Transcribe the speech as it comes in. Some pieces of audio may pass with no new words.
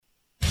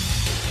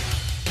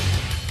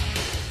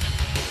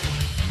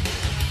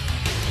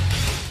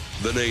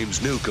The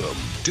name's Newcomb,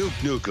 Duke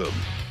Nukem,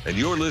 and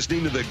you're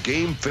listening to the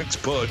Game Fix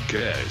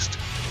Podcast.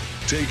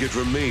 Take it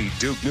from me,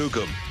 Duke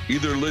Nukem.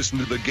 Either listen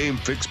to the Game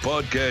Fix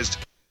Podcast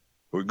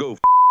or go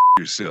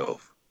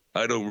yourself.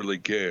 I don't really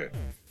care.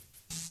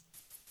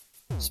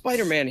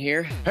 Spider-Man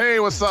here. Hey,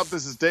 what's up?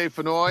 This is Dave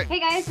Fennoy.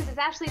 Hey guys, this is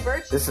Ashley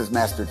Birch. This is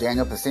Master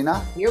Daniel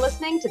Pacina. You're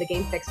listening to the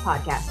Game Fix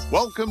Podcast.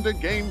 Welcome to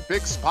Game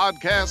Fix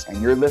Podcast.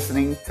 And you're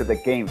listening to the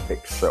Game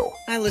Fix Show.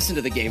 I listen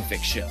to the Game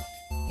Fix Show,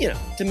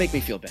 to make me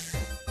feel better.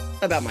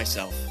 About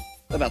myself,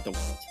 about the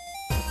world.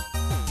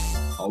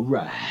 All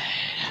right,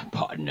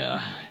 partner.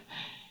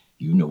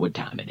 You know what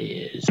time it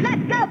is. Let's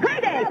go,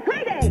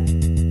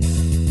 Payday!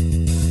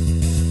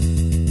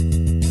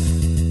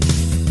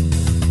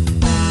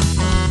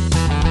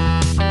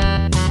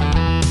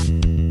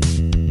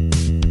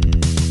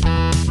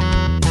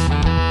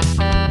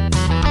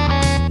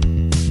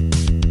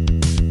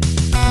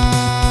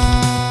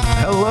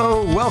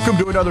 Welcome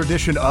to another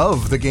edition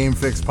of the Game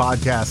Fix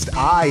Podcast.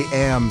 I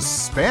am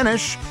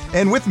Spanish,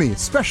 and with me,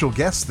 special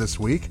guest this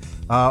week,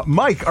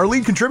 Mike, our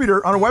lead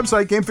contributor on our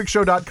website,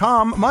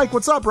 GameFixShow.com. Mike,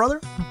 what's up,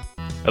 brother?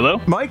 Hello?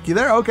 Mike, you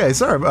there? Okay,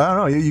 sorry. I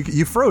don't know.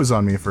 You froze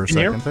on me for a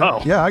second.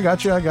 Oh. Yeah, I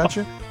got you.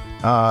 Okay.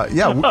 I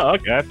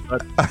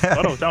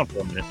thought I was down for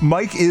a minute.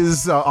 Mike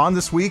is on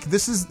this week.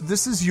 This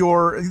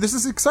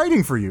is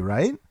exciting for you,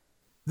 right?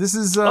 This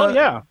is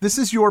This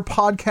is your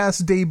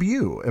podcast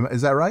debut.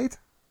 Is that right?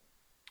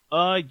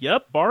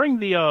 Yep. Barring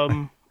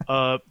the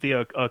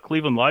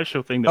Cleveland live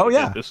show thing that we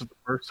did, this is the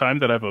first time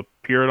that I've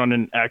appeared on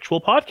an actual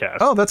podcast.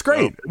 Oh, that's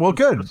great. So, well,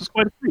 good. This is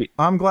quite a treat.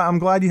 I'm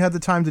glad you had the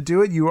time to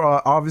do it. You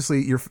are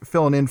obviously you're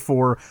filling in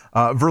for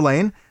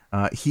Verlaine.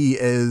 He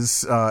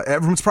is.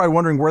 Everyone's probably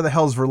wondering where the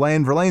hell is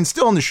Verlaine. Verlaine's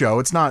still on the show.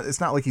 It's not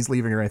like he's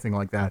leaving or anything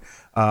like that.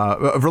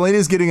 Verlaine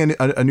is getting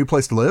a new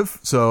place to live.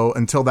 So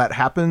until that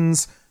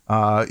happens.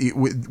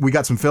 We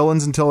got some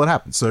fill-ins until it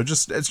happens. So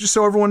it's just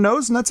so everyone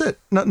knows, and that's it.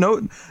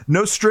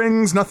 No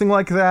strings, nothing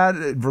like that.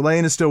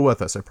 Verlaine is still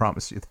with us. I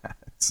promise you that.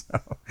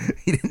 So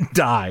he didn't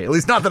die, at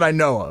least not that I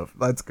know of.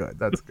 That's good.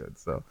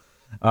 So,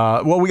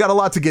 well, we got a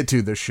lot to get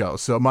to this show.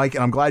 So, Mike,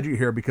 and I'm glad you're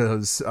here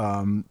because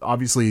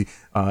obviously,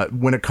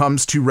 when it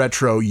comes to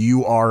retro,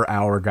 you are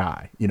our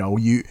guy.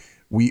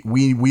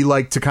 We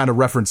like to kind of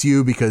reference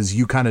you because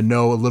you kind of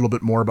know a little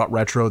bit more about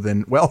retro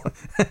than, well,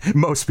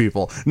 most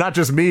people. Not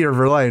just me or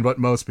Verlaine, but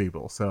most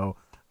people. So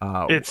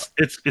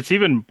it's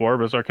even more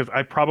bizarre because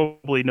I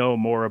probably know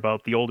more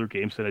about the older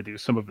games than I do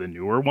some of the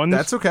newer ones.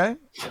 That's okay.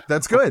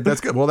 That's good.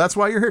 Well, that's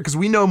why you're here, because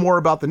we know more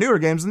about the newer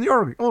games than the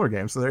older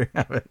games. So there you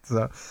have it.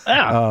 So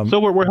so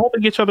we're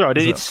helping each other out.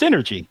 It's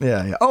synergy.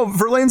 Yeah. Oh,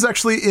 Verlaine's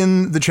actually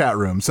in the chat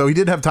room, so he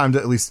did have time to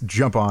at least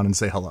jump on and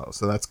say hello.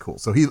 So that's cool.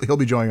 So he'll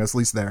be joining us at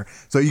least there.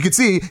 So you can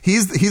see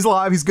he's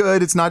live. He's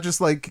good. It's not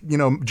just like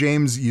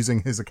James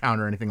using his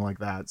account or anything like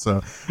that.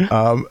 So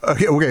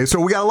okay. So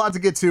we got a lot to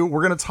get to.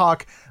 We're gonna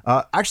talk.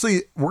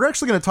 We're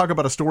actually going to talk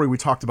about a story we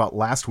talked about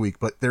last week,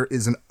 but there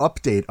is an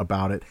update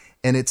about it,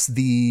 and it's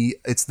the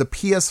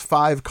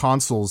PS5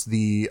 consoles,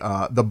 the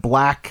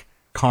black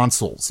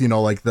consoles,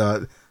 like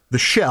the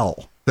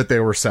shell that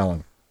they were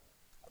selling.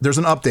 There's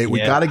an update. We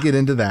got to get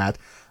into that.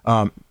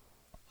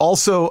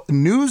 Also,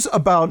 news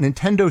about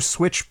Nintendo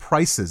Switch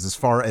prices as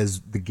far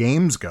as the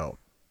games go.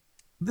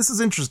 This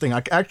is interesting.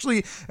 I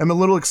actually am a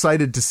little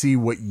excited to see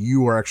what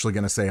you are actually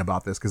going to say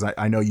about this, because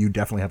I know you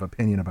definitely have an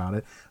opinion about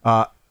it.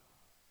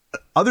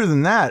 Other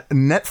than that,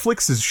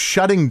 Netflix is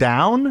shutting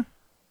down.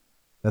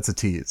 That's a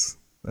tease.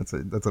 That's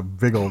a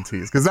big old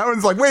tease, because that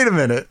one's like, wait a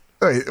minute,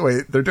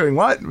 wait, they're doing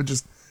what?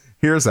 Just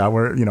here's how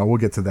we'll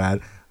get to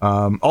that.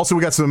 Also,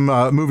 we got some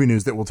movie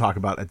news that we'll talk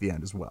about at the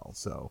end as well.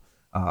 So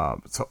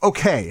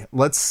okay,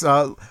 let's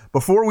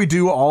before we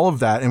do all of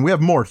that, and we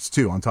have more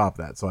too on top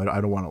of that. So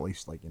I don't want to at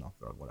least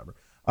throw whatever.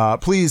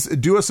 Please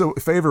do us a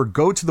favor.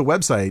 Go to the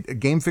website,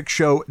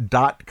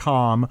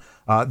 GameFixShow.com.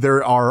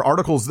 There are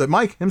articles that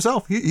Mike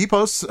himself, he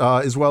posts,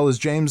 as well as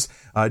James,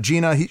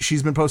 Gina,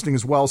 she's been posting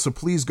as well. So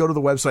please go to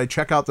the website,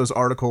 check out those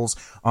articles.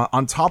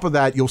 On top of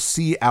that, you'll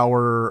see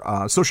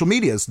our social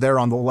medias there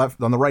on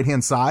the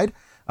right-hand side.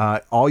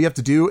 All you have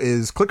to do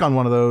is click on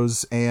one of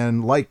those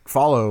and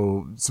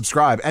follow,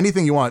 subscribe,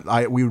 anything you want.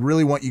 We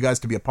really want you guys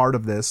to be a part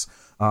of this.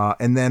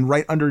 And then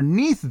right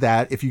underneath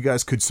that, if you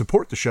guys could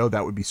support the show,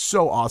 that would be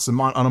so awesome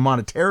on a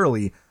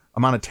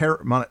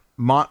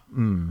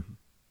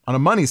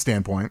money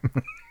standpoint.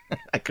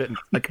 I couldn't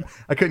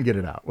get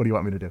it out. What do you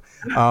want me to do?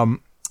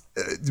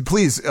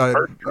 Please,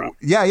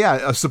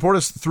 support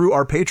us through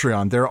our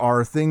Patreon. There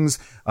are things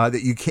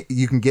that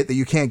you can get that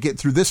you can't get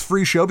through this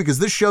free show, because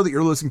this show that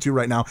you're listening to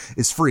right now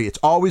is free. It's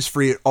always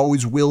free. It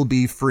always will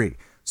be free.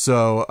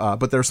 So,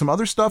 but there's some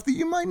other stuff that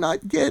you might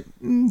not get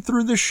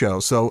through this show.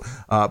 So,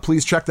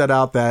 please check that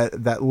out.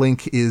 That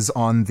link is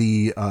on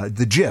the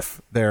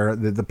GIF there,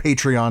 the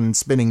Patreon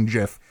spinning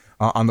GIF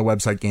on the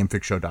website,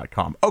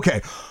 GameFixShow.com.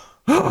 Okay.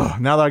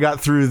 Now that I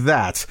got through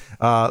that,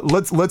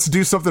 let's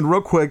do something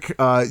real quick.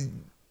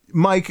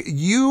 Mike,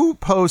 you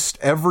post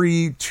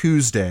every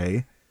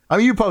Tuesday. I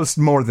mean, you post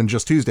more than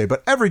just Tuesday,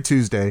 but every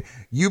Tuesday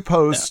you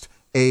post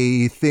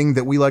a thing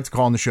that we like to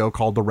call on the show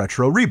called the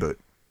Retro Reboot.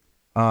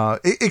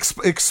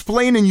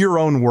 Explain in your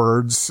own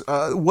words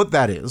what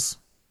that is.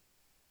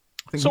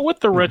 So with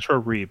the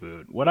Retro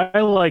Reboot, what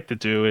I like to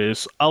do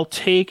is I'll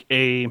take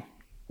a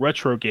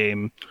retro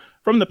game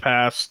from the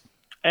past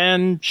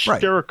and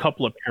share a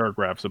couple of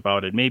paragraphs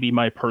about it, maybe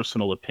my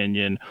personal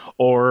opinion,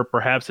 or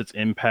perhaps its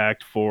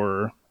impact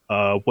for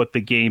what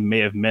the game may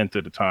have meant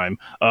at the time.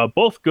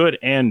 Both good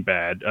and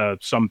bad.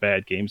 Some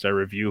bad games I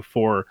review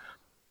for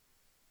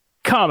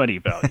comedy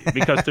value,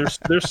 because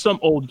there's some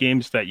old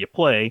games that you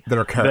play that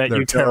are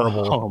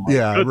terrible. Oh my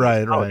goodness,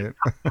 right. How did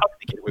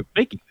they get away with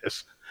making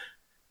this?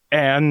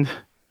 And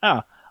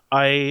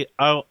I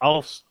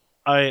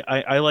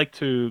like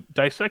to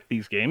dissect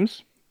these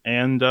games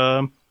and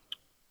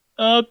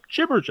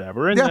jibber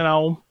jabber, and then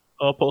I'll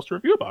post a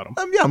review about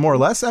them. Yeah, more or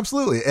less,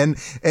 absolutely. And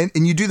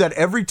you do that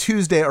every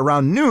Tuesday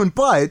around noon.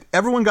 But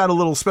everyone got a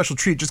little special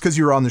treat just because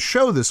you were on the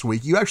show this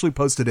week. You actually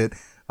posted it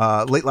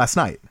late last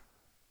night.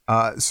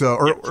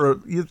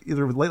 Or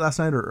either late last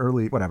night or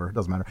early, whatever, it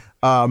doesn't matter.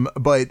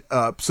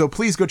 So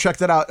please go check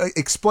that out.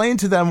 Explain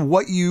to them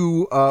what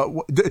you,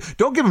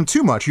 don't give them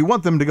too much. You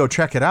want them to go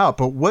check it out,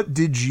 but what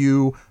did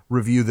you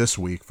review this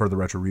week for the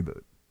Retro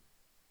Reboot?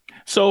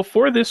 So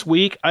for this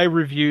week, I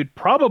reviewed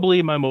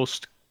probably my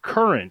most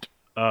current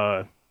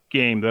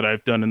game that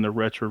I've done in the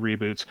Retro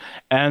Reboots,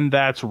 and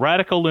that's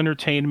Radical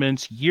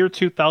Entertainment's year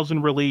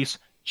 2000 release,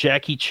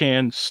 Jackie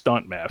Chan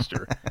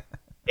Stuntmaster.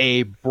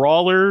 A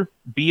brawler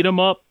beat 'em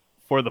up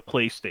for the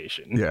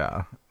PlayStation.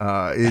 Yeah,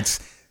 it's.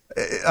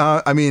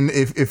 I mean,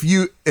 if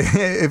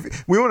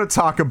we want to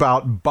talk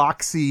about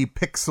boxy,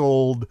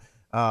 pixeled,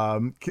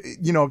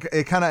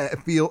 it kind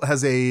of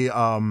has a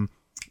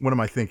what am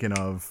I thinking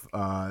of?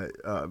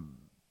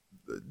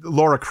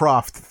 Lara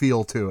Croft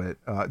feel to it,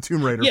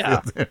 Tomb Raider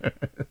feel to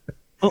it.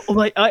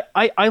 Like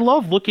I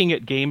love looking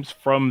at games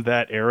from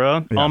that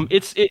era. Yeah.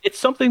 It's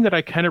something that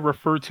I kind of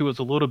refer to as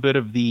a little bit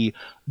of the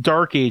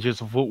dark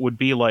ages of what would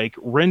be like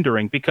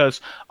rendering, because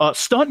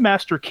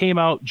Stuntmaster came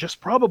out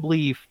just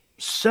probably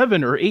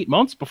 7 or 8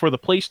 months before the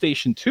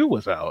PlayStation 2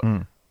 was out.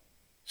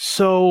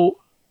 So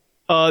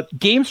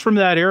games from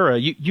that era,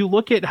 you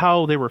look at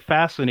how they were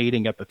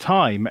fascinating at the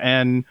time,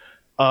 and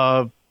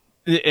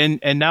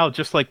now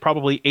just like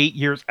probably 8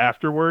 years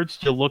afterwards,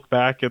 you look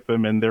back at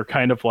them and they're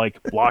kind of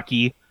like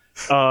blocky.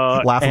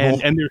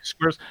 Laughable. And there's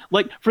squares.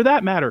 Like, for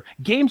that matter,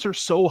 games are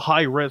so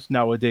high res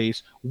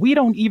nowadays, we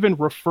don't even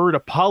refer to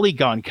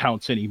polygon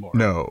counts anymore.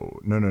 No,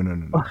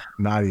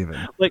 not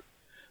even. Like,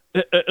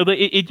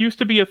 it used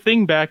to be a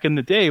thing back in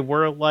the day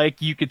where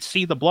like you could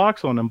see the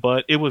blocks on them,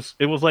 but it was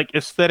like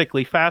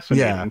aesthetically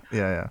fascinating.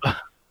 Yeah.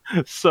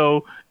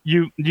 So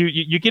you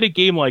get a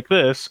game like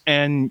this,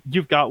 and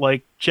you've got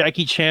like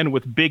Jackie Chan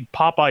with big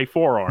Popeye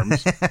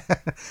forearms.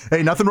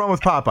 Hey, nothing wrong with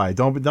Popeye.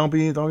 Don't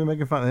be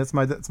making fun. That's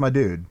my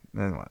dude.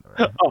 Anyway,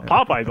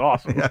 Popeye's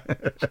awesome. Yeah.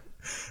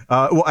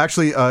 Well,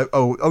 actually,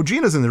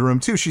 Gina's in the room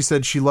too. She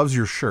said she loves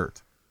your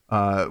shirt.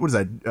 What is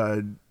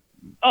that?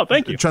 Oh,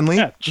 thank you. Chun-Li?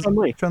 Yeah,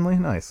 Chun-Li. Chun-Li,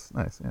 nice.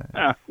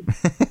 Yeah.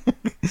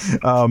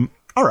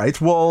 All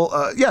right.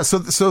 Well,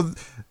 So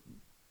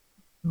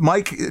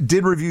Mike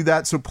did review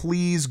that, so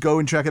please go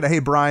and check it out. Hey,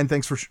 Brian,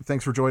 thanks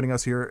for joining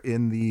us here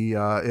in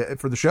the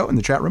for the show in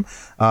the chat room.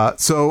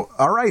 So,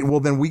 all right,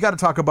 well then we got to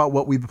talk about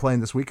what we've been playing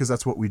this week, because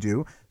that's what we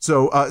do.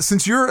 So,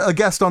 since you're a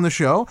guest on the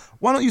show,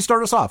 why don't you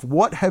start us off?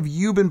 What have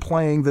you been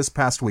playing this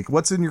past week?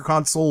 What's in your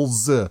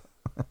consoles?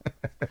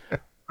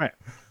 Right.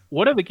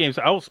 One of the games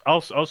I was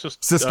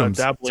just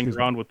dabbling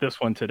around with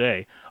this one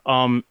today.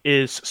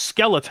 Is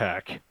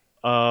Skeletak.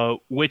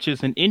 Which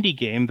is an indie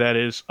game that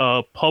is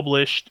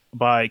published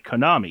by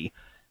Konami,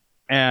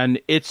 and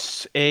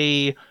it's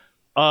a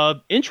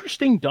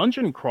interesting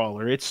dungeon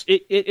crawler.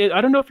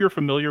 I don't know if you're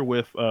familiar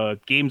with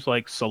games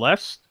like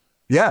Celeste.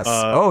 Yes.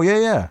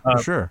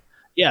 For sure.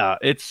 Yeah,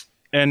 it's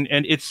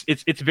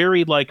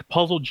very like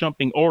puzzle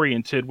jumping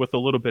oriented with a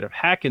little bit of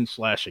hack and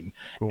slashing,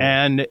 cool.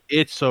 And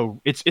it's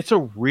a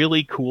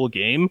really cool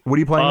game. What are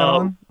you playing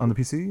that on the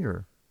PC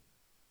or?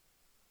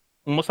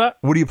 What's that?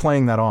 What are you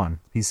playing that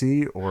on?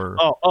 PC or?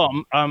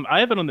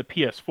 I have it on the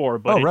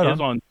PS4, but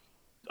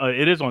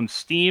it is on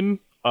Steam,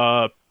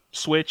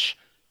 Switch,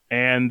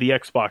 and the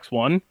Xbox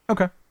One.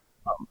 Okay.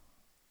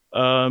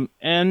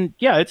 And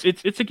yeah,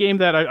 it's a game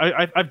that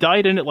I've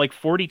died in it like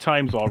 40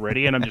 times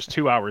already, and I'm just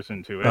 2 hours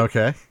into it.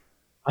 Okay.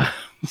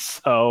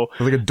 So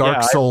like a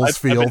Dark Souls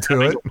feel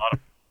to it.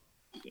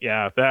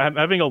 I'm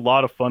having a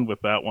lot of fun with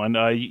that one.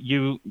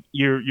 You're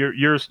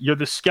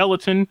the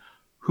skeleton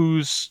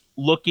who's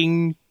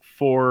looking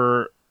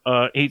for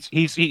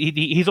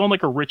he's on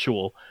like a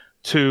ritual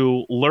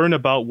to learn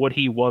about what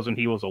he was when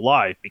he was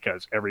alive,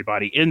 because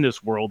everybody in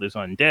this world is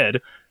undead.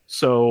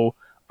 So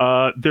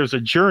there's a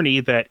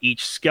journey that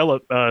each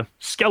skeleman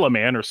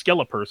or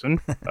skeleperson,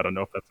 I don't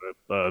know if that's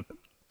a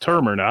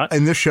term or not.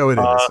 In this show it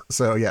is.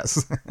 So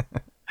yes.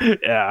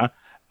 Yeah.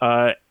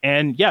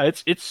 And yeah,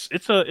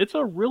 it's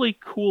a really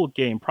cool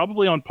game,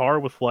 probably on par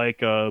with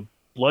like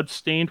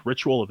Bloodstained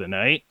Ritual of the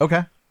Night.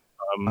 Okay.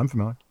 I'm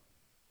familiar.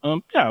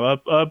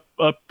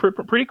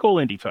 Pretty cool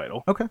indie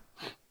title. Okay.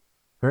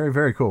 Very,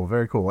 very cool.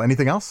 Very cool.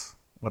 Anything else?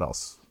 What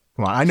else?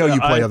 Come on. I know you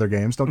play other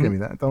games. Don't give me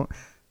that.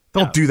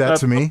 Don't do that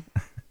to me.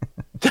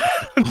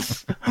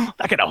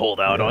 Not gonna hold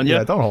out on you.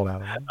 Yeah, don't hold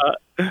out on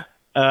me.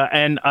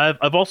 And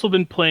I've also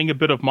been playing a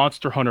bit of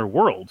Monster Hunter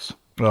Worlds.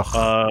 That's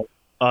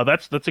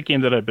a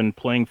game that I've been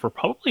playing for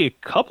probably a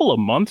couple of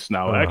months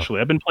now.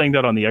 Actually, I've been playing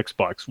that on the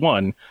Xbox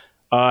One.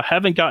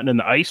 Haven't gotten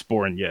into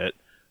Iceborne yet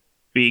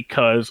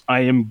because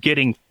I am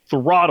getting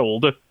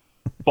throttled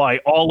by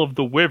all of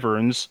the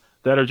wyverns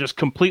that are just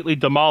completely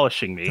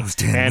demolishing me.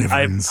 And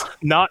wyverns.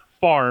 I've not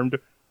farmed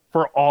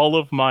for all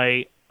of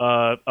my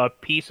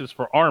pieces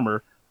for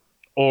armor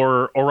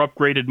or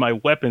upgraded my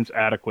weapons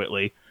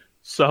adequately.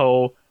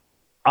 So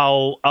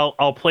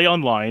I'll play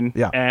online,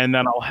 and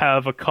then I'll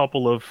have a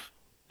couple of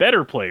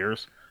better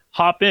players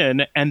hop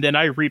in, and then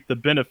I reap the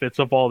benefits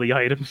of all the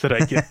items that I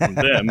get from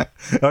them.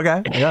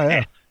 Okay,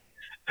 yeah.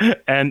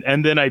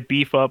 And then I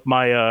beef up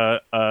my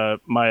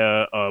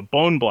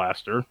bone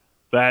blaster.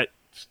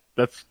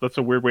 That's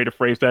a weird way to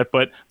phrase that,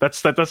 but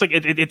that's like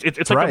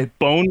it's like a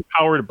bone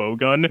powered bow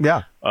gun.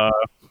 Yeah.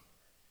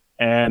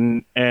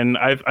 And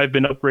I've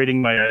been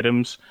upgrading my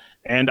items,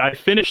 and I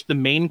finished the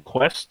main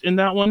quest in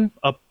that one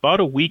about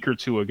a week or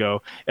two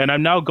ago, and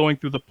I'm now going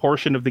through the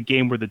portion of the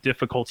game where the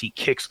difficulty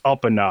kicks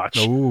up a notch.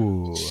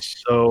 Ooh.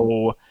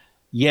 So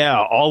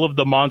yeah, all of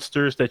the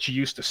monsters that you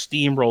used to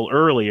steamroll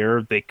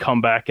earlier, they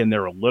come back and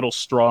they're a little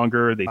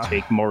stronger. They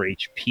take more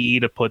HP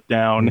to put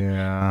down,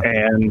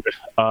 and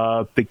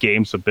the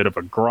game's a bit of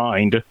a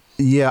grind.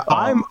 Yeah,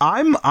 I'm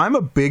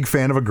a big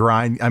fan of a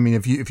grind. I mean,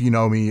 if you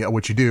know me,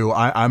 what you do,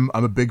 I'm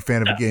a big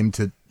fan of a game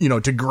to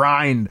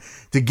grind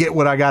to get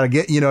what I gotta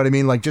get. You know what I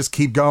mean? Like just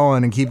keep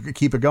going and keep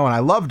it going. I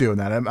love doing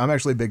that. I'm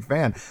actually a big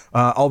fan.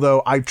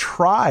 Although I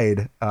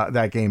tried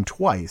that game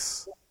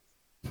twice.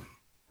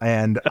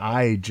 And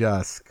I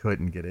just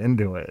couldn't get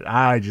into it.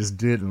 I just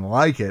didn't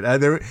like it. I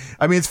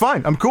mean, it's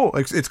fine. I'm cool.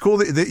 It's cool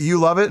that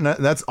you love it, and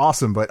that's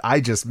awesome. But I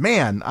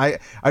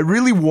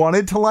really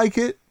wanted to like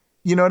it.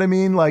 You know what I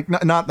mean? Like,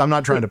 not I'm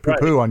not trying to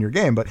poo-poo on your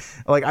game, but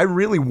like, I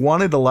really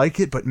wanted to like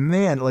it. But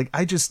man, like,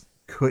 I just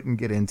couldn't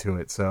get into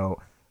it.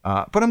 So,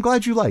 but I'm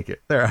glad you like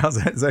it. There, how's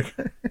that? Is that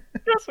good?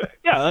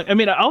 Yeah, I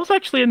mean, I was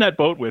actually in that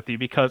boat with you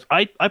because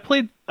I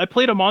played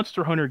a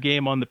Monster Hunter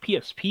game on the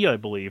PSP, I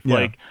believe. Yeah.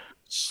 Like,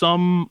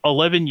 some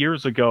 11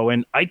 years ago,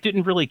 and I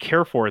didn't really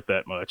care for it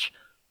that much.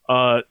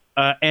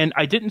 And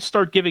I didn't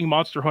start giving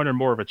Monster Hunter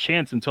more of a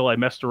chance until I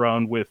messed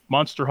around with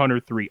Monster Hunter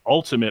 3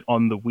 Ultimate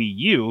on the Wii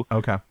U.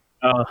 Okay.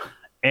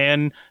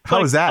 And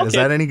how is that? Okay. Is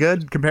that any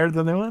good compared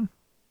to the new one?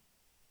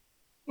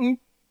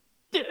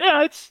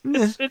 Yeah, it's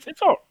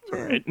all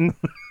right.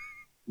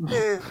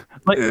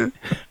 Like,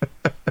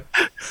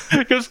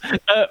 because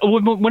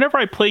whenever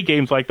I play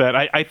games like that,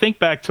 I think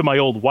back to my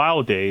old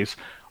WoW days.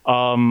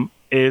 I'm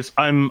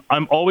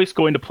always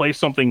going to play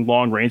something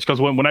long range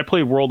because when I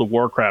play World of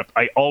Warcraft,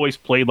 I always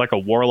played like a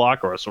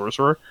warlock or a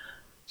sorcerer.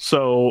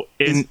 So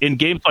in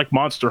games like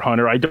Monster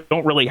Hunter, I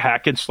don't really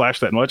hack and slash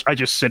that much. I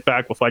just sit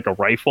back with like a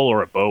rifle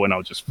or a bow and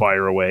I'll just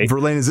fire away.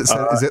 Verlaine, is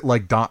it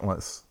like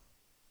Dauntless?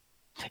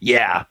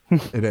 Yeah,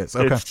 it is.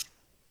 Okay,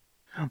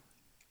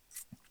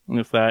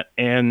 with that,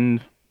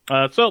 and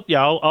so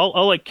yeah,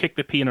 I'll like kick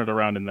the peanut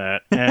around in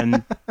that,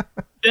 and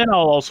then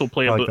I'll also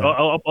play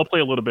I'll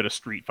play a little bit of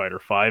Street Fighter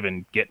V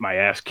and get my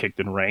ass kicked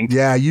in ranked.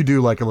 Yeah, you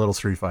do like a little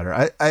Street Fighter.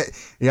 I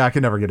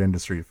can never get into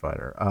Street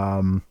Fighter.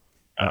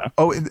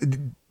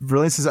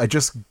 Verlaine says I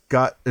just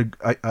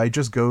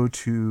go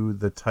to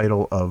the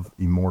title of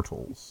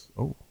Immortals.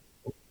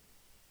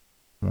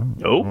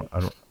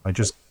 I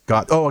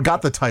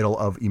got the title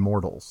of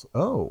Immortals.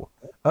 Okay,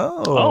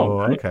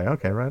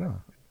 right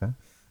on.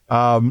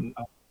 Okay.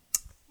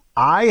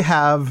 I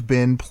have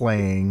been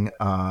playing,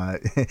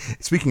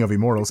 speaking of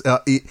Immortals,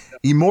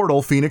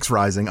 Immortal Phoenix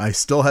Rising. I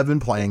still have been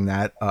playing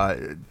that.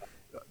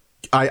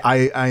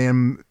 I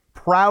am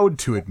proud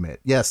to admit,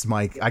 yes,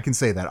 Mike, I can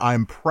say that. I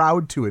am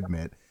proud to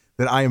admit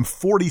that I am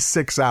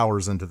 46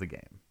 hours into the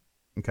game.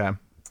 Okay.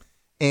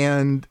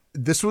 And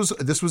this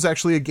was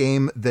actually a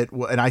game that,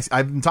 and I've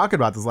been talking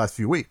about this last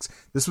few weeks.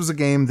 This was a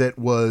game that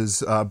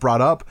was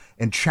brought up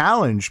and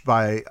challenged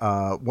by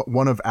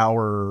one of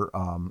our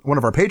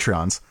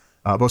Patreons,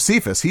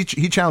 Bocephus.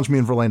 He challenged me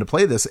and Verlaine to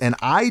play this, and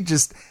I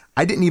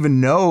didn't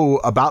even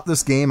know about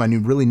this game. I knew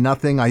really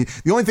nothing.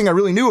 The only thing I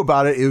really knew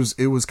about it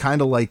was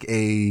kind of like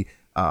it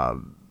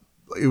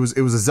was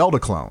a Zelda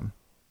clone,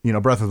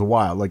 Breath of the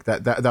Wild. Like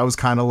that was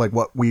kind of like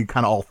what we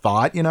kind of all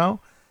thought,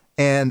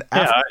 And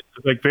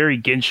like very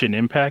Genshin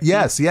Impact.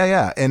 Yes,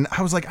 yeah. And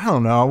I was like, I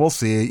don't know, we'll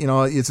see.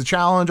 It's a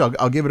challenge.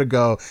 I'll give it a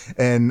go.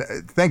 And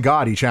thank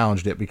God he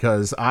challenged it,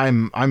 because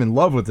I'm in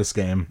love with this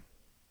game.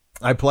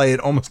 I play it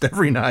almost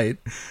every night.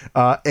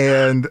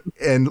 And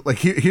like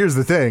here's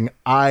the thing.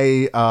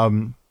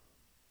 I'm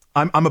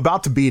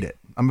about to beat it.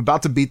 I'm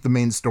about to beat the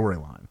main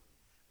storyline.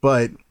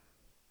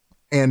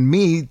 And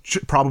me,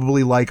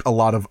 probably like a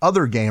lot of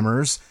other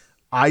gamers,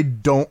 I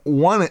don't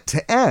want it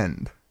to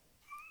end.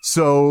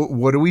 So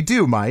what do we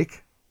do,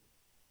 Mike?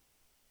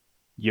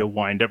 you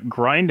wind up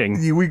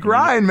grinding. We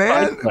grind,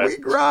 man. We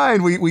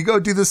grind. We go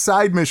do the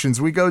side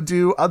missions. We go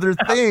do other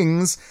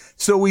things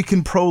so we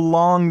can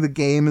prolong the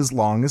game as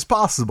long as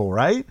possible,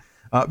 right?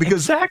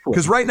 Because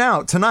right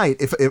now, tonight,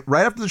 if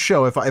right after the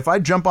show, if I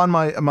jump on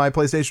my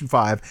PlayStation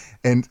 5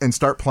 and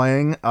start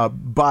playing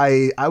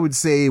by, I would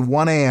say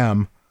 1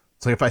 a.m.,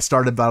 so if I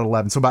started about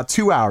 11, so about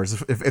 2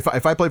 hours,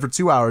 if I play for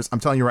 2 hours, I'm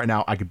telling you right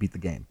now, I could beat the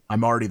game.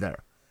 I'm already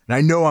there. And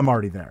I know I'm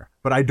already there,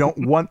 but I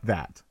don't want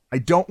that. I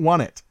don't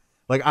want it.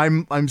 Like,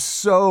 I'm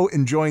so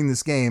enjoying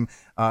this game.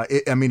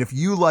 I mean, if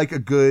you like a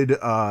good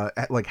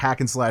like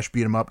hack and slash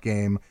beat 'em up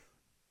game,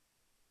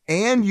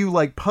 and you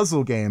like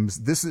puzzle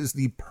games, this is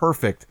the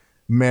perfect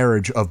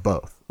marriage of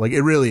both. Like,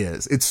 it really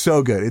is. It's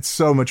so good. It's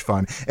so much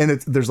fun, and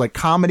there's like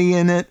comedy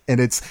in it. And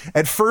it's,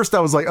 at first I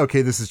was like,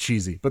 okay, this is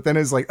cheesy, but then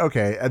it's like,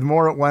 okay. And the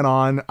more it went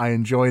on, I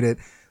enjoyed it.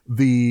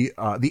 The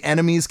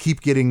enemies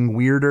keep getting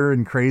weirder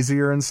and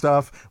crazier and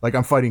stuff. Like,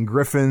 I'm fighting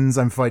griffins.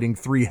 I'm fighting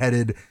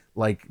 3-headed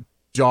like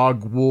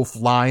dog, wolf,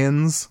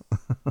 lions.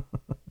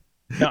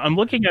 Now, I'm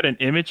looking at an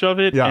image of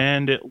it,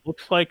 and it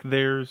looks like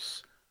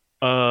there's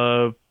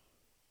a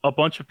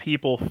bunch of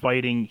people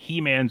fighting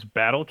He-Man's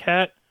Battle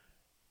Cat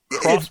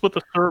crossed with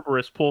the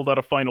Cerberus pulled out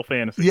of Final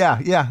Fantasy.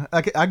 Yeah,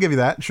 I'll give you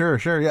that. Sure,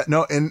 yeah.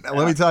 No, and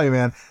let me tell you,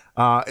 man,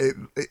 I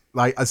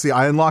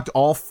unlocked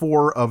all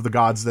 4 of the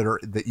gods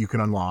that you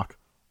can unlock.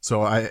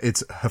 So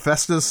it's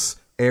Hephaestus,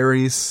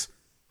 Ares,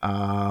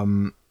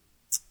 who's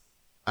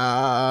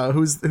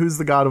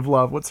the god of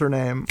love? What's her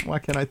name? Why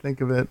can't I think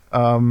of it?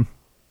 Oh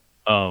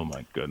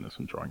my goodness,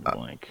 I'm drawing a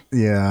blank.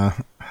 Yeah,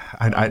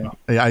 I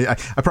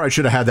probably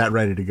should have had that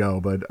ready to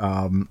go, but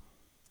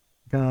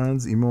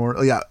gods,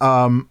 immortal. Yeah,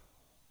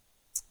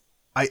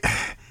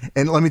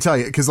 and let me tell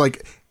you, because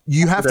like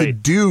you have to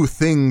do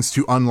things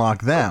to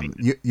unlock them.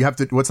 You have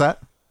to. What's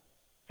that?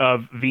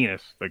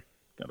 Venus.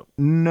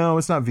 No,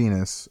 it's not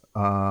Venus.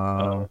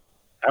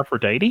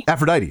 Aphrodite.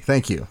 Aphrodite.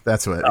 Thank you.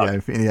 That's what. Oh.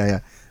 Yeah.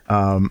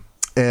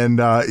 And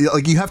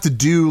like you have to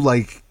do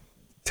like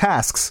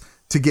tasks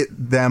to get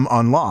them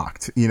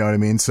unlocked. You know what I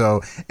mean?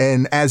 So,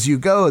 and as you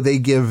go, they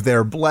give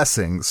their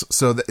blessings.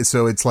 So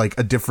it's like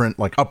a different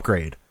like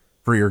upgrade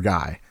for your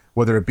guy,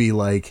 whether it be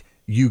like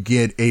you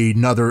get a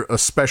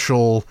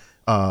special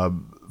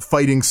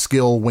fighting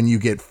skill when you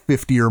get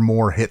 50 or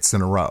more hits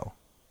in a row,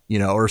 you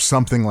know, or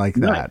something like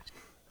that.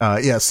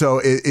 Yeah,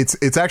 so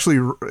it's actually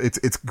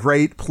it's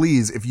great.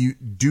 Please, if you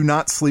do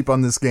not sleep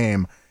on this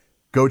game,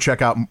 go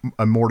check out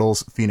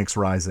Immortals: Phoenix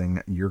Rising.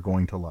 You're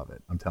going to love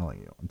it. I'm telling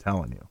you.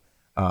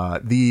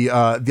 The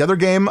other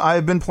game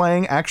I've been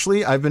playing,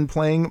 I've been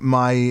playing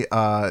my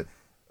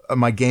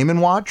my Game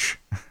 & Watch,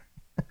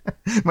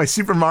 my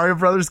Super Mario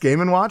Brothers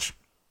Game & Watch,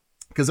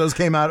 because those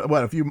came out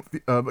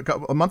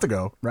a month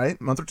ago, right?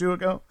 A month or two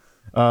ago.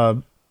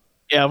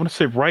 Yeah, I want to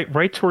say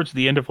right towards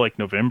the end of like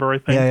November, I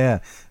think. Yeah.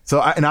 So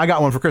I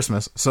got one for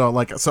Christmas. So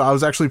I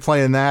was actually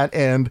playing that,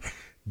 and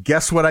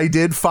guess what I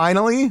did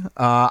finally?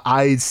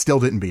 I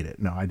still didn't beat it.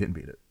 No, I didn't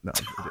beat it. No,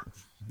 I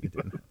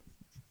didn't.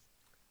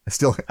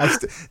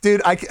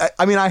 Dude,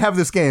 I mean, I have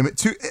this game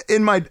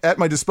at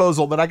my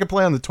disposal that I could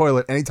play on the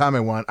toilet anytime I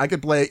want. I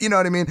could play, you know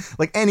what I mean?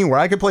 Like anywhere.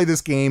 I could play this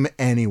game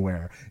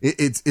anywhere.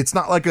 It's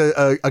not like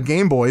a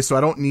Game Boy, so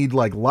I don't need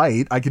like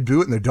light. I could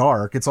do it in the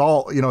dark. It's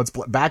all, you know, it's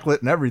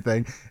backlit and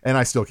everything, and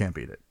I still can't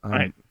beat it.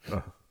 It's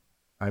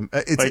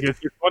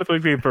one of the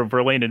things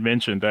Verlaine had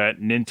mentioned, that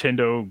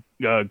Nintendo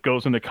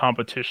goes into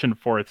competition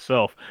for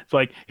itself. It's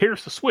like,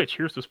 here's the Switch,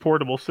 here's this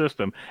portable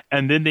system,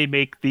 and then they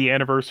make the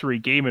anniversary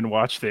Game &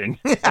 Watch thing,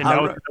 and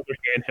now it's another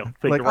handheld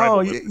thing. Like, oh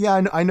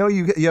yeah, I know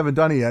you haven't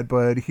done it yet,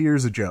 but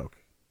here's a joke.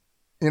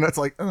 You know, it's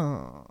like,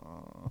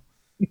 oh.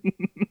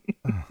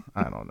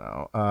 I don't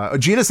know.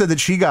 Gina said that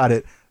she got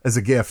it as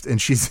a gift,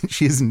 and she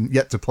isn't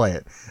yet to play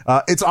it.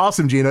 It's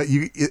awesome, Gina.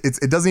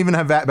 It doesn't even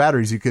have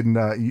batteries. You can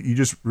you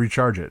just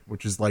recharge it,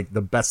 which is like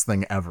the best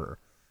thing ever.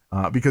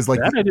 Because like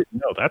that I didn't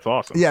know. That's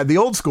awesome. Yeah, the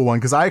old school one,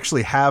 because I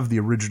actually have the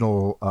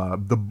original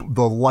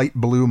the light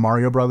blue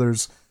Mario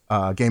Brothers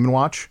Game &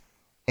 Watch,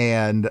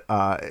 and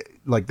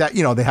like that,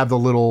 you know, they have the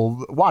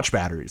little watch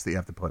batteries that you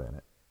have to put in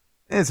it.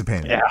 It's a pain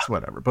in the ass,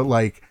 whatever. But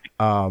like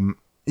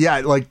yeah,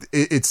 like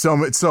it's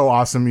so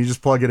awesome. You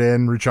just plug it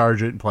in,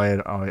 recharge it, and play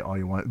it all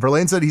you want.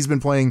 Verlaine said he's been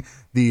playing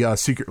the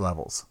secret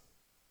levels.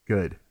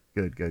 Good.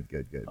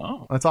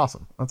 Oh, that's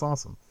awesome.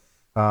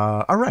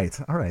 All right.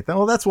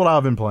 Well, that's what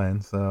I've been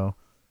playing. So,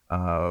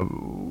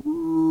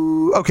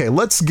 okay,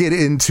 let's get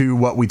into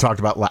what we talked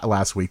about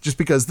last week. Just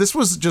because this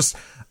was just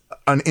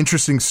an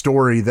interesting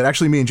story that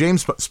actually me and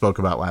James spoke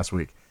about last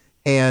week,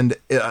 and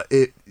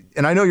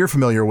and I know you're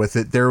familiar with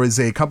it. There was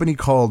a company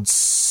called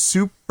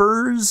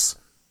Supers.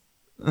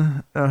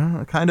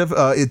 Kind of.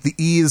 The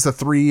E is a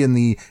 3 and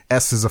the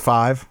S is a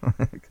 5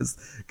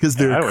 because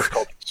they're. I was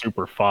called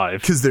Super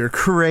 5 because they're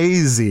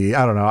crazy.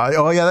 I don't know.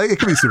 Oh yeah, it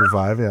could be Super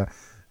 5. Yeah.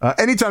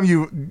 Anytime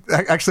you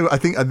actually, I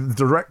think a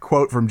direct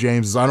quote from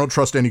James is, "I don't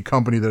trust any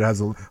company that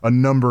has a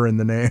number in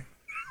the name."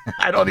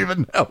 I don't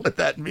even know what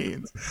that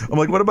means. I'm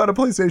like, what about a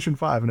PlayStation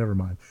 5? Never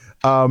mind.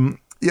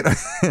 You know,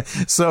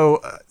 so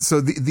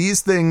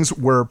these things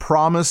were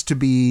promised to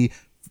be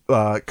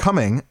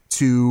coming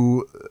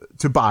to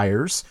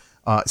buyers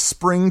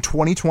spring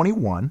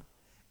 2021.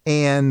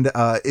 And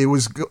it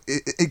was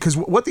because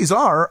what these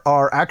are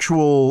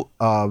actual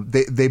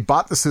they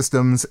bought the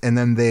systems and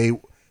then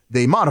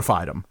they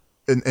modified them.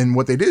 And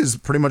what they did is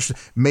pretty much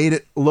made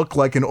it look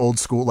like an old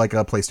school, like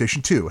a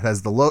PlayStation 2. It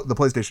has the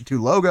PlayStation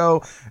 2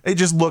 logo. It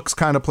just looks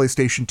kind of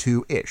PlayStation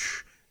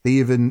 2-ish. They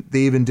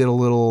even did a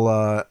little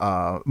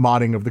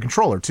modding of the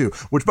controller too,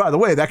 which, by the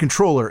way, that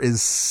controller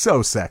is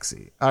so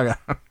sexy. I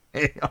gotta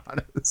be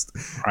honest.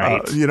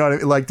 Right. You know what I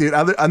mean? Like, dude,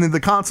 I mean, the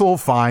console,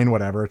 fine,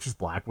 whatever. It's just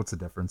black. What's the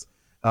difference?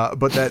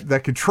 But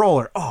that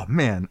controller, oh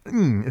man,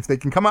 if they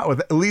can come out with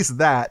at least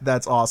that,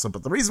 that's awesome.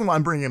 But the reason why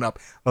I'm bringing it up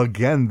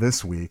again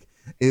this week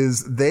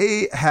is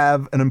they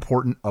have an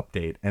important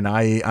update, and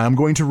I'm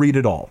going to read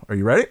it all. Are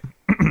you ready?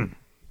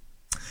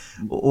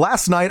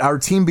 Last night, our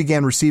team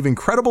began receiving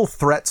credible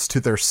threats to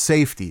their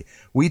safety.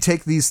 We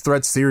take these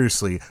threats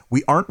seriously.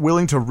 We aren't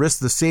willing to risk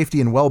the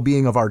safety and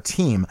well-being of our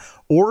team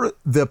or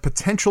the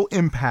potential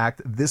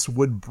impact this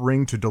would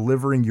bring to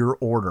delivering your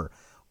order.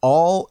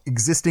 All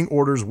existing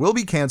orders will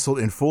be canceled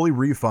and fully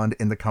refunded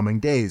in the coming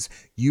days.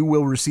 You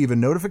will receive a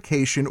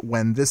notification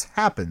when this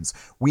happens.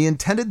 We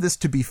intended this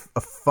to be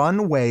a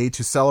fun way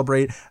to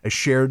celebrate a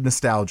shared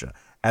nostalgia.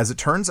 As it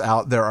turns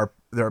out, there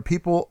are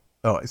people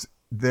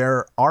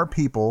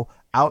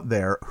out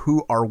there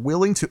who are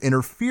willing to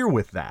interfere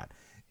with that.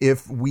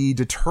 If we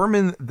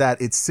determine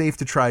that it's safe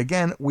to try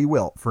again, we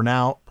will. For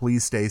now,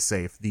 please stay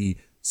safe. The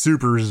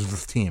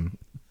Supers team.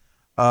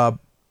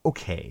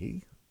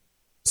 Okay.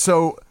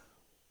 So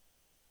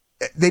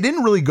they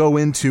didn't really go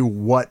into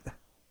what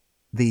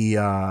the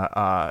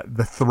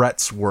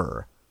threats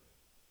were.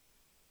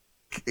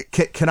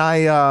 Can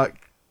I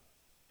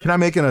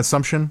make an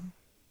assumption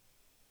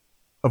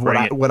of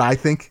what I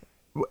think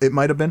it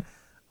might have been?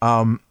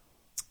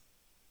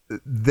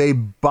 They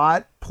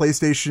bought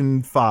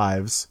PlayStation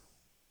 5s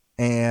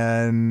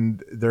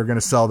and they're going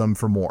to sell them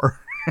for more.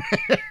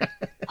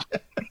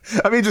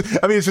 I mean,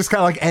 it's just kind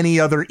of like any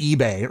other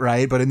eBay,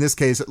 right? But in this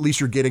case, at least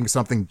you're getting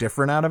something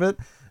different out of it.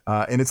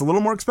 And it's a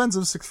little more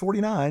expensive,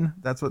 $649.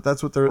 That's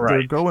what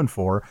they're going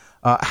for.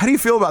 How do you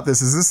feel about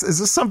this? Is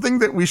this something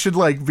that we should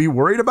like be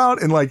worried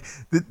about? And like,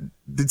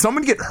 did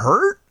someone get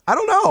hurt? I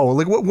don't know.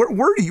 Like,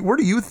 where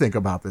do you think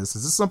about this?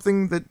 Is this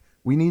something that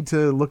we need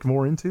to look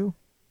more into?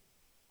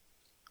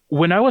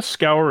 When I was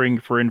scouring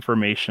for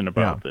information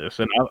about this,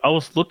 and I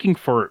was looking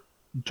for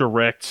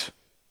direct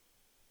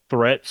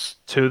threats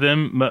to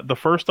them, the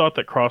first thought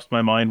that crossed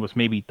my mind was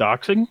maybe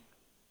doxing.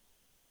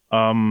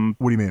 What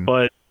do you mean?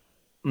 But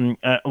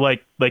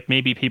like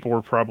maybe people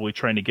were probably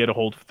trying to get a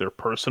hold of their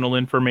personal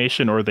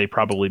information, or they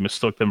probably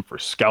mistook them for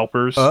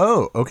scalpers.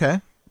 Oh, okay.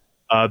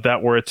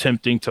 That were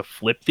attempting to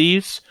flip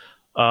these.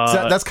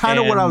 So that's kind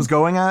of what I was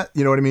going at.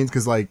 You know what I mean?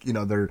 Because like, you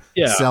know, they're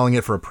selling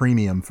it for a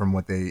premium from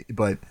what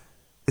but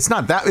it's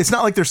not that. It's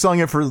not like they're selling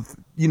it for,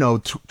 you know,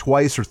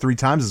 twice or three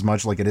times as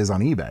much like it is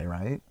on eBay,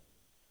 right?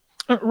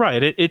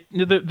 Right.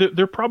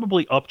 They're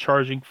probably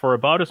upcharging for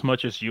about as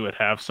much as you would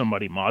have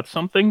somebody mod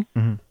something.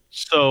 Mm-hmm.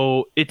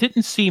 So it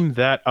didn't seem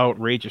that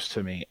outrageous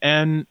to me.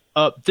 And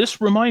this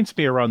reminds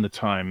me around the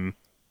time,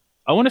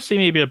 I want to say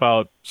maybe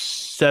about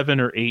 7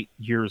 or 8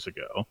 years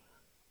ago,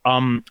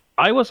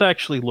 I was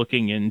actually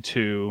looking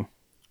into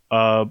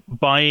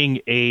buying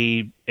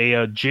a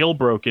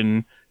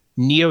jailbroken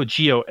Neo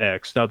Geo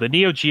X. Now, the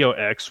Neo Geo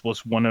X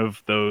was one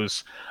of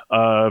those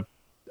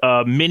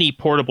mini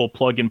portable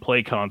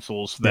plug-and-play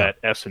consoles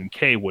that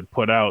SNK would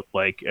put out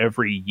like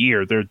every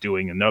year. They're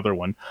doing another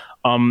one.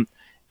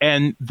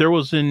 And there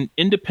was an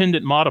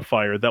independent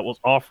modifier that was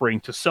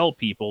offering to sell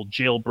people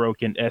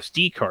jailbroken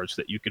SD cards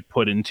that you could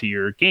put into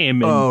your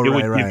game, and it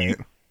would give you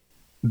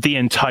the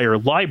entire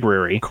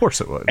library. Of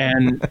course it would.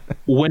 And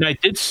when I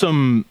did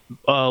some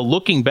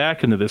looking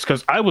back into this,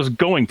 because I was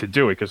going to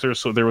do it, because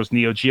there was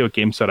Neo Geo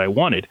games that I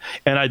wanted,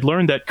 and I'd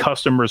learned that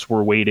customers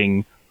were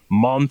waiting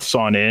months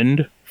on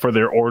end for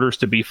their orders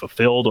to be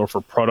fulfilled or for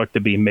product to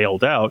be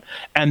mailed out,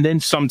 and then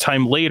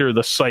sometime later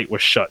the site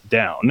was shut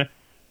down.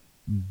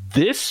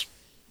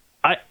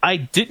 I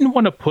didn't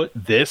want to put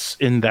this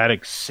in that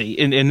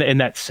in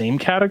that same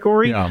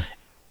category. Yeah.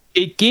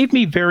 It gave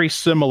me very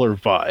similar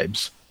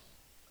vibes.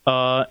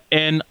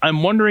 And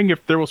I'm wondering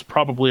if there was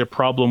probably a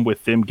problem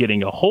with them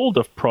getting a hold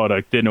of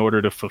product in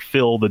order to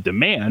fulfill the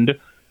demand.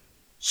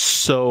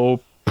 So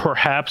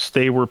perhaps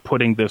they were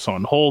putting this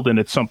on hold, and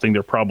it's something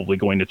they're probably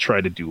going to try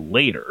to do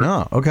later.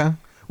 Oh, okay.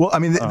 Well, I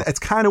mean, it's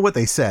kind of what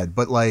they said,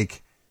 but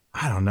like,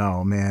 I don't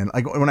know, man.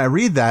 Like when I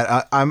read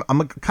that, I'm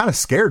kind of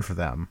scared for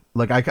them.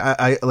 Like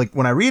I like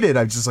when I read it,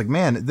 I'm just like,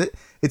 man,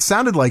 it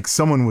sounded like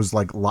someone was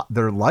like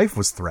their life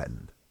was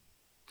threatened.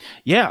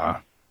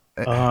 Yeah.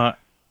 It's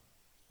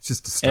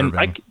just disturbing.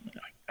 And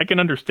I can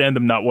understand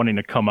them not wanting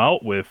to come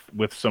out with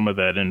some of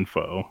that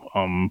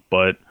info.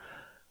 But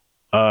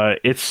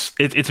it's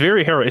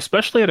very harrowing,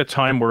 especially at a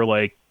time where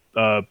like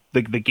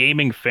the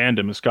gaming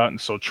fandom has gotten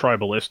so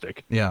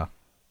tribalistic. Yeah.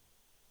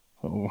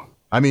 Oh.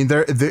 I mean,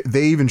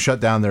 they even shut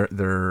down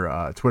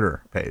their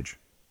Twitter page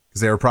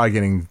because they were probably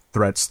getting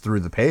threats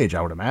through the page,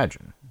 I would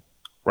imagine.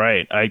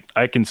 Right.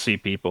 I can see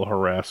people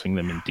harassing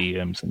them in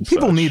DMs and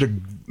people such.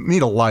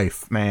 need a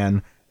life,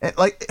 man.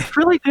 Like, they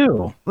really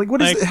do. Like,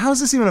 what is? How does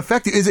this even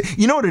affect you? Is it?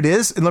 You know what it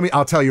is? And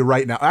I'll tell you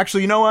right now.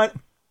 Actually, you know what?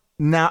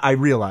 Now I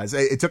realize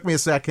it took me a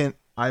second.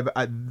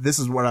 This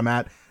is what I'm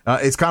at.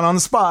 It's kind of on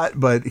the spot,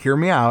 but hear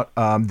me out.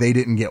 They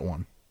didn't get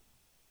one.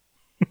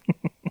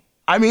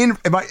 I mean,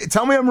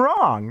 tell me I'm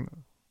wrong.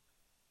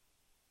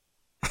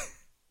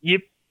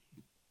 Yep.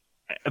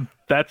 I'm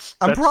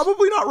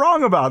probably not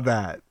wrong about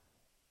that.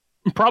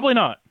 Probably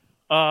not.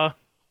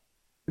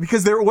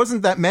 Because there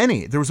wasn't that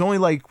many. There was only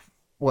like,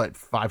 what,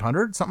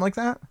 500? Something like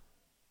that?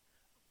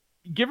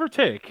 Give or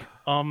take.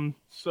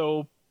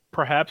 So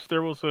perhaps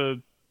there was a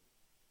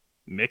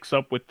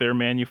mix-up with their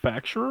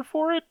manufacturer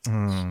for it? Oh,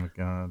 my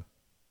God.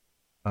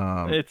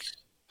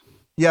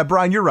 Yeah,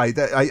 Brian, you're right.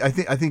 I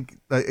think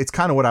it's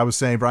kind of what I was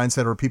saying. Brian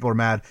said, or people are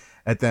mad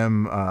at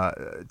them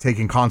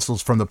taking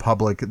consoles from the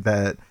public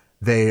that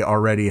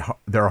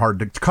they're hard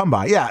to come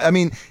by. Yeah, I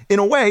mean, in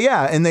a way,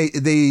 yeah. And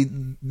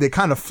they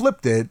kind of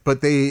flipped it,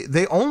 but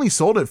they only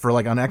sold it for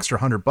like an extra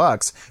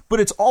 $100. But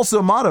it's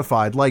also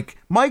modified, like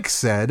Mike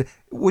said,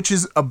 which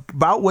is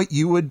about what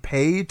you would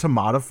pay to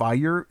modify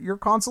your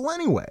console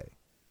anyway.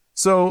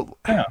 So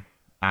yeah.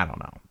 I don't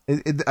know.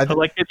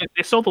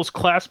 They sell those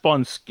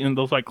clasp-on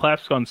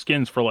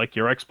skins for like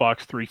your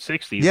Xbox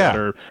 360 that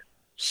are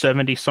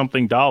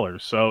 $70-something.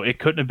 So it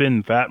couldn't have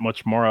been that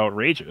much more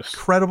outrageous.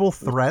 Credible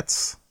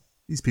threats.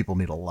 These people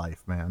need a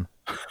life, man.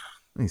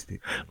 These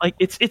people. Like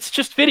it's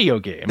just video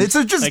games.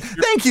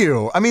 Thank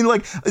you. I mean,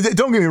 like,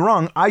 don't get me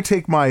wrong. I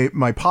take my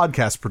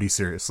podcast pretty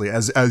seriously.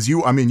 As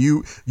you, I mean,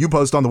 you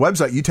post on the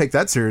website, you take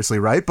that seriously,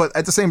 right? But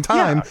at the same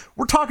time,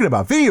 we're talking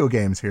about video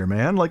games here,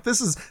 man. Like,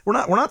 we're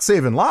not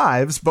saving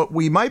lives, but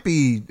we might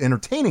be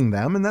entertaining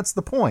them, and that's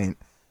the point.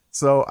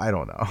 So I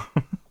don't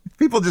know.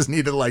 People just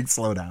need to like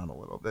slow down a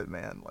little bit,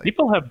 man. Like,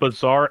 people have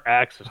bizarre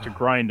access to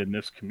grind in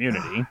this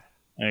community.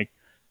 Like.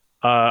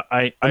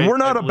 And we're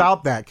not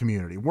about that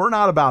community. We're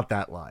not about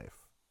that life.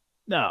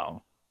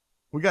 No.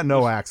 We got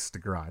no access to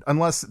grind.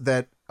 Unless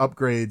that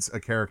upgrades a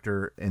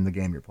character in the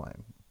game you're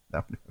playing.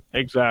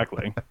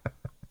 Exactly.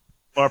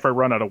 Or if I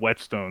run out of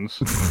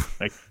whetstones,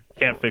 I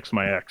can't fix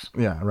my X.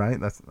 Yeah, right?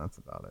 That's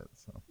about it.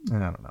 So I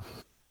don't know.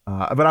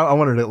 But I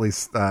wanted to at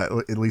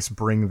least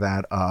bring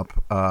that up.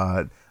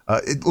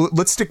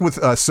 Let's stick with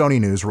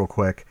Sony news real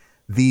quick.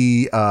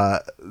 The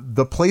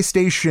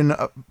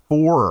PlayStation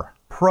 4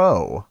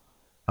 Pro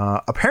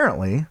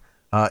apparently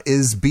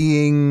is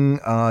being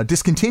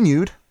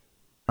discontinued,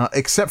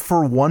 except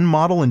for one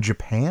model in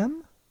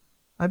Japan.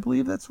 I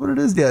believe that's what it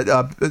is.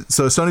 Yeah.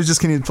 So Sony's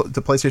discontinued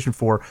the PlayStation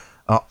 4,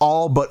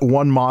 all but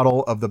one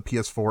model of the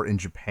PS4 in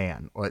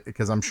Japan,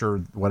 because I'm sure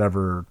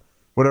whatever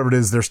it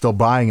is, they're still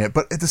buying it.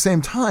 But at the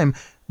same time,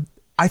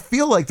 I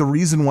feel like the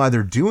reason why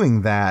they're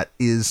doing that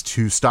is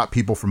to stop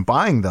people from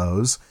buying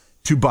those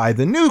to buy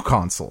the new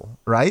console,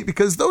 right?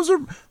 Because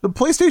the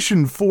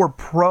PlayStation 4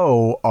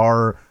 Pro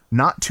are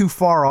not too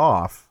far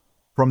off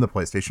from the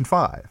PlayStation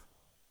 5.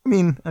 I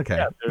mean,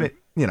 okay,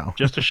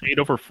 just a shade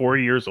over 4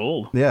 years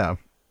old. Yeah.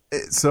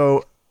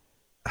 So,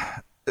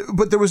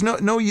 but there was no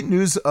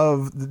news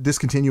of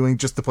discontinuing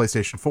just the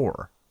PlayStation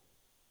 4.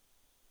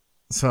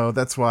 So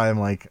that's why I'm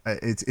like,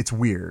 it's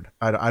weird.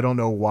 I don't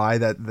know why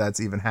that's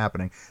even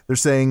happening. They're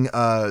saying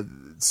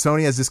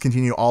Sony has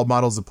discontinued all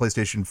models of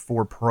PlayStation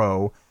 4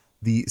 Pro,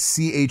 the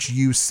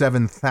CHU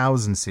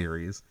 7000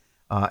 series,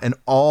 and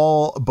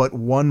all but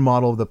one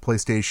model of the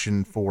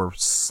PlayStation 4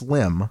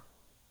 Slim,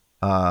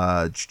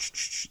 the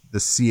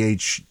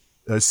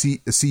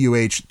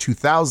CUH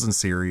 2000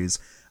 series,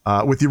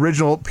 with the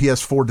original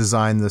PS4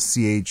 design, the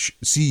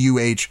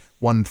CUH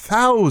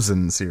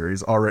 1000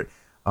 series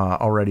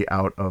already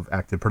out of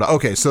active production.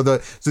 Okay, so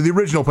the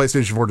original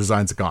PlayStation 4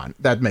 design's gone.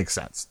 That makes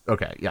sense.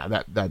 Okay, yeah,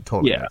 that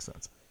totally makes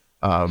sense.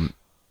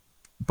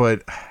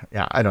 But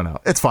yeah, I don't know.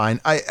 It's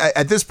fine. I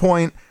at this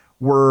point,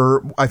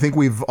 I think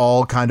we've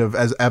all kind of,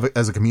 as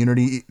a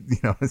community,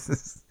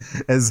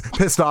 as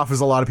pissed off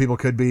as a lot of people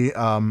could be,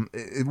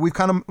 we've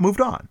kind of moved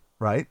on,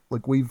 right?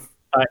 Like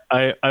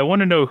I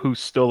want to know who's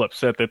still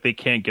upset that they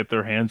can't get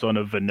their hands on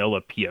a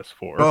vanilla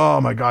PS4. Oh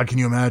my God, can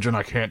you imagine?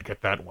 I can't get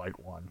that white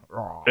one.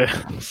 Oh.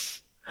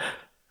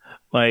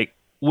 Like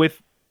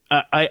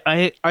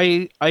I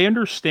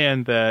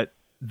understand that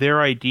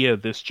their idea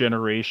this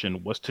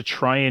generation was to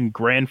try and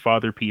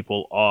grandfather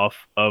people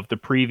off of the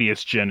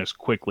previous gen as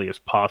quickly as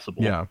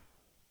possible. Yeah.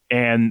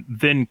 And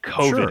then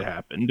COVID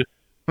happened,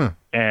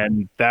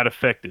 and that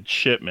affected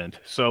shipment.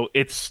 So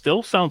it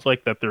still sounds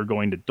like that they're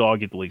going to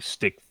doggedly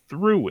stick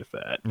through with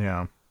that.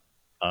 Yeah.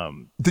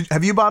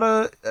 Have you bought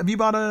a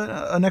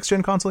next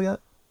gen console yet?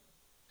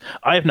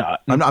 I have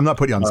not. I'm not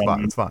putting you on the spot.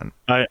 It's fine.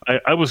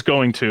 I was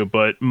going to,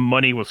 but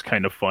money was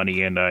kind of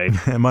funny, and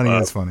money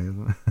is funny,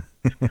 isn't it?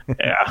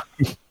 Yeah.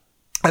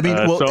 I mean,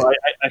 so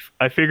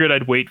I figured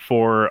I'd wait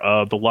for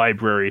the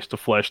libraries to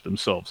flesh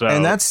themselves out,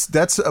 and that's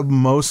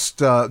most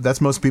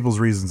people's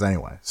reasons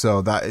anyway.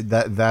 So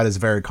that is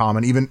very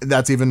common.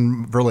 That's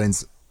even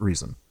Verlaine's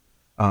reason,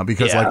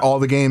 because like all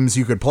the games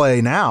you could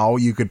play now,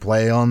 you could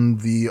play on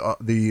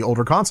the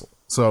older console.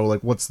 So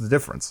like, what's the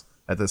difference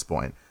at this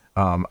point?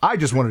 I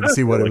just wanted to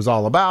see what it was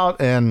all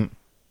about, and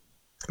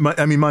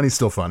money's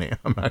still funny.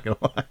 I'm not gonna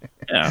lie.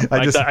 Yeah, I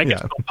can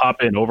still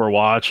pop in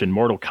Overwatch and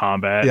Mortal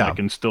Kombat. Yeah. And I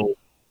can still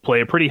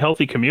play a pretty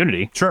healthy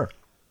community. Sure.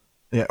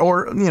 Yeah,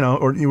 or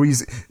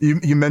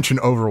you mentioned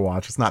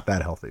Overwatch. It's not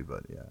that healthy,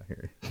 but yeah,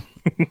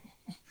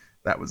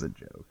 that was a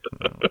joke.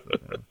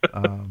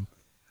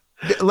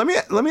 Let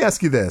me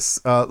ask you this.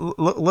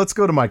 Let's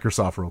go to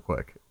Microsoft real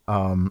quick.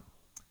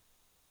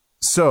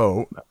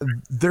 So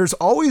there's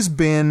always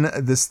been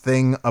this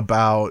thing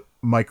about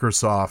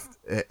Microsoft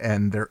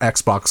and their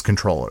Xbox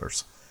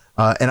controllers,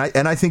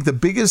 and I think the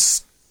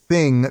biggest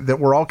thing that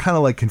we're all kind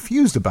of like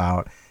confused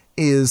about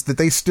is that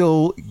they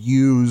still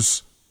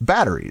use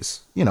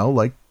batteries,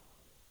 like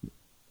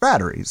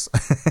batteries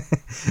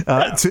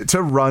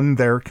to run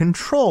their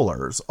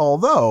controllers.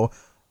 Although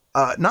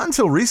not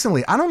until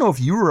recently, I don't know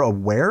if you were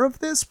aware of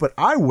this, but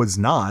I was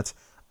not.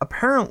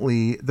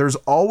 Apparently, there's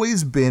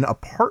always been a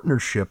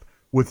partnership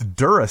with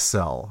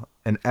Duracell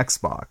and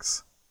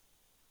Xbox.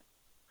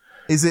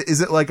 Is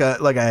it like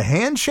a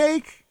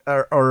handshake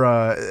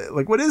or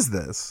like, what is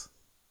this?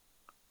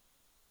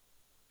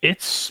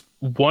 It's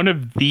one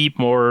of the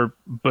more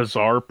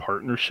bizarre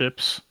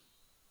partnerships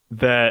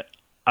that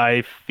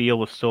I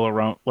feel is still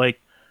around. Like,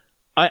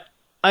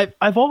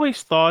 I've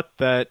always thought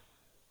that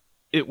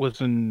it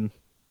was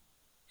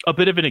a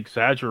bit of an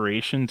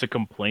exaggeration to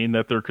complain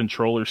that their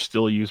controllers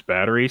still use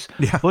batteries.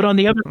 Yeah. But on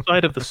the other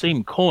side of the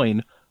same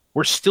coin,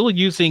 we're still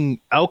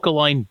using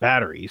alkaline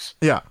batteries.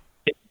 Yeah.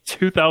 In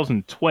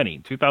 2020,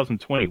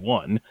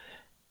 2021.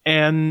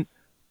 And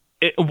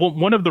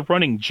one of the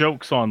running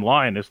jokes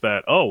online is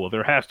that,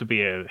 there has to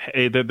be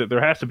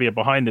a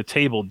behind the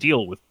table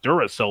deal with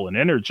Duracell and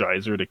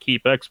Energizer to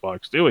keep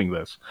Xbox doing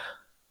this.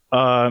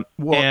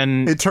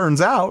 And it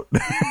turns out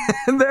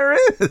there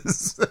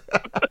is.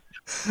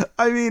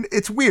 I mean,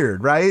 it's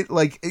weird, right?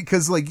 Like,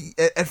 because like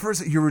at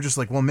first you were just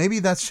like, well, maybe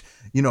that's,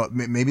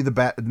 maybe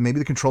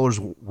the controllers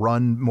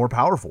run more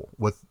powerful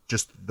with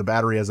just the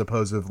battery as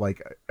opposed to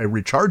like a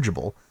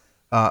rechargeable.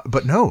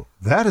 But no,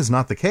 that is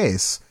not the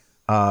case.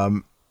 Yeah.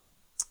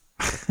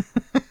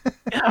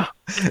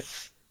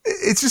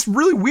 It's just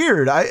really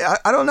weird. I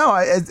don't know.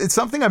 It's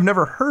something I've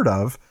never heard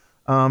of.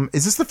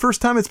 Is this the first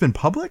time it's been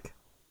public?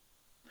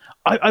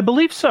 I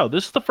believe so.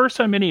 This is the first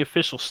time any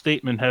official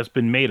statement has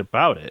been made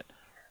about it.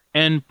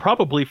 And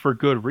probably for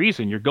good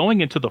reason. You're going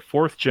into the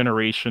fourth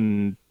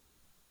generation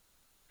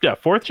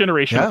of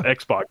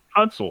Xbox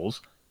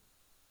consoles,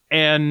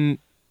 and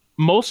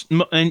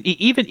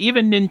even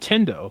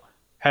Nintendo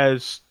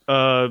has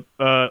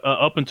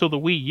up until the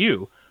Wii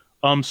U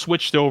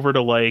switched over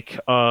to like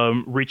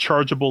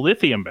rechargeable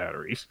lithium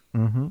batteries.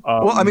 Mm-hmm.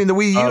 Well, I mean, the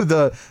Wii U,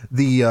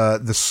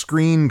 the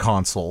screen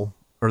console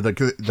or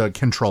the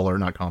controller,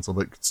 not console,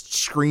 but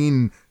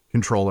screen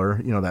controller,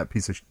 that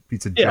piece of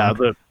junk.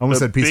 I almost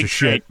said piece of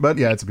shit, but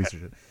yeah, it's a piece of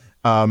shit.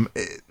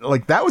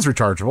 Like that was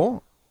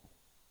rechargeable.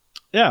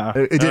 Yeah,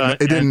 it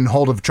didn't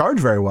hold a charge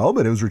very well,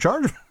 but it was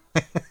rechargeable.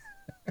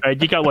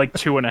 You got like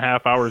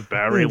 2.5 hours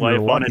battery life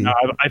on it.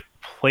 I've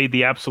played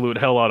the absolute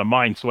hell out of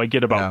mine, so I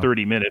get about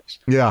 30 minutes.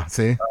 Yeah,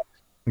 see,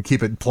 and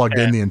keep it plugged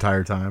in the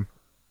entire time.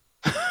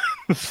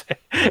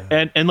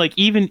 And like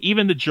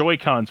even the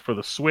Joy-Cons for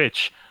the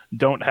Switch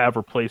don't have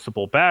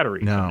replaceable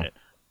batteries in it.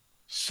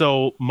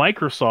 So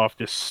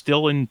Microsoft is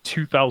still in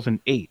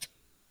 2008.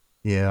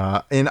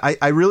 Yeah, and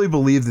I really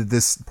believe that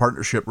this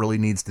partnership really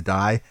needs to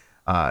die.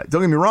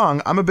 Don't get me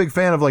wrong, I'm a big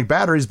fan of like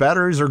batteries.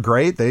 Batteries are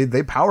great.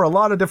 They power a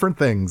lot of different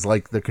things,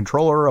 like the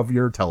controller of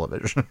your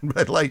television.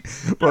 but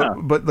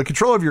the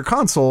controller of your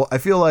console, I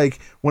feel like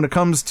when it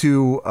comes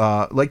to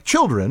like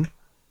children,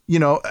 you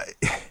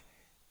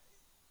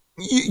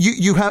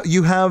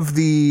have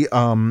the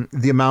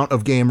amount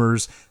of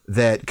gamers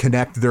that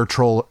connect their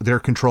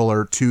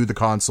controller to the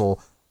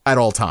console at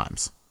all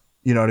times.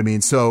 You know what I mean?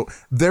 So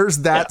there's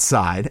that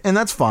side, and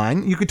that's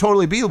fine. You could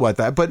totally be like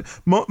that. But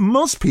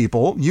most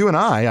people, you and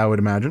I would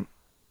imagine,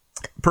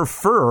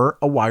 prefer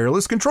a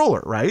wireless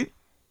controller, right?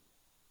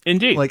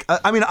 Indeed. Like,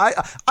 I mean, I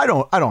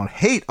don't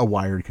hate a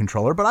wired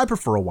controller, but I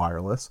prefer a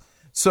wireless.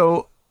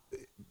 So,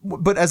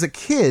 but as a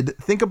kid,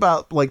 think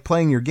about like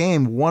playing your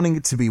game, wanting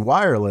it to be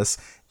wireless,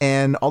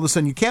 and all of a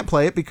sudden you can't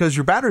play it because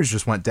your batteries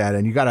just went dead,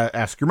 and you got to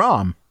ask your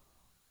mom.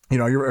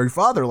 Your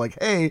father, like,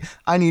 hey,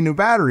 I need new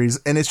batteries.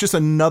 And it's just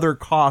another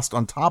cost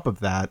on top of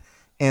that.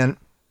 And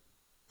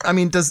I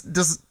mean, does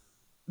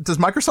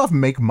Microsoft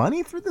make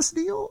money through this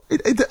deal?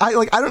 I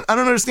don't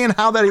understand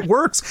how that it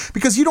works,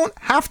 because you don't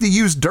have to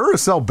use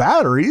Duracell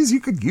batteries.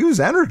 You could use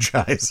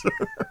Energizer.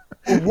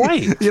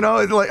 Right.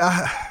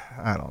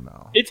 I don't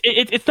know.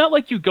 It's not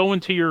like you go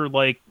into your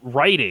like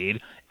Rite Aid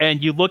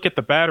and you look at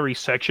the battery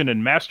section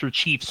and Master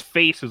Chief's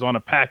face is on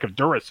a pack of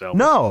Duracell.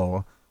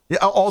 No. Yeah,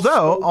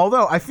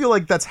 although I feel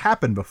like that's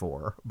happened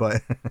before,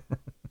 but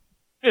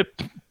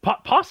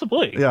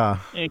possibly, yeah.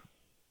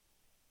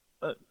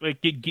 Like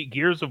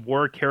Gears of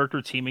War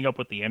character teaming up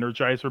with the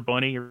Energizer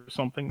Bunny or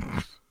something.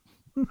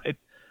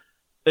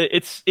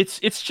 it's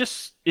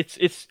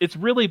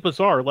really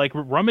bizarre. Like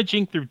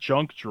rummaging through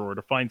junk drawer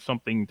to find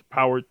something to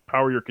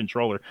power your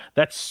controller.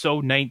 That's so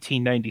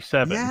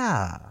 1997.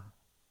 Yeah.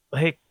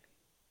 Like,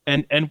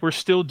 and we're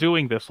still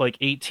doing this like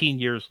 18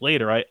 years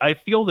later. I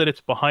feel that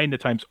it's behind the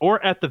times,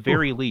 or at the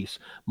very least,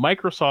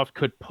 Microsoft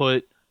could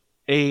put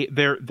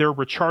their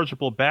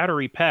rechargeable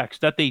battery packs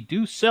that they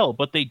do sell,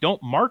 but they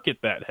don't market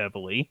that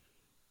heavily,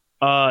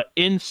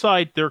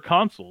 inside their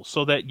consoles,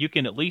 so that you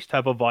can at least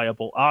have a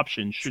viable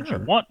option should you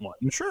want one.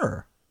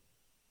 Sure.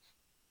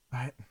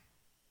 I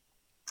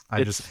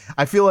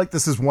feel like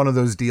this is one of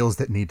those deals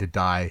that need to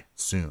die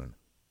soon.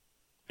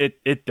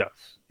 It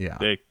does.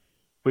 Yeah.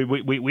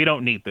 We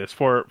don't need this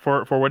for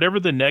whatever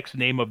the next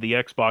name of the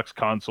Xbox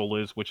console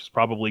is, which is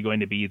probably going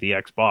to be the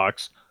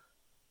Xbox.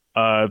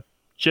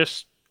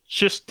 Just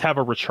have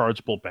a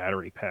rechargeable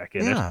battery pack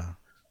in it. I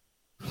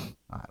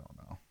don't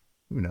know.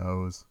 Who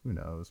knows?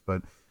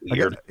 But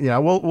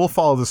we'll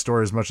follow the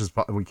story as much as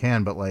we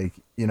can. But like,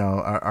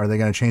 are they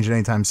going to change it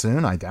anytime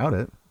soon? I doubt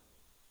it.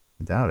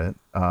 Who knows?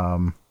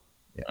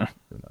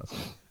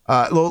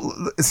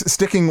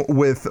 Sticking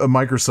with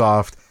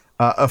Microsoft.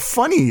 A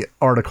funny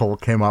article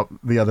came up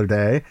the other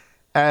day,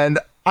 and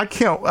I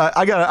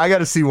got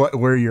to see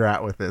where you're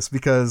at with this,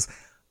 because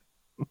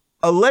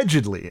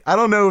allegedly, I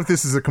don't know if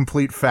this is a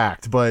complete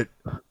fact, but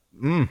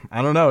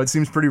I don't know. It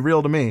seems pretty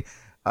real to me.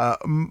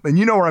 And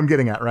you know where I'm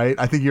getting at, right?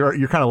 I think you're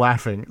kind of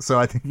laughing, so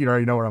I think you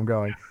already know where I'm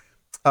going.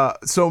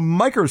 So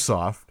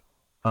Microsoft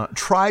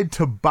tried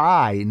to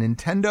buy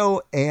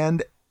Nintendo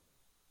and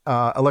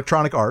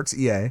Electronic Arts,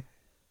 EA,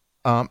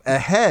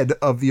 ahead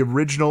of the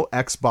original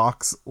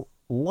Xbox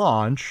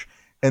launch,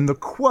 and the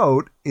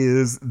quote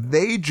is,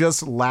 "They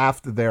just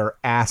laughed their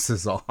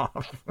asses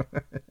off."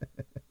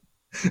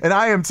 And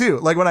I am too.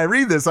 Like, when I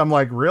read this, I'm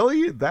like,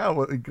 really?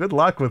 Good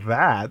luck with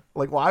that.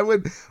 Like, why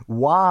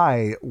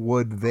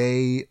would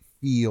they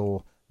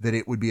feel that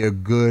it would be a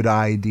good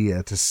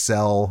idea to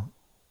sell?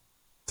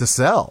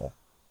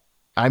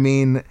 I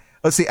mean,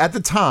 let's see. At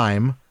the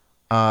time,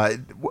 at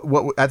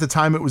the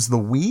time it was the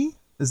Wii.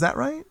 Is that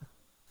right?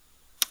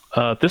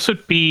 This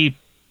would be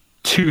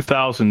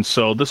 2000,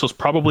 so this was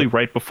probably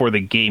right before the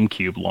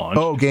GameCube launch.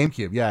 Oh,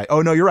 GameCube, yeah.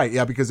 Oh, no, you're right.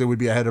 Yeah, because it would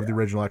be ahead of the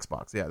original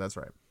Xbox. Yeah, that's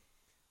right.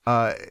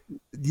 I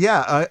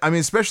mean,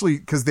 especially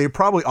because they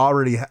probably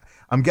already,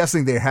 I'm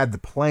guessing they had the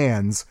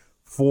plans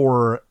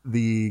for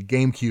the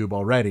GameCube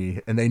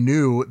already, and they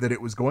knew that it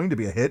was going to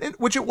be a hit,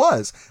 which it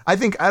was. I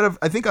think out of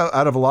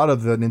a lot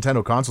of the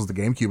Nintendo consoles, the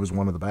GameCube was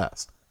one of the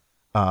best.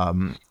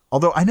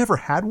 Although I never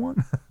had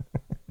one.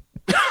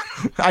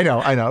 I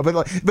know,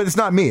 but it's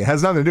not me. It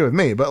has nothing to do with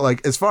me. But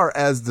like, as far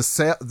as the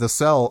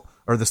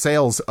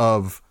sales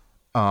of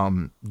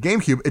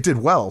GameCube, it did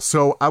well.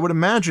 So I would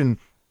imagine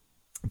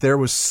there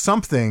was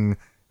something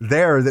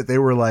there that they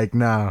were like,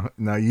 no,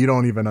 you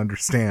don't even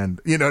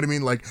understand. You know what I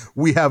mean? Like,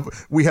 we have a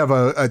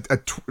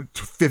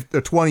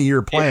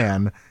 20-year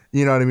plan. Yeah.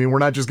 You know what I mean? We're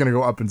not just going to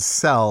go up and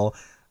sell.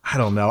 I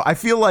don't know. I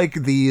feel like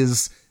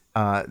these,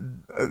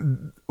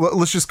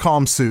 let's just call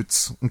them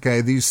suits.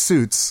 Okay. These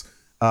suits,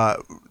 I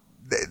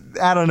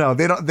don't know.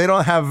 They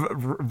don't have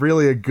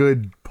really a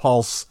good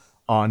pulse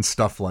on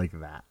stuff like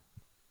that.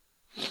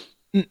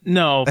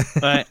 No,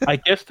 I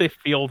guess they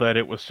feel that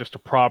it was just a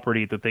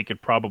property that they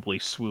could probably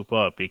swoop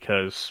up,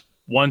 because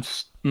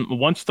once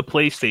the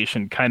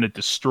PlayStation kind of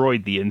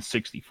destroyed the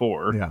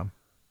N64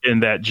 in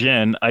that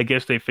gen, I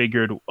guess they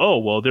figured, oh,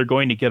 well, they're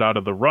going to get out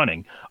of the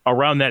running.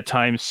 Around that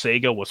time,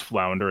 Sega was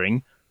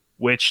floundering,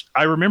 which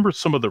I remember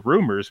some of the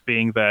rumors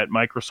being that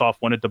Microsoft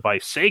wanted to buy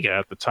Sega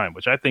at the time,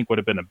 which I think would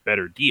have been a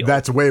better deal.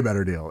 That's a way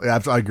better deal.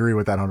 I agree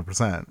with that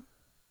 100%.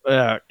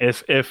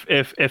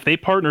 If they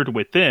partnered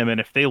with them, and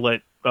if they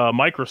let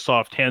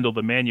Microsoft handle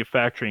the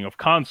manufacturing of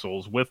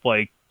consoles with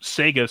like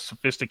Sega's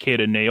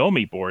sophisticated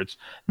Naomi boards,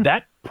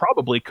 that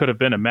probably could have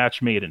been a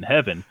match made in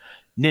heaven.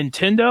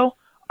 Nintendo,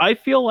 I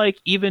feel like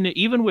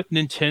even with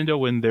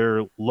Nintendo in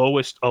their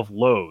lowest of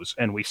lows,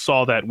 and we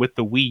saw that with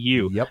the Wii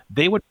U,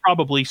 they would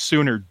probably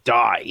sooner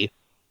die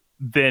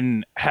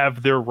than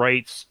have their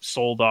rights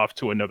sold off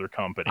to another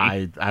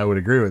company. I would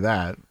agree with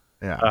that.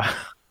 Yeah.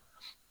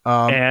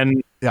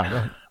 And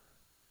yeah.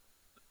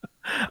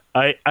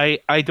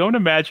 I don't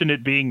imagine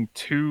it being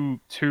too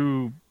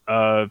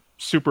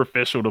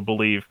superficial to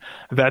believe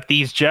that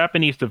these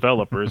Japanese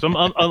developers, a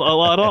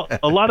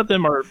lot of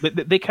them are,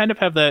 they kind of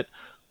have that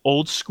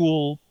old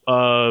school,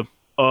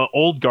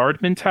 old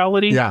guard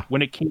mentality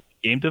when it came to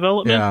game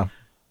development. Yeah.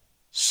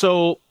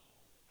 So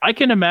I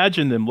can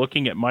imagine them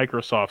looking at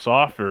Microsoft's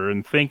offer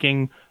and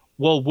thinking,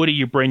 well, what do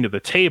you bring to the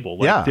table?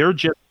 Like, they're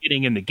just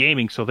getting into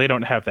gaming, so they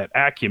don't have that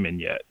acumen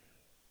yet.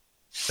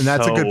 And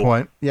that's a good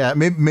point. Yeah,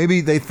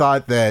 maybe they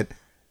thought that,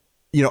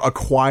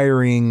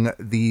 acquiring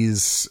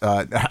these.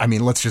 I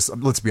mean, let's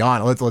be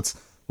honest.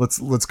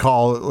 Let's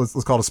call it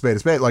a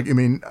spade. Like, I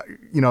mean,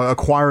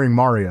 acquiring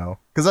Mario,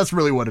 because that's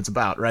really what it's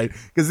about, right?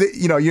 Because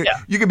you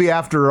could be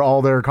after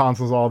all their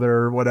consoles, all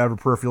their whatever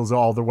peripherals,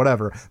 all their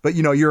whatever, but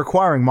you're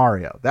acquiring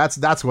Mario.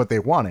 That's what they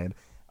wanted,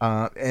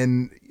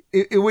 and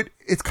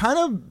it's kind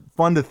of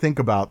fun to think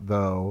about,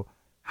 though,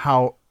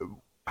 how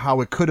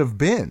it could have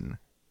been.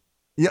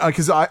 Yeah,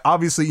 because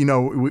obviously, you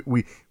know,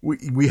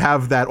 we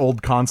have that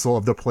old console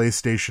of the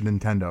PlayStation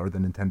Nintendo, or the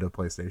Nintendo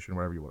PlayStation,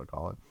 whatever you want to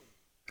call it.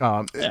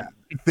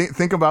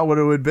 Think about what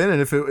it would have been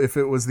if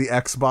it was the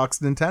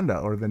Xbox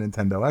Nintendo or the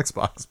Nintendo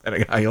Xbox,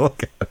 depending on how you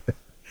look at it.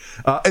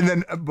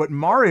 But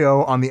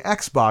Mario on the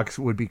Xbox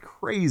would be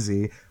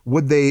crazy.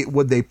 Would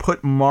they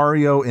put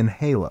Mario in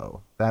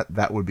Halo?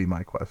 That would be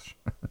my question.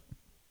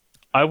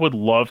 I would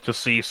love to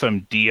see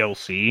some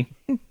DLC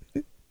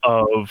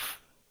of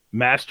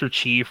Master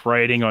Chief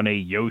riding on a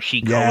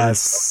Yoshi color.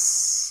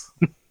 Yes.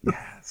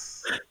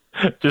 Yes.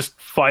 Just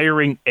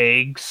firing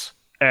eggs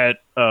at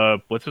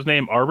what's his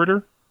name?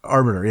 Arbiter?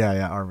 Arbiter,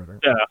 yeah, Arbiter.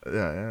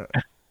 Yeah.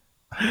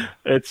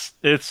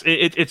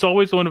 It's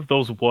always one of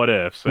those what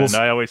ifs, and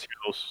I always hear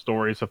those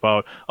stories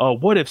about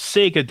what if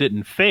Sega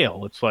didn't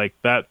fail? It's like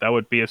that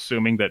would be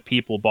assuming that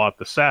people bought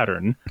the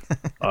Saturn,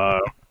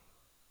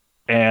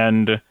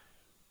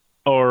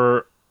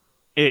 or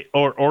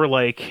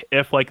like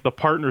if like the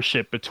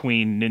partnership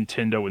between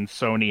Nintendo and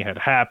Sony had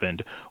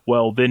happened,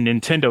 well then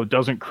Nintendo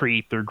doesn't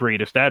create their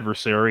greatest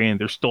adversary, and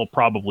they're still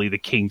probably the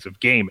kings of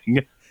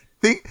gaming.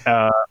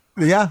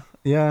 Yeah.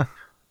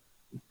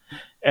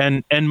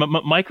 And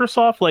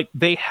Microsoft, like,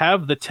 they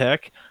have the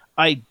tech.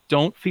 I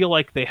don't feel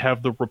like they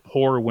have the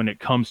rapport when it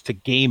comes to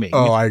gaming.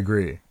 Oh, I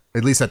agree.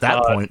 At least at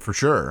that point, for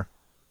sure.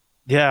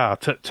 Yeah,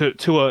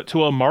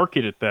 to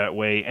market it that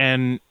way,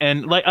 and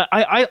like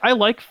I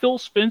like Phil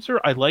Spencer.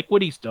 I like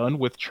what he's done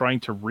with trying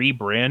to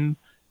rebrand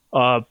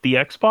the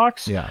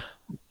Xbox. Yeah,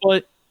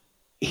 but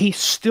he's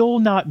still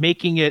not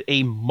making it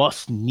a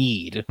must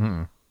need.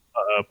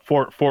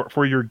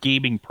 For your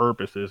gaming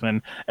purposes,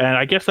 and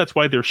I guess that's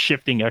why they're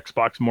shifting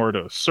Xbox more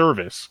to a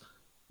service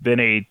than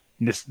a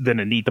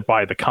need to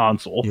buy the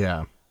console.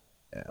 Yeah,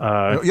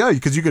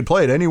 because you could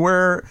play it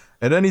anywhere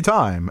at any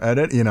time.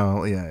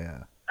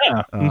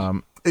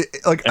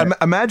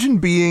 Imagine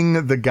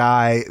being the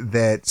guy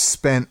that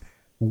spent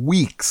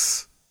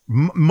weeks,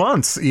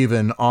 months,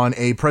 even on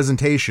a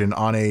presentation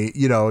on a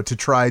to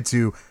try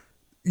to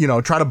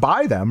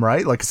buy them,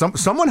 right? Like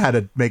someone had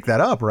to make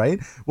that up, right?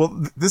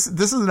 Well, this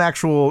is an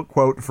actual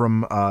quote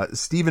from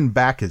Stephen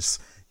Backus.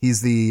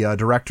 He's the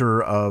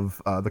director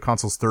of the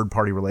console's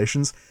third-party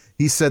relations.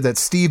 He said that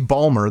Steve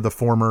Ballmer, the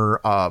former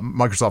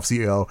Microsoft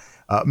CEO,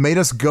 made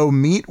us go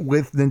meet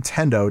with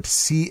Nintendo to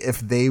see if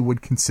they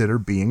would consider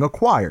being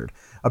acquired.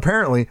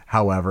 Apparently,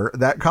 however,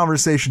 that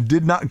conversation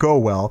did not go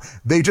well.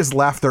 They just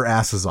laughed their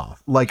asses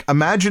off. Like,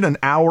 imagine an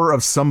hour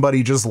of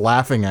somebody just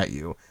laughing at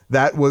you.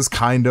 That was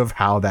kind of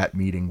how that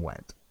meeting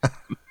went.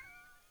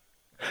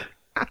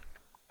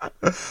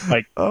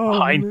 Like,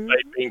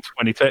 hindsight being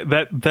 20.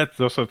 That's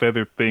also the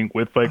other thing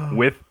with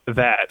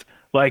that.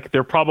 Like,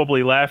 they're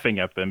probably laughing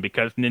at them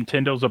because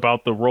Nintendo's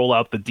about to roll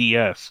out the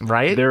DS.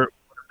 Right? They're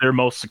their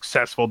most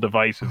successful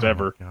devices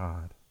ever.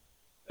 God.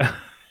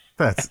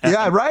 That's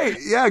right.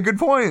 Yeah, good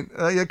point.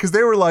 Because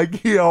they were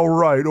like, yeah,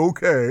 right,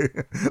 okay.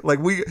 like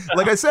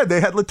I said, they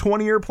had a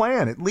 20-year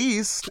plan at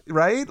least,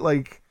 right?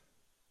 Like,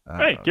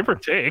 right, give or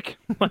take.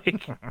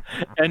 Like,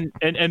 and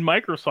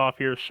Microsoft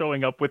here is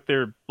showing up with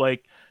their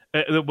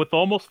with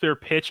almost their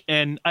pitch,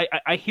 and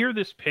I hear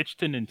this pitch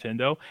to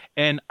Nintendo,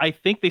 and I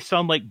think they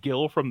sound like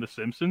Gil from The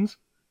Simpsons.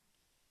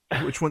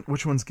 Which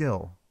one's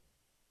Gil?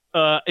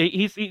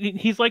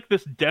 He's like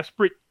this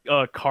desperate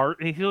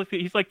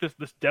he's like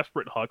this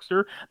desperate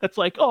huckster that's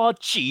like, oh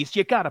geez,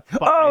 you gotta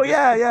buy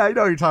I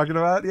know what you're talking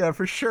about. Yeah,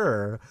 for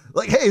sure.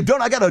 Like, hey,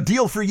 I got a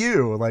deal for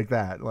you, like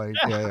that. Like,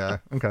 yeah.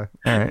 Okay,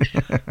 all right.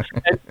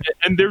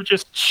 and they're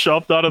just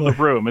shoved out of the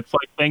room. It's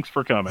like, thanks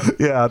for coming.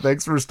 Yeah,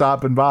 thanks for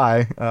stopping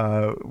by.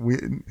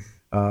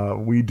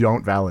 We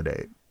don't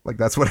validate. Like,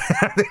 that's what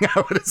I think I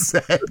would have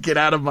said. Get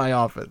out of my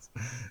office.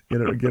 Get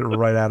it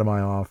right out of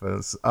my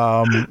office.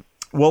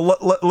 Well,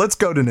 let's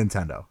go to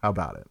Nintendo. How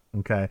about it?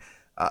 Okay.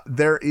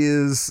 There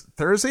is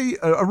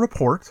a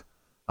report,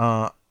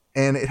 and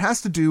it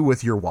has to do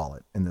with your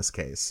wallet in this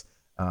case.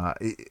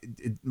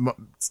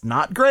 It's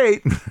not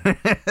great.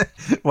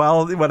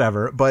 Well,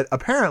 whatever. But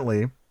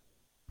apparently,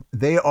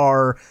 they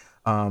are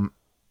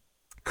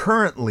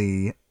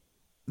currently,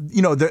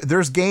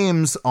 there's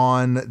games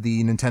on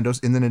the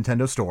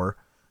Nintendo store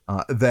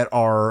that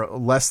are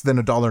less than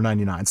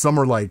 $1.99. Some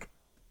are like,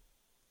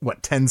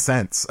 10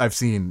 cents I've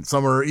seen.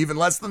 Some are even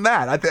less than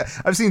that.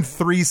 I've seen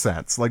 3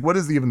 cents. Like, what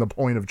is even the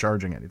point of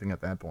charging anything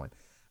at that point?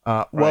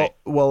 Right.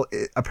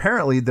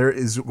 Apparently there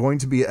is going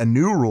to be a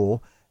new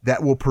rule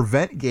that will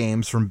prevent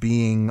games from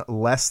being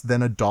less than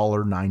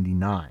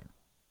 $1.99.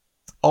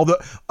 Although,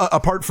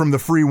 apart from the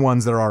free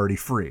ones that are already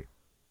free.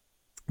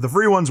 The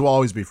free ones will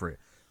always be free.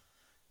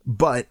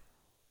 But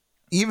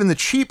even the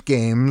cheap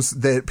games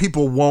that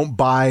people won't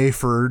buy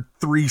for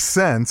 3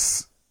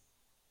 cents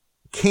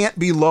can't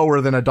be lower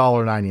than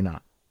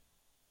 $1.99.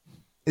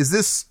 Is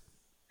this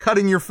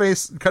cutting your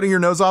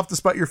nose off to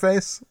spite your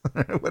face?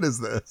 What is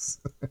this?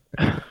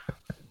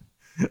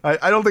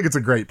 I don't think it's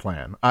a great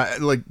plan. I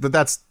don't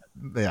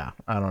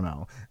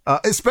know.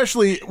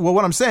 Especially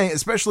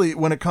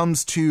when it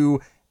comes to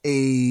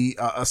a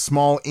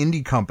small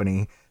indie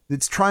company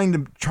it's trying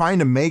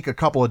to make a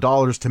couple of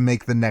dollars to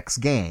make the next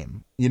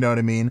game. You know what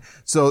I mean?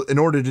 So in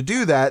order to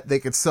do that, they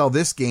could sell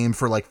this game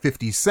for like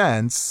 50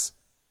 cents,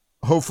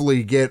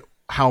 hopefully get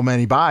how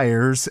many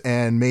buyers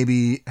and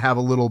maybe have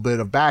a little bit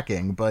of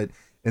backing. But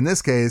in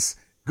this case,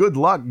 good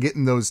luck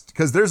getting those,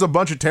 because there's a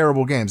bunch of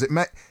terrible games.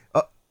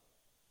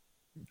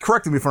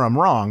 Correct me if I'm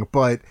wrong,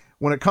 but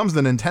when it comes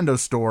to the Nintendo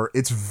store,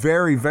 it's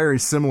very, very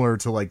similar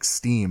to like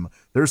Steam.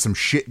 There's some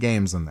shit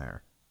games in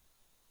there.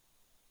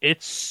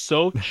 It's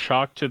so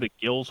chocked to the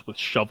gills with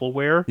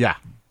shovelware. Yeah.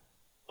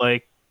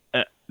 Like,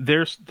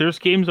 there's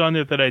games on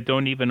there that I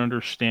don't even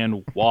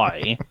understand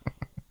why.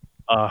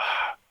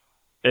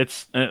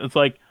 It's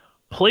like,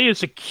 play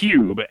as a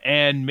cube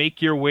and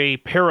make your way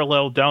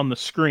parallel down the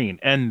screen,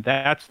 and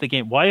that's the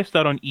game. Why is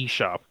that on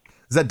eShop?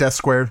 Is that Death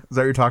Squared? Is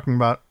that what you're talking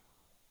about?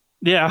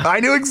 Yeah. I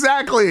knew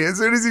exactly as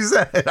soon as you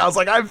said it. I was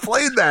like, I've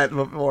played that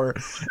before.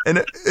 And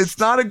it's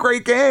not a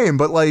great game,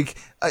 but like,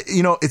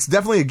 it's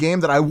definitely a game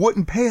that I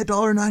wouldn't pay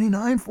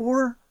 $1.99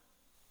 for.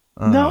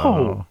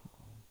 No.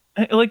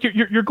 Like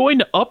you're going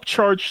to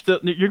upcharge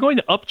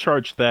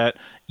that.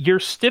 You're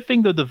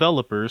stiffing the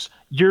developers.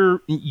 You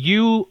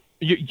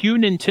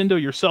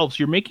Nintendo yourselves,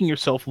 you're making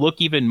yourself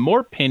look even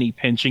more penny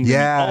pinching.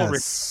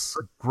 Yes.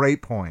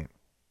 Great point.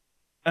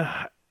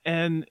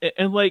 And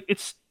like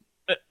it's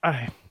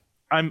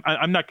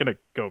I'm not going to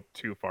go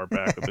too far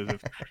back with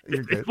this.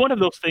 It's one of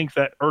those things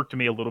that irked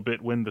me a little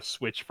bit when the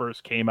Switch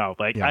first came out.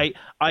 Like, yeah.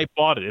 I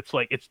bought it. It's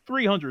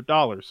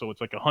 $300, so it's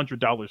like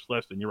 $100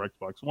 less than your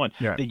Xbox One.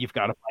 Yeah. Then you've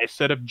got to buy a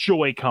set of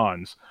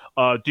Joy-Cons.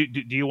 Do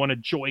you want a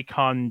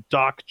Joy-Con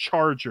dock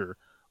charger?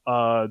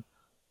 Do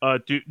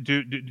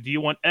you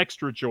want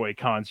extra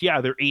Joy-Cons? Yeah,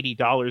 they're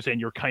 $80,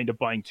 and you're kind of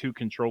buying 2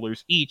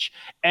 controllers each.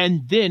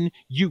 And then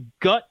you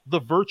gut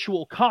the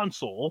Virtual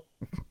Console.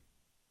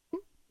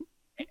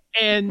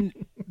 And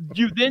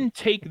you then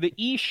take the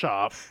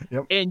eShop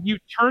and you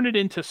turn it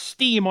into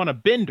Steam on a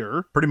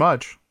bender. Pretty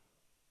much.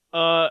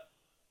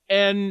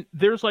 And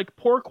there's like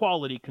poor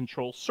quality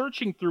control.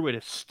 Searching through it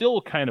is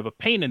still kind of a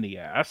pain in the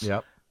ass.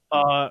 Yep.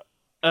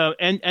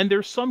 And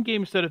there's some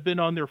games that have been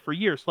on there for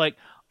years. Like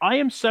I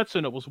Am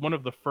Setsuna was one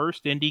of the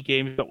first indie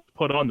games that was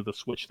put onto the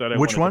Switch that I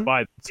wanted to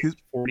buy. It's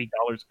 $40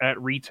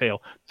 at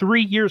retail.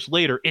 3 years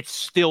later, it's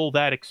still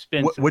that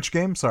expensive. Which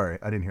game? Sorry,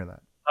 I didn't hear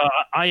that.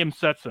 I Am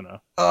Setsuna.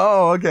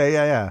 Oh, okay,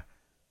 yeah.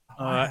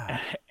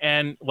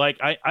 And like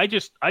I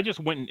just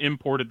went and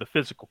imported the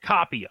physical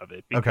copy of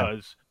it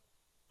because,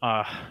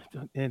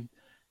 and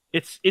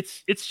it's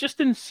just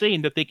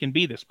insane that they can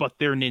be this, but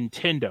they're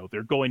Nintendo.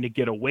 They're going to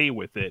get away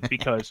with it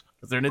because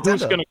they're Nintendo.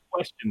 Who's going to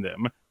question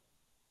them?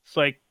 It's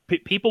like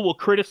people will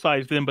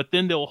criticize them, but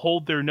then they'll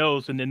hold their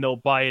nose and then they'll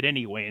buy it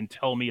anyway and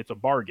tell me it's a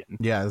bargain.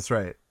 Yeah, that's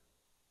right.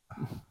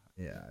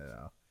 Yeah, I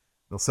know.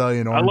 They'll sell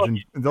you an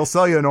orange. They'll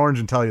sell you an orange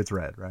and tell you it's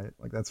red, right?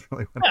 Like that's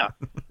really what.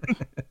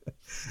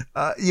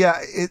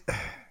 Yeah.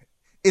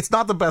 It's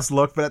not the best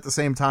look, but at the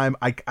same time,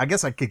 I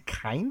guess I could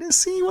kind of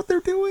see what they're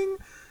doing,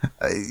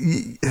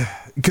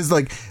 because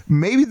like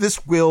maybe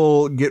this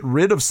will get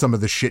rid of some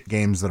of the shit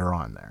games that are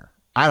on there.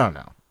 I don't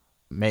know,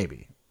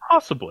 maybe,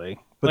 possibly,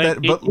 but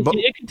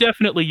it could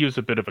definitely use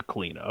a bit of a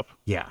cleanup.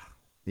 Yeah.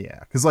 Yeah,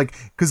 because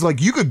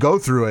you could go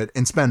through it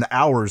and spend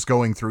hours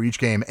going through each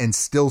game and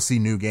still see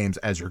new games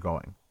as you're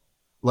going.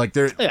 Like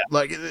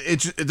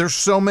there's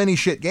so many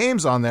shit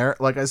games on there.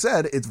 Like I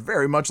said, it's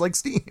very much like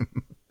Steam.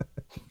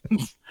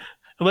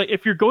 Like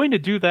if you're going to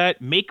do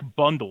that, make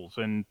bundles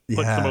and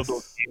put some of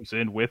those games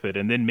in with it,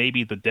 and then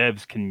maybe the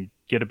devs can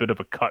get a bit of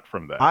a cut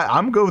from that.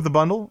 I'm good with the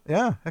bundle.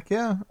 Yeah, heck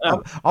yeah.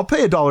 I'll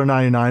pay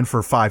 $1.99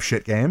 for 5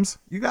 shit games.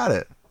 You got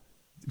it.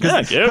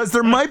 Because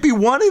there might be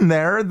one in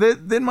there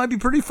that might be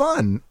pretty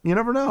fun. You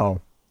never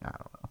know. I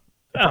don't know.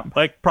 Yeah,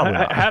 like probably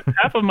not.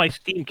 half of my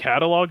Steam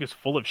catalog is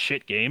full of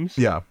shit games.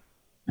 Yeah.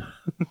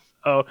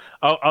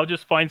 I'll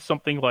just find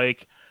something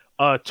like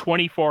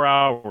 24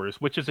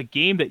 Hours, which is a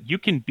game that you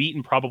can beat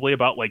in probably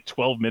about like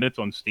 12 minutes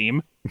on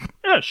Steam.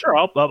 Yeah, sure.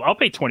 I'll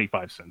pay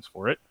 25 cents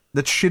for it.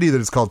 That's shitty that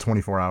it's called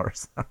 24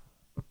 Hours.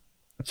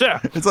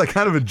 Yeah, it's like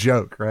kind of a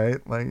joke, right?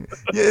 Like,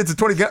 yeah, it's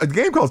a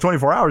game called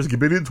 24 Hours. You can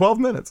beat it in 12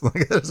 minutes. Like,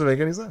 it doesn't make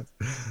any sense.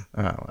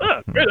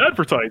 Great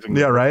advertising.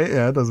 Yeah, right.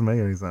 Yeah, it doesn't make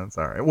any sense.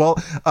 All right. Well,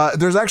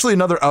 there's actually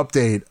another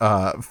update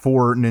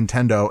for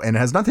Nintendo, and it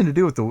has nothing to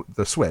do with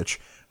the Switch.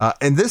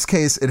 In this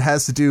case, it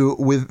has to do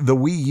with the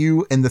Wii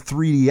U and the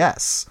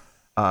 3DS.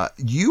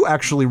 You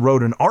actually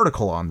wrote an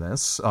article on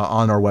this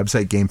on our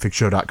website,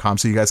 GameFixShow.com,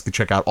 so you guys can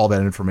check out all that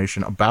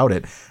information about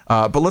it.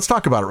 But let's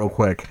talk about it real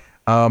quick.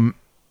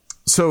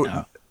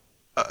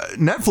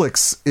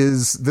 Netflix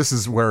this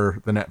is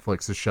where the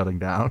Netflix is shutting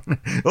down.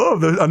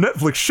 A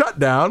Netflix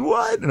shutdown?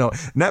 What? No,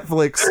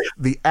 Netflix,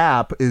 the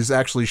app, is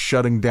actually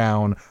shutting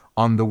down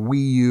on the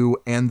Wii U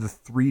and the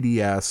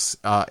 3DS,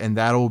 and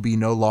that'll be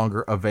no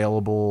longer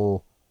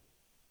available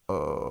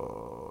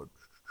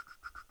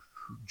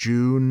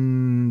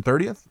June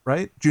 30th,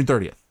 right? June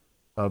 30th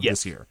of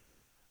this year.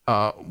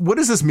 What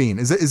does this mean?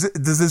 Is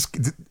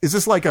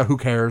this like a who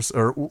cares,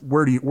 or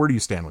where do you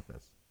stand with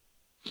this?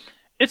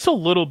 It's a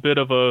little bit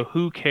of a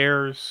who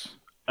cares.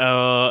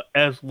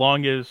 as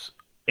long as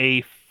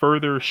a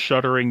further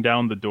shuttering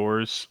down the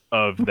doors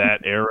of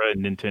that era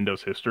in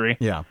Nintendo's history.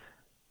 Yeah.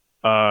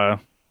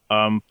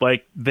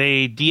 Like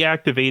they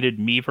deactivated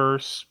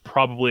Miiverse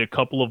probably a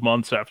couple of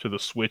months after the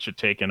Switch had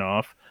taken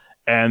off,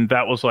 and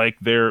that was like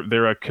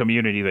they're a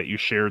community that you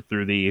shared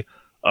through the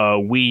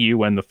Wii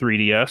U and the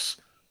 3DS.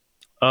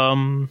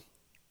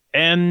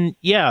 And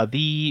yeah,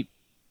 the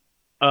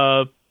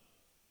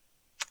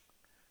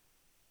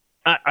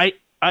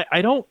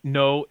I don't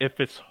know if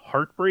it's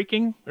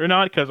heartbreaking or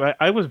not, because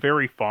I was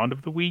very fond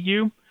of the Wii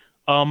U,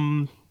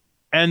 and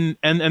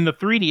the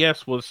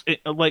 3DS was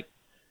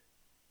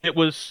it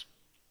was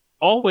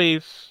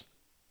always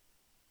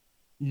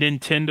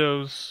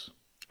Nintendo's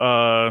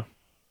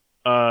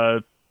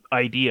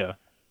idea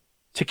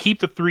to keep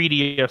the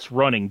 3DS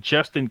running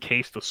just in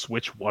case the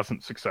Switch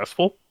wasn't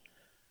successful.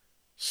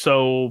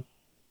 So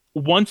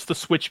once the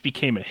Switch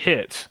became a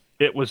hit,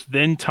 it was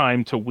then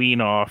time to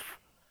wean off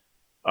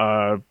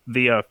the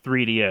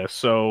 3DS.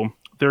 So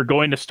they're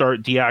going to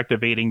start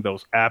deactivating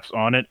those apps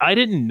on it. I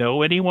didn't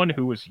know anyone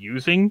who was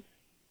using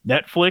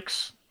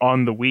Netflix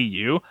on the Wii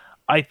U.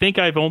 I think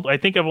I've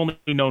only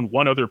known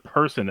one other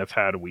person that's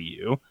had a Wii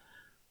U.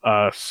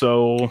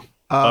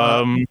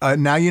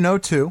 Now you know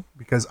two,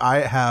 because I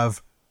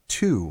have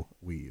 2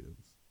 Wii U's.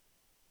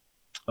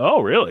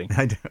 Oh, really?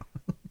 I do.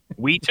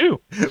 Wii 2.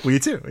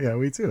 Wii 2. Yeah,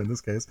 Wii 2 in this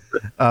case.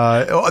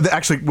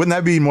 Actually, wouldn't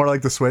that be more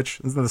like the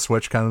Switch? Isn't the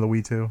Switch kind of the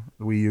Wii 2?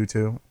 The Wii U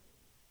 2?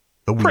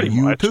 The Wii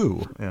U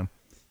 2. Yeah.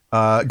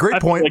 Great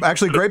point.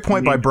 Great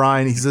point by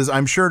Brian. He says,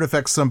 I'm sure it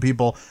affects some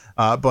people,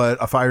 but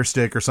a Fire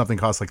Stick or something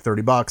costs like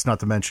 $30, not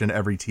to mention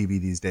every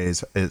TV these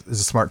days is a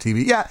smart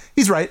TV. Yeah,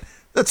 he's right.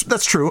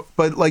 That's true.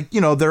 But like,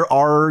 you know, there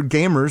are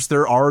gamers,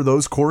 there are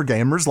those core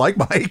gamers like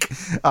Mike,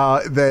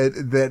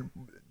 that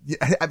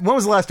when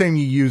was the last time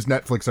you used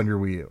Netflix on your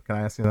Wii U? Can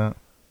I ask you that?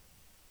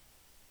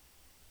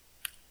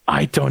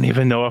 I don't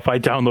even know if I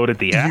downloaded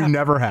the app. You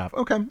never have.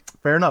 Okay,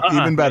 fair enough.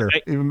 Even better.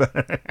 Even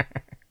better.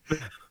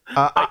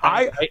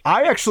 I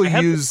actually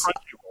use.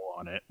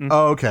 On it.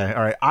 Oh, okay,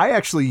 all right. I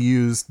actually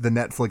used the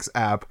Netflix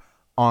app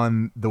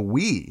on the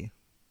Wii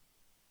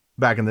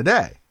back in the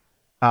day.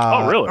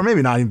 Oh, really? Or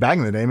maybe not even back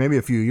in the day, maybe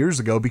a few years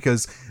ago,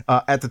 because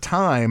at the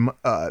time,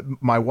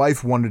 my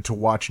wife wanted to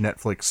watch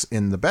Netflix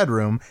in the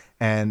bedroom,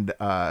 and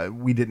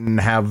we didn't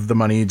have the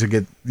money to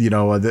get, you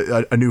know,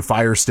 a new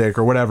Fire Stick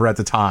or whatever at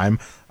the time.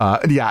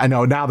 Yeah, I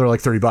know now they're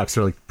like $30.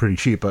 They're like pretty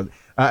cheap, but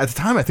at the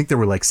time I think they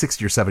were like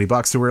 $60 or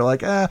 $70. So we were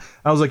like, I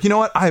was like, you know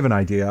what? I have an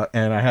idea,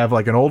 and I have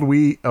like an old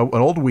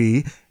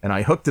Wii, and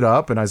I hooked it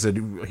up, and I said,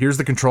 here's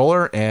the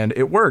controller, and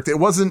it worked. It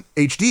wasn't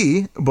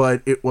HD,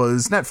 but it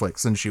was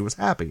Netflix, and she was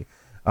happy.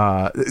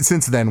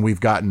 Since then we've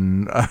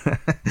gotten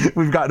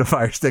a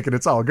Fire Stick, and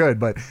it's all good,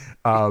 but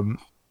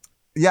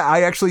yeah,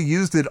 I actually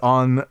used it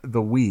on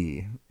the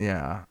Wii.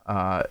 Yeah.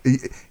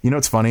 You know,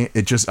 it's funny,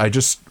 I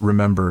just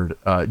remembered,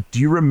 do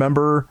you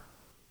remember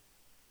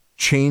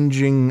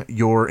changing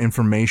your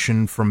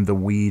information from the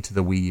Wii to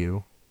the Wii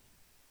U?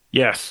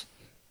 Yes.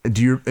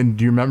 Do you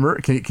remember?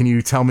 Can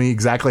you tell me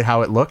exactly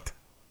how it looked?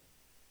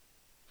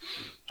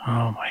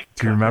 Oh my god.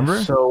 Do you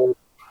remember? So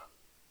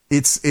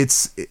it's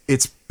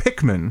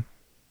Pikmin,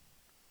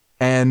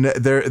 and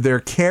they're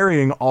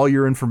carrying all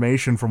your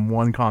information from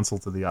one console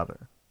to the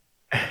other.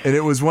 And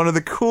it was one of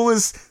the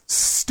coolest,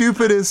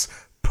 stupidest,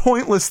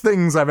 pointless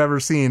things I've ever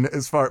seen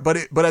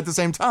but at the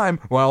same time,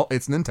 well,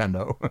 it's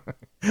Nintendo.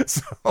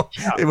 So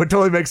yeah. It would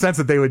totally make sense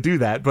that they would do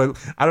that. But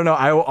I don't know.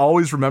 I will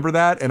always remember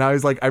that. And I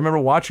remember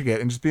watching it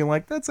and just being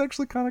like, that's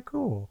actually kind of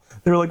cool.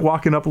 They were like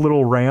walking up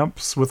little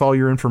ramps with all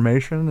your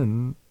information,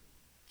 and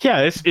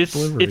yeah, it's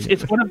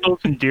one of those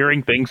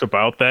endearing things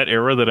about that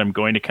era that I'm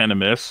going to kind of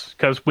miss,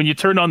 because when you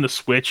turn on the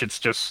Switch, it's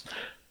just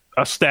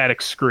a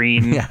static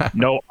screen,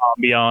 no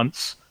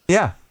ambiance.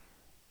 Yeah.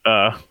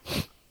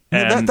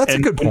 That's a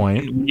good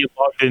point. When you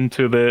logged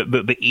into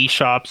the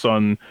eShops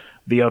on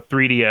the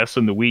 3DS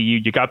and the Wii U,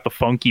 you got the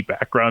funky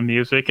background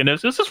music, and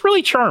it's just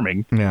really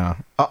charming. Yeah.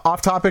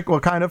 Off topic,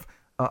 what kind of?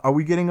 Are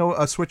we getting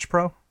a Switch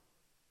Pro?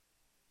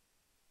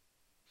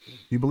 Do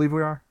you believe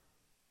we are?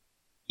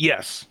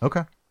 Yes.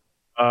 Okay.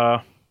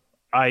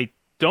 I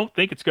don't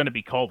think it's going to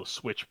be called a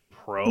Switch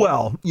Pro.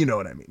 Well, you know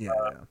what I mean. Yeah.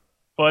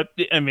 But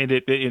I mean,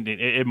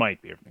 it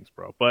might be everything's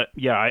Pro. But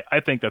yeah, I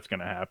think that's going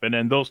to happen.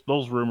 And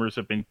those rumors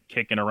have been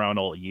kicking around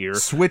all year.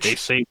 Switch they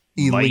say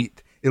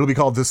Elite. It'll be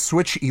called the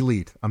Switch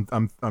Elite.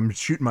 I'm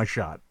shooting my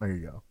shot. There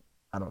you go.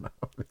 I don't know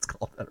what it's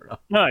called. I don't know.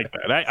 Like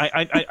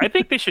that. I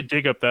think they should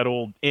dig up that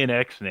old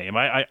NX name.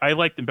 I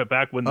liked them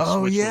back when the Switch.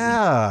 Oh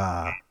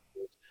yeah.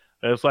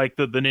 It was like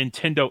the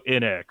Nintendo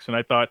NX, and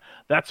I thought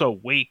that's a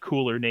way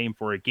cooler name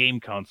for a game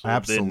console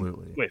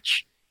than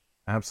Switch.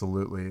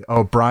 Absolutely.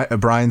 Oh,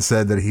 Brian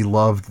said that he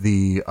loved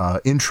the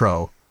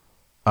intro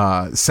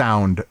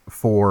sound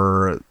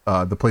for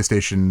the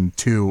PlayStation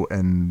 2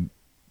 and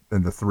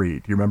the 3.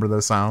 Do you remember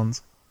those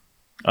sounds?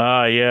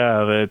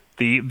 Yeah,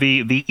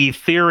 the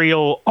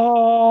ethereal.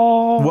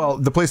 Oh, well,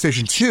 the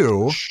PlayStation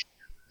 2.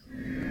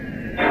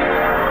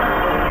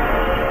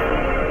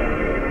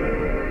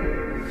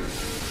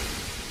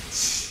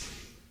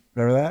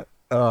 Remember that?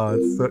 Oh,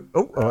 it's so,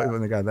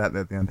 when they got that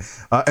at the end.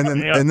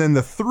 And then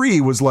the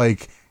 3 was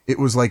like it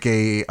was like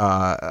a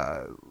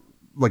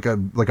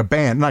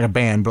band, not a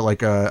band, but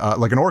like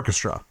an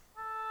orchestra.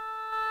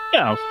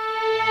 Yeah.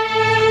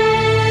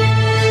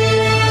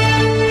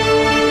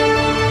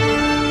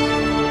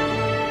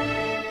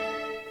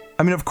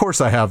 I mean, of course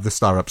I have the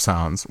startup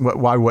sounds.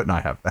 Why wouldn't I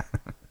have that?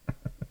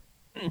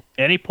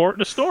 Any port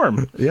in a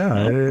storm. Yeah,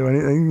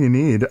 anything you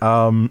need.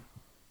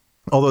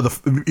 Although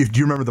do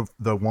you remember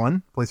the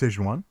one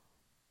PlayStation 1?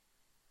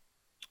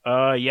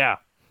 Yeah.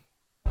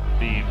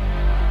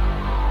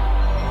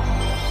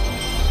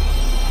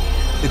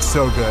 It's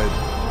so good.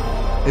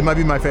 It might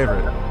be my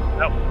favorite.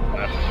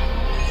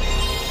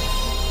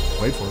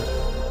 Wait for it.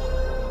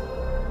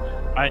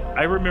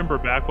 I remember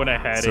back when I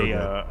had so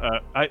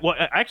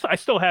I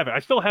still have it. I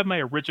still have my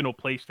original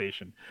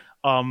PlayStation.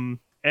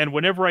 And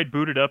whenever I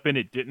booted up and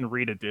it didn't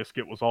read a disc,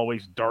 it was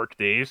always Dark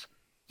Days.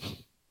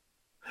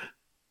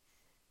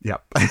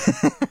 Yep.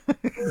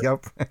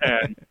 Yep.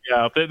 And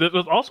yeah,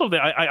 there's also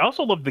I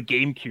also love the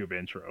GameCube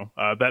intro.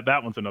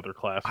 That one's another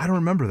classic. I don't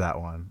remember that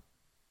one.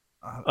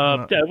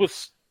 Yeah, it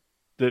was.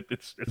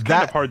 It's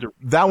kind of hard to.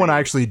 That one I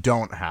actually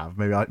don't have.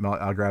 Maybe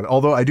I'll grab it.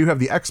 Although I do have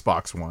the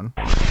Xbox one.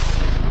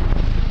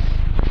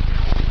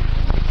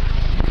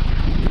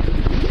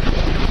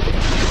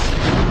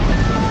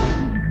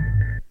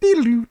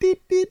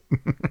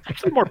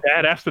 Actually more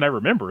badass than I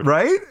remember.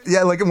 Right?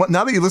 Yeah, like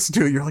now that you listen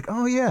to it, you're like,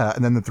 oh yeah.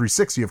 And then the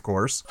 360, of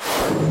course.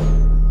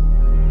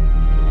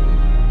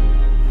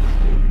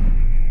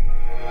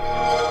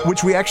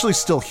 Which we actually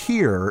still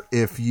hear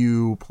if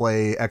you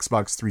play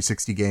Xbox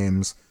 360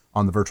 games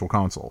on the Virtual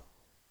Console.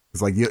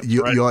 It's like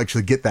you'll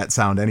actually get that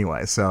sound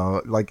anyway.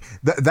 So like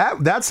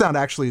that sound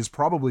actually is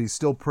probably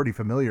still pretty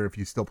familiar if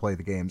you still play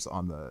the games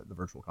on the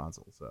Virtual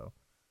Console. So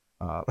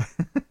yeah,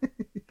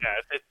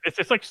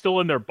 it's like still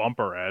in their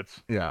bumper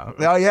ads. Yeah.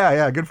 Oh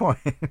yeah. Good point.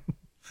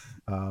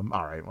 All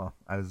right. Well,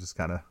 I was just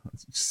kind of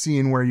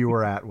seeing where you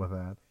were at with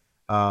that.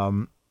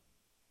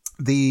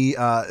 The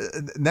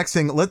next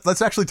thing,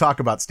 let's actually talk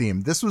about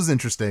Steam. This was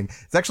interesting.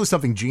 It's actually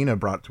something Gina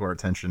brought to our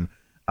attention.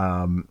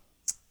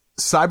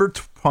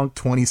 Cyberpunk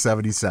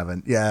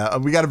 2077. Yeah,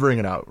 we got to bring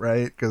it out,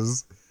 right?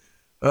 Because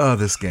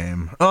this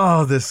game.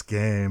 This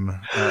game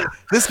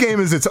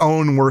is its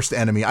own worst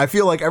enemy. I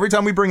feel like every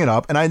time we bring it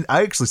up, and I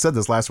actually said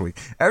this last week,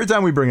 every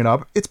time we bring it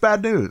up, it's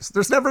bad news.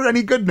 There's never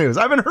any good news.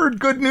 I haven't heard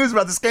good news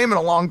about this game in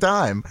a long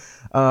time.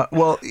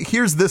 Well,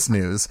 here's this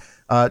news.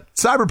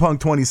 Cyberpunk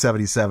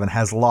 2077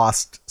 has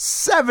lost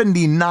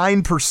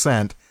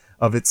 79%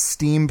 of its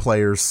Steam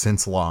players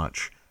since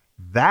launch.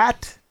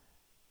 That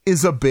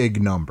is a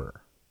big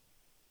number.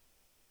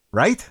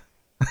 Right?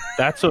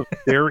 That's a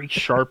very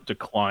sharp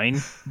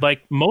decline.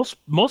 Like most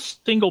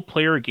single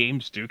player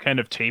games do kind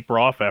of taper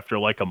off after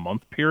like a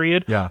month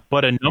period. Yeah.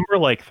 But a number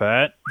like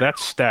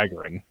that's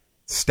staggering.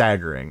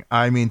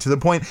 I mean, to the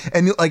point,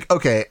 and like,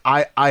 okay,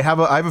 I have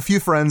a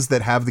few friends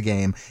that have the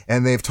game,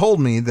 and they've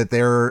told me that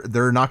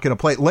they're not going to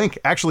play. Link,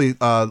 actually,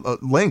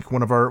 Link,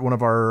 one of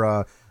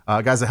our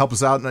guys that help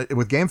us out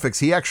with GameFix,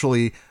 he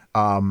actually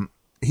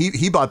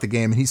he bought the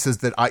game, and he says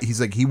that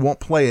he's like he won't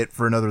play it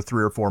for another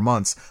 3 or 4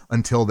 months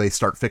until they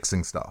start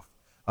fixing stuff,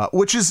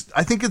 which is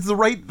I think it's the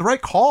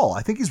right call.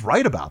 I think he's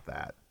right about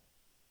that.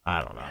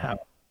 I don't know. Yeah.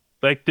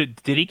 Like, did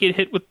he get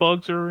hit with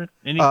bugs or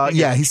anything?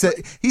 Yeah, he said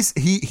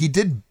he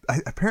did.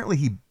 Apparently,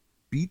 he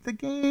beat the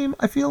game.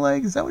 I feel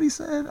like, is that what he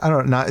said? I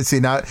don't know. See,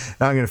 now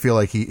I'm gonna feel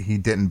like he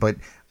didn't. But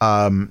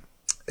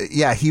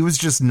yeah, he was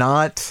just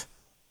not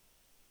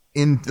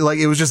in. Like,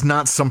 it was just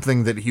not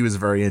something that he was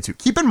very into.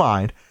 Keep in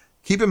mind,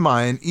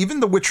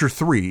 even The Witcher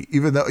 3,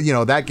 even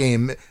though that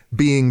game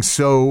being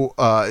so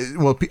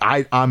well,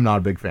 I'm not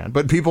a big fan,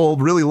 but people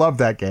really loved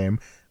that game.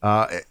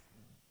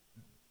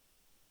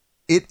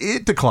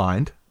 It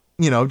declined.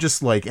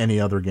 Just like any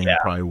other game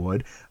probably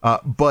would.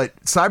 But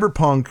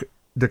Cyberpunk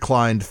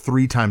declined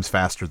 3 times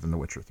faster than The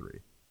Witcher 3.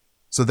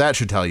 So that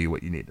should tell you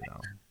what you need to know.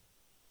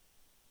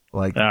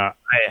 Like,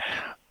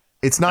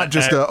 it's not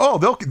just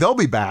they'll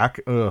be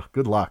back. Ugh,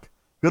 good luck.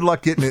 Good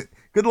luck getting it.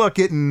 Good luck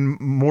getting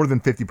more than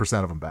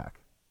 50% of them back.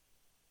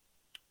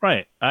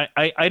 Right.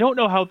 I don't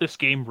know how this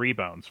game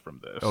rebounds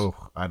from this. Oh,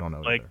 I don't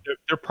know. Like,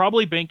 they're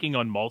probably banking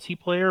on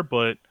multiplayer,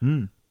 but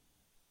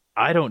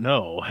I don't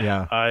know.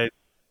 Yeah.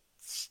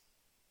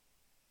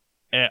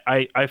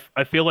 I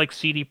feel like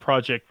CD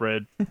Projekt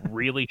Red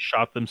really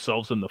shot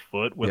themselves in the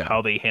foot with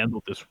how they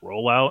handled this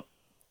rollout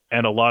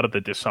and a lot of the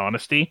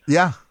dishonesty.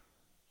 Yeah.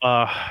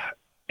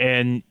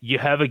 And you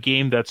have a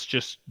game that's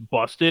just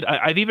busted.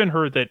 I've even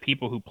heard that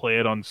people who play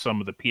it on some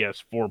of the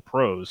PS4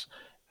 Pros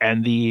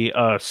and the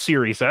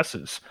Series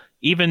S's,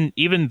 even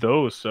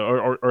those,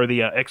 or the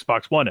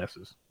Xbox One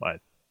S's,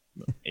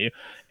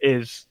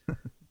 is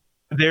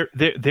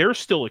they're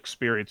still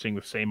experiencing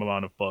the same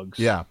amount of bugs.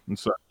 Yeah. And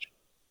such.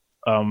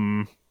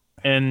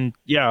 And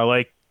yeah,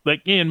 like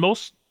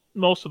most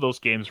of those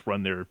games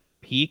run their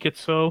peak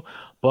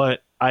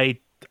but I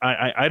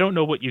I don't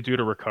know what you do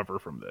to recover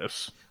from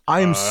this.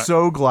 I am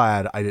so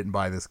glad I didn't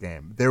buy this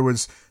game. There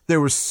was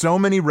so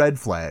many red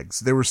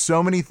flags. There were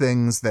so many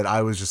things that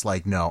I was just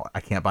like, no,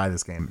 I can't buy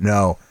this game.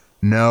 No.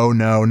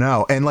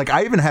 And like,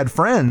 I even had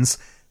friends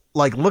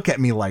like look at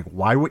me like,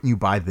 why wouldn't you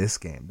buy this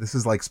game? This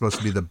is like supposed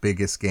to be the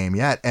biggest game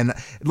yet. And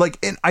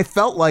I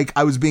felt like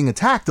I was being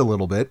attacked a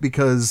little bit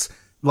because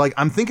like,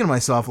 I'm thinking to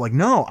myself, like,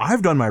 no,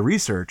 I've done my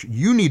research.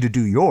 You need to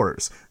do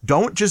yours.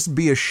 Don't just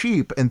be a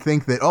sheep and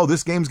think that, oh,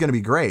 this game's going to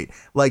be great.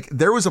 Like,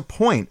 there was a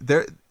point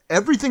there.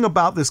 Everything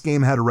about this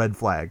game had a red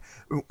flag.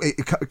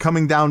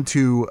 Coming down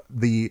to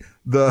the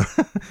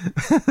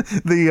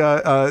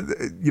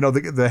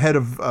head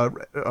of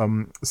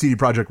CD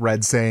Projekt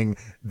Red saying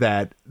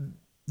that,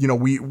 you know,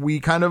 we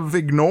kind of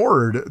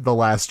ignored the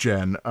last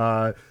gen,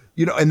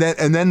 you know, and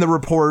then the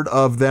report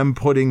of them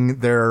putting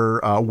their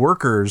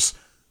workers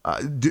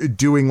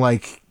doing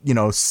like, you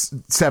know,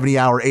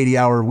 70-hour,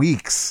 80-hour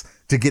weeks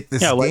to get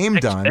this game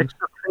done.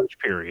 Extra crunch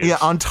periods. Yeah.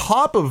 On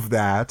top of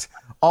that,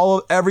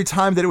 every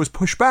time that it was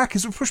pushed back,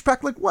 it was pushed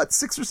back like what,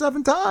 6 or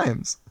 7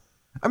 times.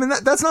 I mean,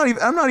 that's not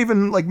even, I'm not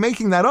even like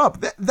making that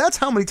up. That's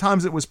how many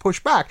times it was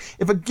pushed back.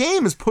 If a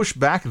game is pushed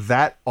back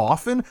that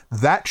often,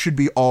 that should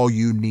be all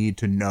you need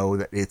to know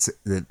that it's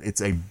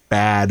a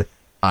bad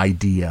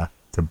idea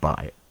to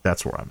buy it.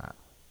 That's where I'm at.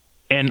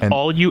 And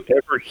all you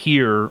ever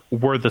hear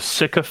were the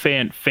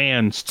sycophant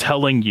fans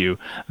telling you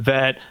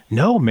that,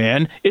 no,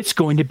 man, it's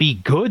going to be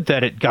good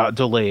that it got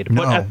delayed.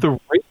 No. But at the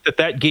rate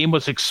that game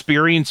was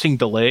experiencing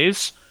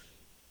delays,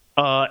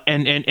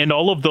 and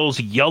all of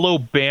those yellow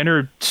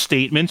banner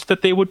statements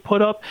that they would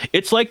put up,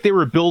 it's like they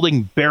were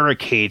building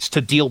barricades to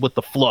deal with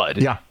the flood.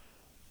 Yeah.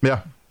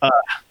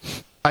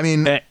 I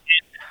mean,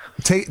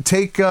 take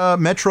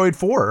Metroid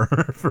 4,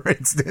 for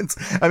instance.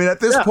 I mean, at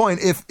this point,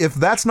 if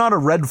that's not a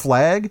red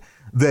flag,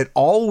 that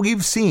all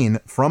we've seen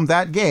from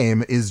that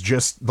game is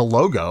just the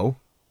logo,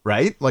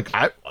 right? Like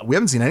we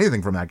haven't seen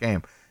anything from that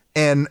game.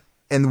 And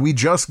we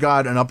just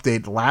got an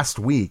update last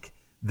week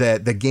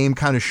that the game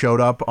kind of showed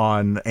up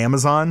on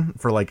Amazon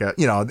for like a,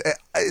 you know,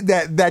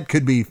 that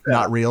could be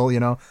not real,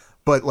 you know,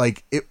 but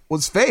like it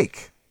was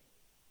fake.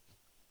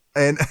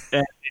 And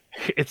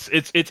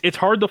it's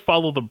hard to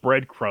follow the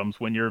breadcrumbs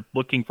when you're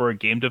looking for a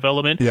game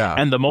development. Yeah.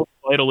 And the most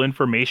vital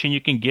information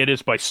you can get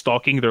is by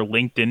stalking their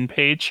LinkedIn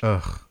page.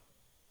 Ugh.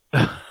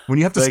 When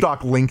you have to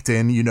stalk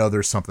LinkedIn, you know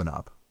there's something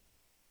up.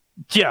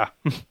 Yeah.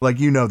 Like,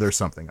 you know there's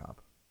something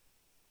up.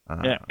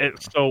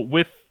 So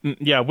with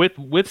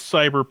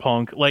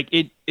Cyberpunk, like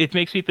it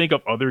makes me think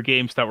of other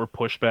games that were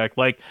pushed back.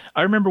 Like,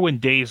 I remember when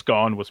Days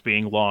Gone was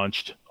being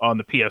launched on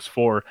the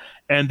PS4,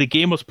 and the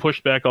game was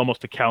pushed back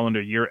almost a calendar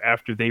year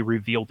after they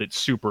revealed it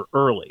super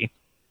early.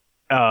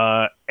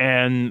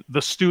 And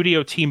the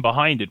studio team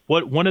behind it,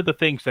 one of the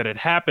things that had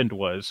happened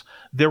was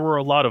there were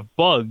a lot of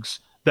bugs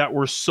that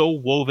were so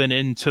woven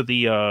into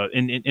the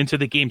into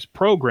the game's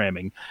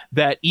programming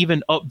that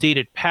even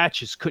updated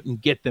patches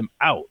couldn't get them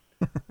out.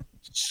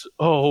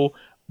 So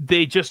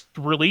they just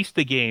released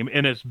the game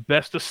in its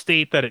best a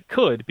state that it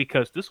could,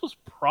 because this was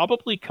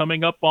probably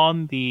coming up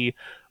on the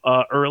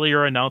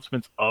earlier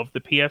announcements of the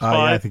PS5.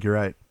 Yeah, I think you're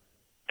right.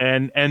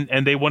 And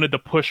they wanted to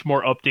push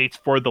more updates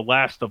for The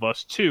Last of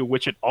Us 2,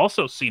 which had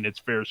also seen its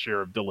fair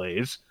share of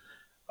delays.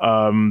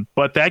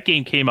 But that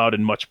game came out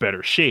in much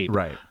better shape.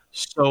 Right.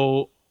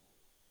 So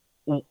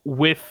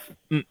with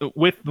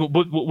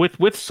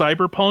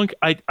Cyberpunk,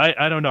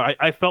 I don't know.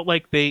 I felt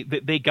like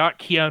they got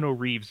Keanu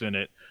Reeves in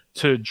it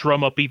to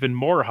drum up even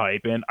more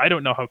hype, and I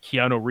don't know how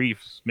Keanu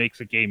Reeves makes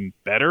a game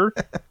better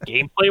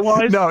gameplay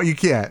wise. No, you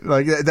can't.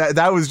 Like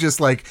that was just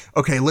like,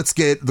 okay, let's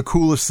get the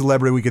coolest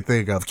celebrity we could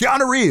think of,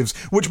 Keanu Reeves.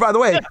 Which, by the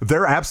way,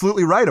 they're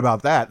absolutely right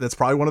about that. That's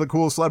probably one of the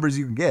coolest celebrities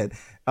you can get.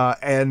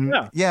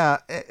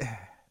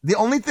 The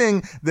only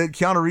thing that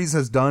Keanu Reeves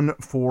has done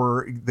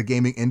for the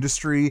gaming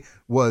industry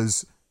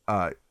was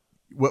what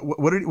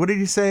did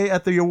he say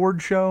at the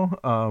award show?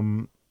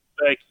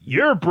 Like,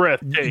 you're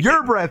breathtaking.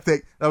 You're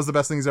breathtaking. That was the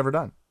best thing he's ever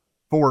done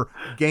for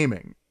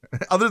gaming.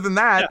 Other than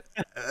that,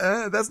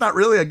 that's not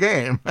really a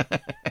game.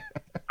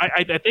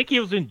 I think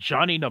he was in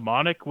Johnny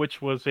Mnemonic, which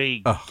was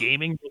a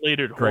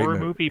gaming-related horror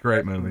movie.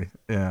 Great movie.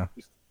 Yeah.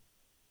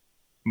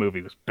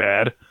 Movie was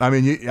bad. I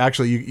mean, you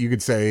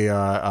could say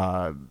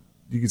The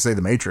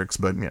Matrix,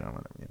 but you know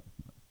whatever.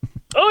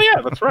 Oh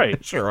yeah, that's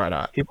right. Sure, why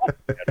not?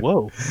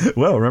 Whoa.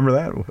 Whoa, remember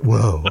that?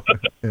 Whoa.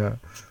 Yeah.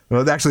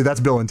 Well, actually,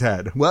 that's Bill and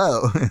Ted.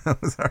 Whoa.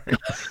 Sorry.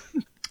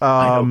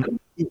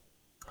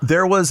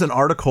 There was an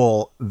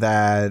article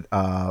that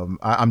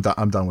I'm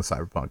done with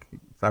Cyberpunk.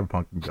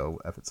 Cyberpunk can go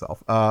F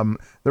itself.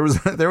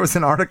 There was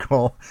an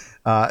article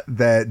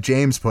that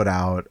James put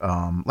out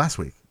last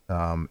week,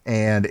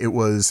 and it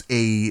was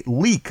a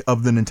leak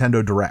of the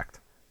Nintendo Direct.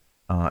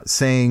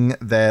 Saying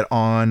that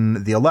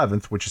on the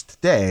 11th, which is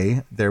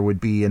today, there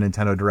would be a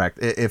Nintendo Direct.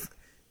 If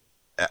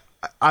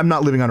I'm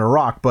not living under a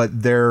rock,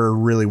 but there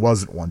really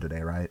wasn't one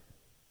today, right?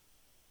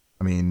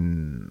 I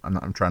mean,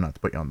 I'm trying not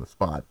to put you on the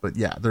spot, but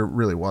yeah, there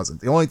really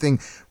wasn't. The only thing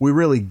we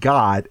really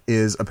got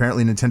is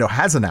apparently Nintendo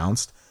has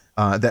announced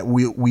that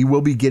we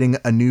will be getting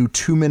a new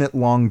 2-minute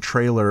long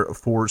trailer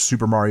for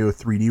Super Mario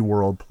 3D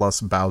World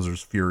plus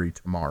Bowser's Fury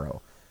tomorrow.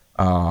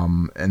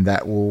 And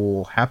that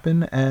will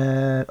happen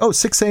at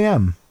 6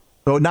 a.m.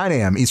 Oh, 9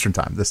 a.m. Eastern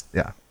time.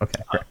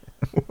 Okay. Great.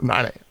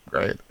 9 a.m.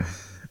 Great.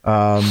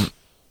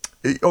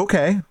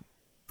 Okay.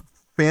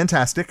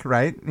 Fantastic,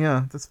 right?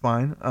 Yeah, that's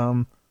fine.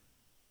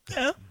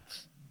 Yeah.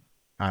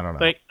 I don't know.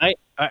 Like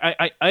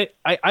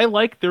I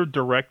like their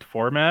direct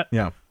format.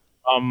 Yeah.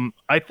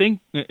 I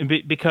think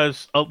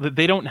because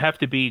they don't have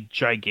to be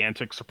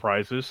gigantic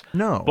surprises.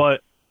 No.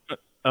 But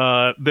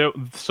they'll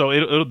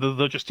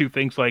just do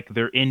things like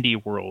their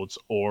indie worlds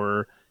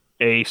or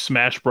a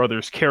Smash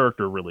Brothers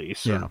character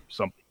release or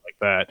something like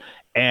that,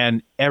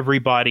 and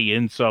everybody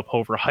ends up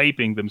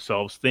overhyping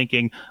themselves,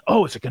 thinking,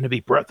 "Oh, is it going to be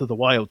Breath of the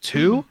Wild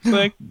 2?"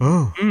 Like,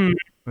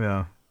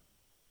 yeah.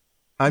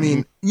 I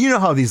mean, you know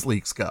how these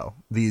leaks go.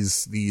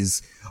 This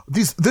is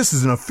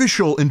an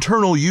official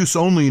internal use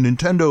only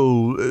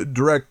Nintendo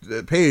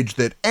Direct page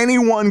that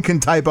anyone can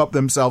type up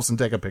themselves and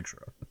take a picture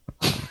of.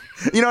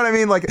 You know what I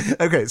mean? Like,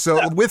 okay,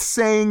 so with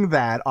saying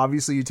that,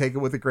 obviously you take it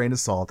with a grain of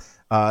salt.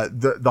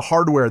 The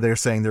hardware they're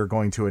saying they're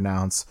going to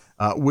announce,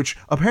 which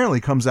apparently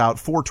comes out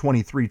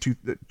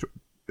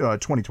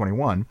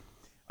 4/23/2021,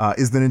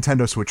 is the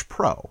Nintendo Switch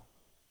Pro.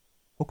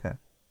 Okay.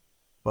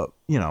 But,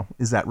 you know,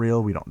 is that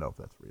real? We don't know if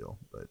that's real.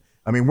 But,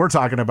 I mean, we're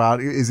talking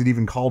about, is it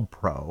even called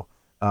Pro?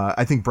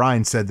 I think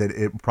Brian said that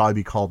it would probably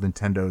be called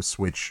Nintendo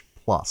Switch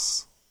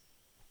Plus.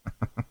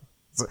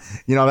 So,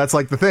 you know, that's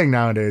like the thing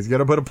nowadays. You got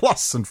to put a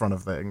plus in front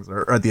of things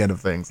or at the end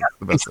of things. That's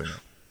the best thing.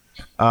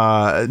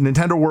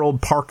 Nintendo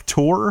World Park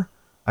Tour.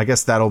 I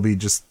guess that'll be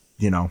just,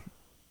 you know,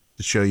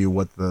 to show you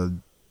what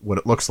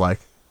it looks like,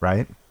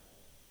 right?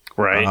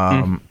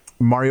 Right.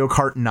 Mario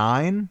Kart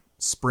 9,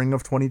 spring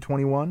of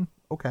 2021.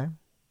 Okay,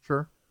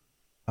 sure.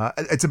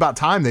 It's about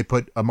time they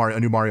put a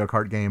new Mario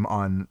Kart game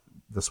on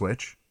the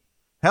Switch.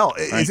 Hell,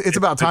 it's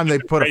about time they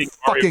put a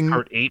fucking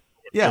Mario Kart 8.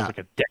 Yeah. Like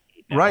a decade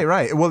now.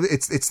 Right. Well,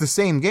 it's the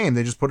same game.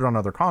 They just put it on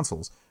other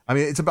consoles. I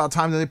mean, it's about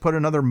time that they put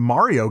another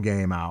Mario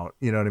game out.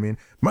 You know what I mean?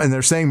 And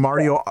they're saying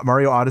Mario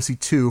Odyssey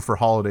 2 for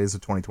holidays of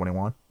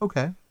 2021.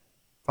 Okay,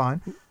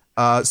 fine.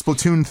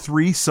 Splatoon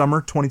 3 summer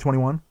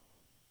 2021.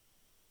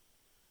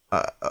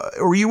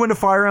 Were you into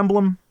Fire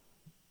Emblem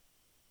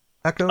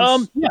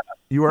Echoes? Yeah.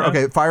 You were?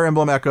 Okay, Fire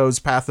Emblem Echoes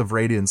Path of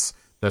Radiance.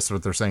 That's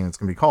what they're saying it's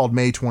going to be called.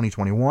 May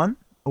 2021.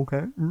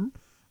 Okay.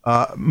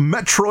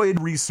 Metroid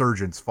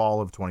Resurgence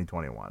fall of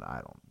 2021. I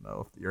don't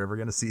know if you're ever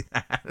going to see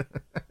that.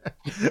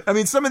 I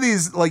mean, some of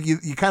these, like, you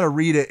kind of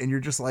read it and you're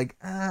just like,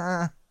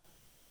 I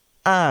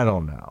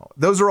don't know.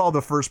 Those are all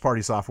the first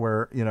party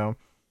software, you know.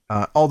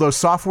 Although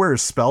software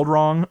is spelled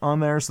wrong on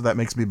there, so that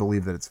makes me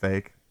believe that it's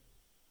fake.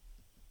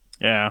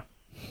 Yeah.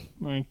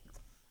 Like,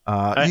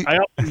 I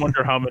often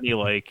wonder how many,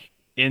 like,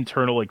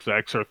 internal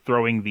execs are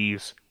throwing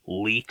these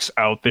leaks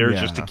out there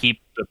just to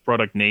keep the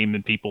product name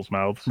in people's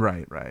mouths.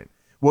 Right.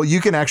 Well, you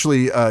can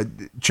actually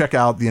check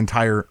out the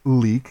entire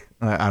leak.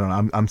 I don't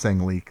know. I'm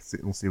saying leak.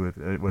 We'll see what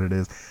it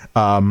is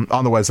on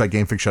the website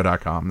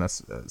GameFixShow.com.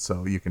 That's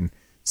so you can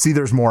see.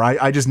 There's more.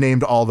 I just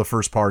named all the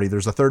first party.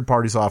 There's a third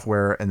party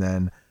software, and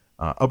then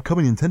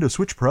upcoming Nintendo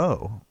Switch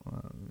Pro.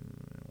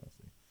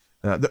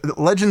 The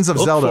Legends of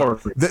Zelda.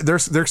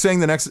 They're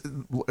saying the next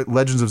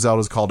Legends of Zelda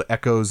is called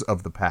Echoes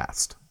of the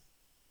Past.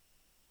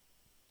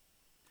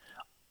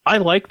 I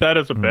like that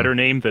as a better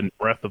name than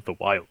Breath of the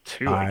Wild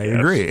 2. I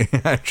agree,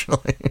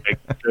 actually. Like,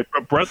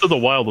 Breath of the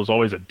Wild was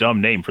always a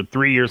dumb name. For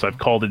 3 years, I've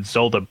called it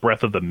Zelda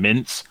Breath of the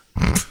Mints.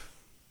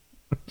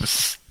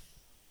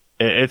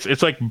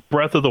 It's like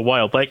Breath of the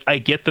Wild. Like, I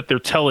get that they're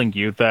telling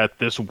you that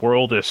this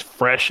world is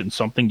fresh and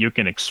something you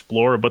can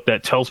explore, but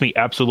that tells me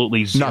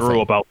absolutely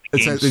zero about the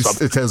game.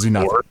 It tells you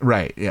nothing.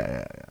 Right,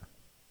 yeah.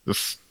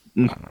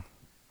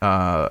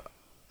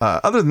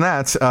 Other than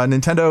that,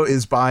 Nintendo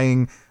is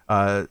buying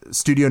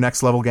Studio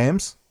Next Level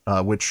Games,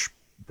 which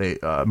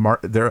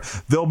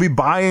they'll be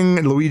buying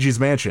Luigi's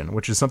Mansion,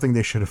 which is something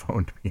they should have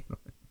owned.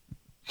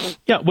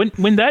 Yeah,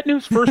 when that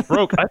news first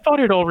broke, I thought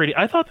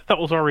that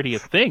was already a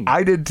thing.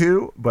 I did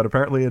too, but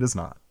apparently it is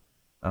not.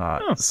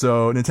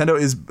 So Nintendo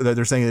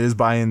they're saying it is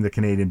buying the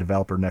Canadian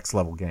developer Next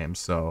Level Games.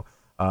 So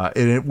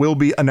it will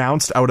be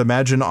announced, I would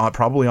imagine,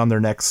 probably on their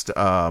next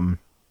Treehouse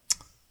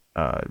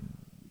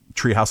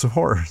of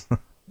Horrors.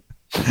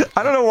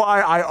 I don't know why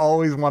I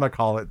always want to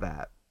call it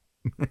that.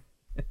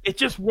 It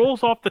just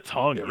rolls off the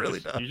tongue. It really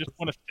does. You just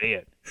want to say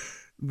it.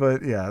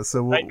 But yeah,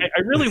 so I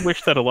really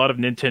wish that a lot of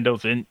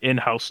Nintendo's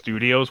in-house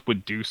studios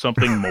would do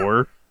something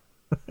more.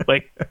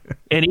 Like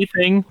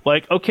anything.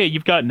 Like, okay,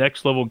 you've got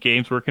Next Level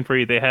Games working for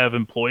you. They have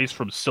employees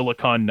from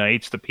Silicon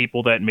Knights, the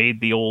people that made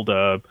the old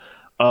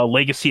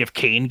Legacy of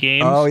Kain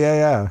games. Oh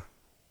yeah.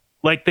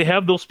 Like, they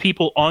have those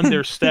people on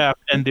their staff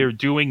and they're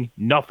doing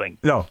nothing.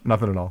 No,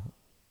 nothing at all.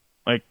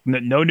 Like,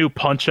 no new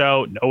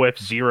Punch-Out, no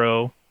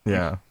F-Zero.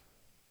 Yeah.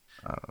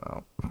 I don't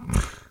know.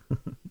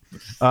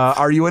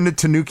 Are you into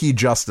Tanuki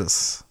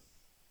Justice?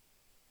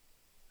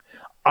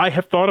 I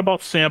have thought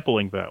about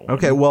sampling that one.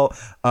 Okay, well,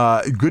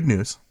 good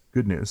news.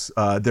 Good news.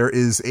 There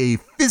is a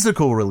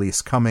physical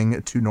release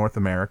coming to North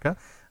America.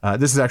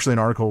 This is actually an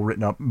article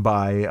written up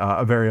by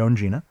our very own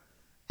Gina.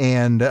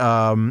 And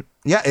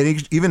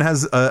it even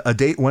has a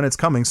date when it's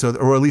coming,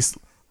 or at least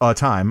a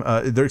time.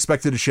 They're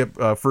expected to ship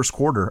first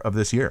quarter of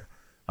this year.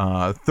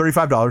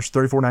 $35,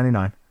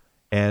 $34.99.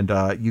 And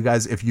you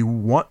guys, if you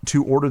want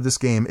to order this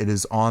game, it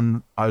is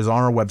on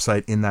our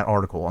website in that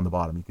article on the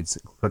bottom. You can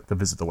click the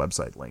visit the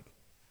website link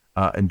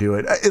and do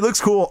it. It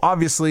looks cool.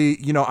 Obviously,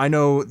 I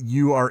know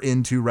you are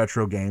into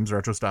retro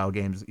style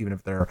games, even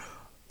if they're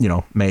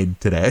made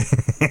today.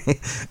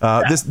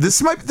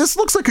 This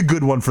looks like a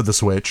good one for the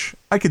Switch.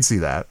 I could see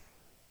that.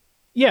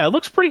 Yeah, it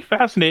looks pretty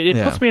fascinating.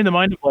 It puts me in the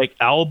mind of like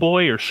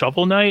Owlboy or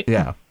Shovel Knight.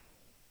 Yeah.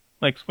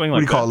 Like something what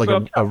do you call that. it?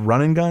 Like a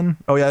run and gun?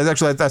 Oh yeah,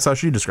 actually that's how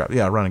she described it.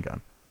 Yeah, run and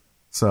gun.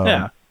 So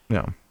yeah,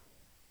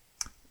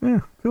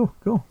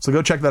 cool. So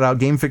go check that out,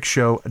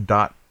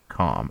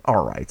 GameFixShow.com.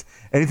 All right.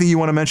 Anything you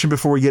want to mention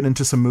before we get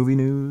into some movie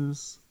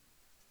news?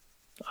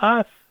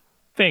 I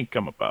think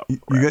I'm about.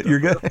 You're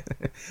good.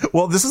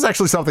 Well, this is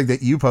actually something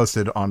that you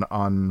posted on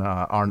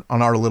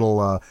our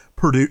little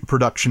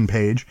production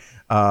page.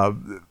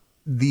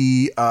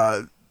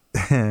 The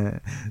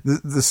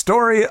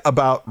story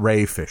about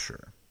Ray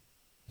Fisher.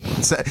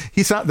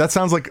 That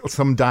sounds like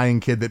some dying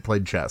kid that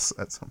played chess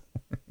at some.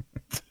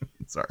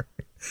 Sorry.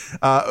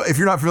 If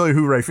you're not familiar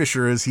who Ray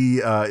Fisher is, he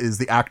is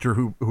the actor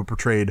who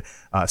portrayed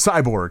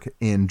Cyborg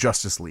in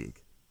Justice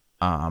League.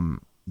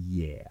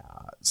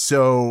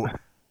 So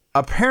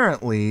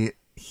apparently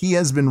he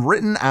has been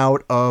written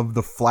out of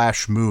the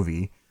Flash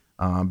movie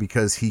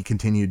because he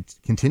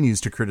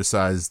continues to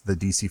criticize the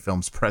DC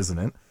Films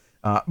president,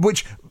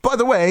 which, by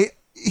the way,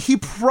 he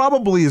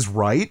probably is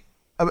right.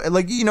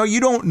 You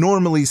don't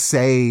normally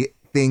say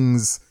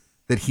things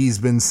that he's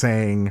been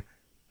saying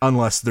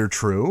unless they're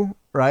true,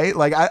 right?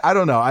 Like, I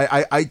don't know.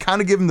 I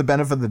kind of give him the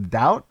benefit of the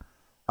doubt.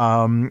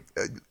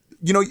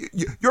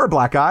 You're a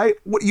black guy.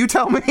 What you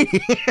tell me?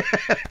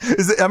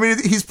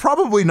 He's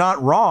probably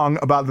not wrong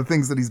about the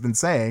things that he's been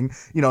saying.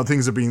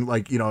 Things are being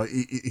like,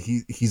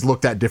 he's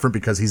looked at different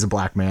because he's a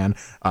black man.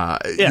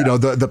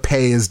 The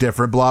pay is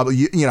different, blah, blah.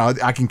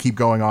 I can keep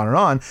going on and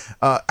on.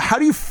 How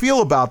do you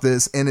feel about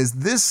this? And is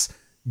this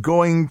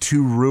going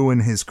to ruin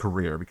his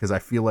career? Because I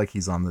feel like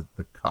he's on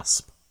the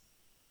cusp.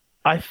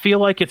 I feel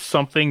like it's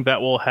something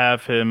that will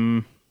have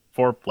him,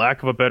 for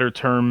lack of a better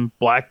term,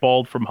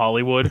 blackballed from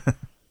Hollywood.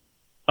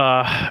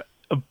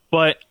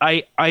 But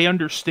I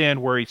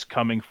understand where he's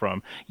coming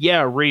from.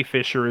 Yeah, Ray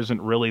Fisher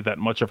isn't really that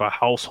much of a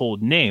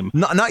household name.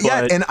 Not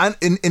yet. And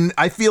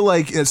I feel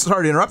like,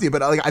 sorry to interrupt you,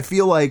 but I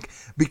feel like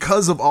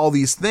because of all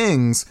these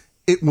things,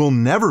 it will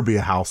never be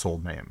a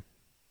household name.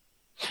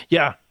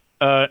 Yeah.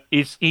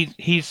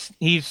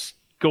 He's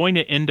going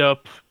to end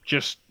up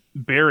just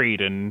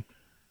buried and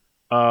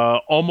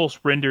almost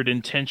rendered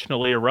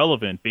intentionally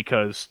irrelevant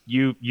because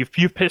you've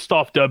pissed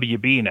off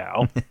WB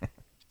now.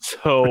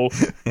 So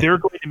they're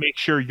going to make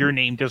sure your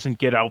name doesn't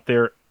get out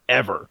there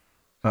ever.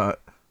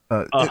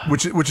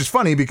 Which is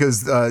funny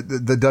because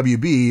the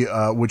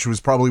WB, which was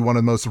probably one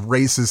of the most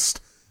racist.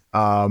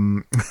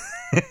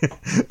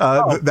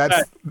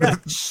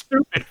 That's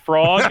stupid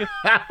frog.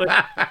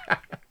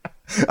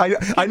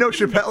 I know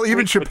Chappelle.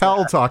 Even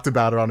Chappelle talked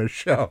about it on his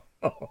show,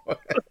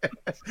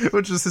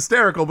 which is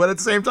hysterical. But at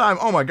the same time,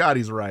 oh my God,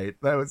 he's right.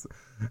 That was,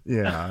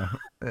 yeah.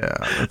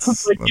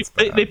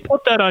 They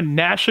put that on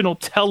national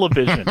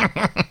television.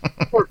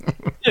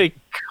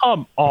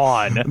 Come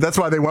on. That's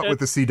why they went with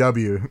the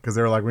CW, because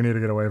they were like, we need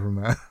to get away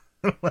from that.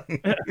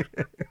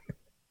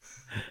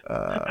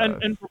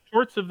 And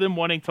reports of them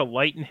wanting to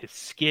lighten his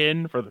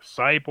skin for the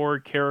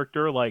Cyborg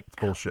character, like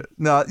bullshit.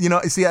 No,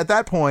 see, at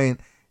that point,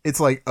 it's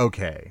like,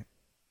 okay.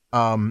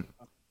 Okay,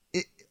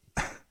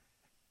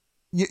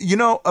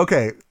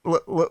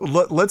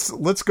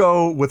 let's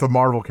go with a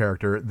Marvel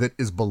character that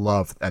is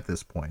beloved at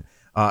this point,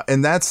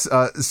 and that's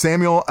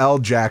Samuel L.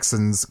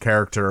 Jackson's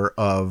character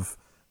of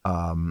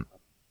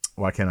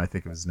why can't I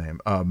think of his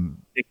name?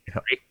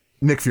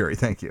 Nick Fury.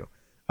 Thank you.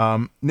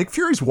 Nick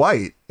Fury's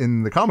white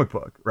in the comic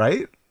book,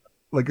 right?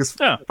 Like as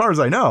far as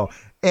I know,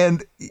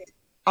 and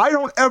I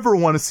don't ever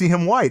want to see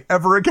him white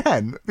ever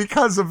again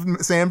because of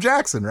Sam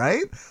Jackson,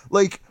 right?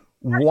 Like.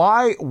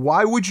 Why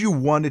would you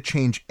want to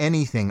change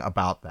anything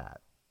about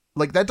that?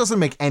 Like, that doesn't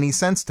make any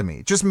sense to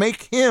me. Just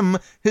make him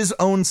his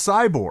own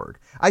cyborg.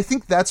 I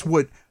think that's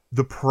what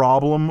the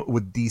problem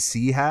with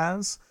DC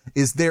has,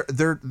 is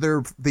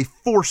they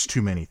force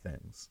too many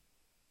things.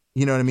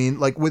 You know what I mean?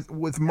 Like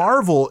with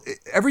Marvel,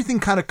 everything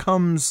kind of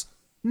comes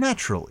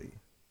naturally.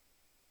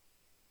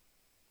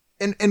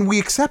 And we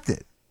accept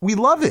it. We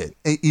love it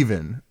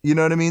even. You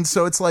know what I mean?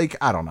 So it's like,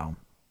 I don't know.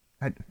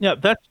 Yeah,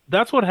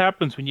 that's what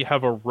happens when you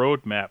have a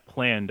roadmap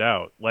planned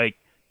out. Like,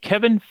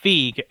 Kevin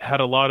Feige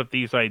had a lot of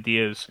these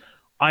ideas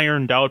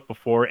ironed out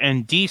before,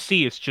 and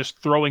DC is just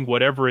throwing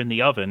whatever in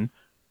the oven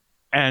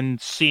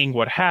and seeing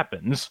what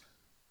happens.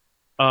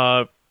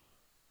 And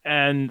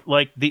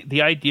like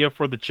the idea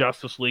for the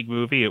Justice League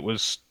movie, it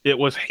was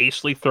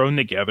hastily thrown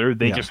together.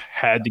 They just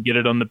had to get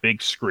it on the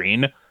big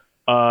screen.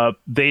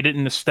 they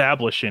didn't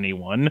establish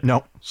anyone.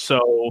 No.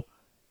 So,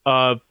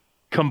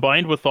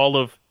 combined with all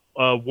of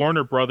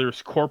Warner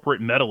Brothers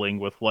corporate meddling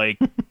with like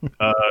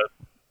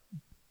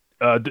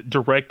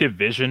Directive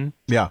Vision,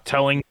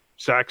 telling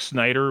Zack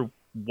Snyder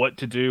what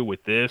to do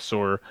with this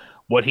or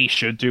what he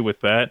should do with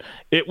that,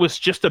 it was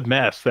just a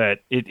mess that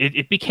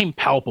it became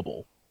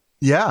palpable.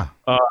 Yeah.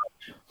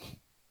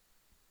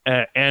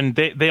 And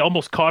they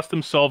almost cost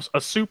themselves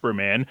a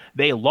Superman.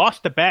 They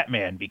lost a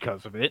Batman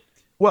because of it.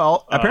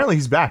 Well, apparently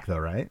he's back though,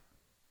 right?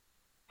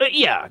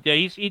 Yeah,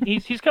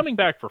 he's coming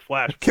back for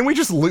Flash. Can we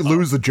just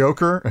lose the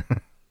Joker?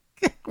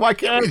 Why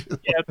can't we?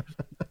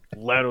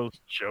 Leto's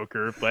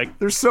Joker. Like,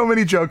 there's so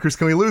many Jokers.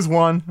 Can we lose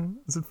one?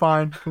 Is it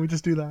fine? Can we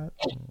just do that?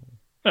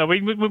 No,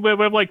 we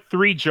have like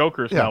 3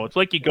 Jokers now. It's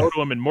like you go to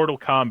them in Mortal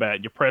Kombat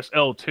and you press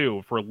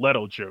L2 for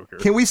Leto Joker.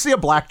 Can we see a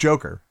black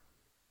Joker?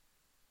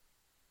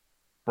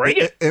 Bring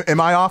it.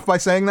 Am I off by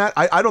saying that?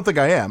 I don't think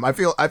I am. I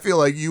feel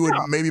like you would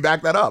maybe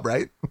back that up,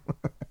 right?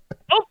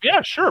 Oh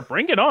yeah, sure.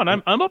 Bring it on.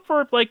 I'm up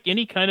for like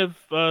any kind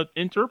of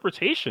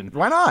interpretation.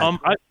 Why not?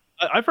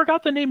 I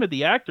forgot the name of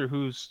the actor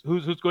who's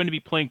going to be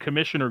playing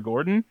Commissioner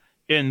Gordon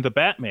in the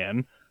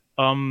Batman.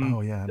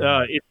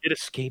 It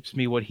escapes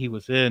me what he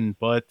was in,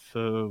 but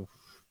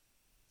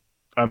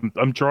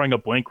I'm drawing a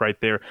blank right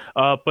there.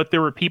 But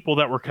there were people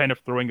that were kind of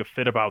throwing a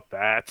fit about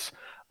that.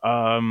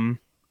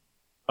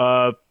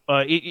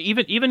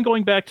 Even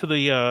going back to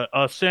the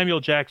Samuel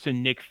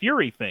Jackson Nick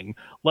Fury thing,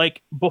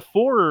 like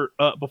before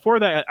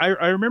that,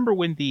 I remember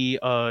when the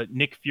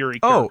Nick Fury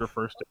character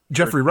first appeared,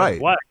 Jeffrey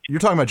Wright. You're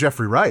talking about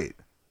Jeffrey Wright.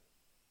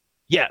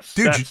 Yes,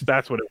 dude,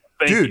 that's what it was.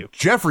 Thank you.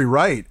 Jeffrey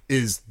Wright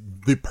is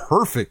the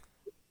perfect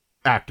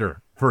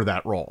actor for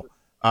that role.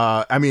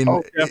 I mean,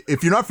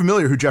 if you're not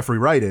familiar who Jeffrey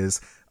Wright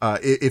is,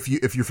 if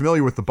you're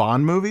familiar with the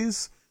Bond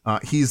movies,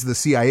 he's the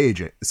CIA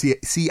agent.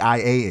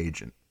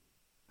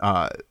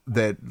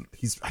 That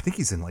I think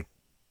he's in like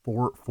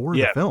 4 of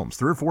the films,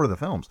 3 or 4 of the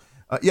films.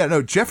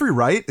 Jeffrey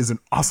Wright is an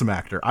awesome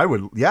actor.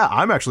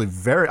 I'm actually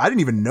I didn't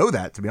even know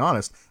that, to be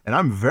honest, and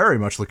I'm very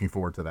much looking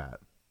forward to that.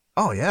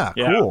 Oh yeah.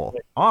 Cool.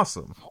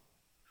 Awesome.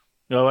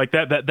 You know, like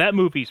that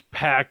movie's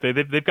packed.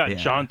 They've got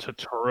John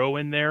Turturro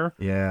in there.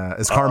 Yeah,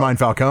 as Carmine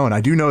Falcone.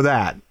 I do know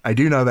that.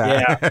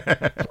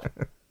 Yeah.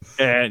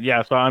 And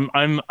so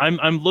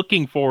I'm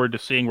looking forward to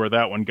seeing where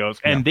that one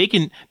goes. And they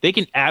can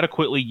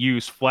adequately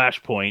use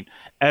Flashpoint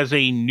as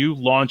a new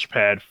launch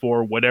pad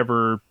for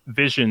whatever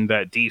vision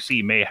that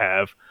DC may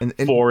have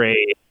for a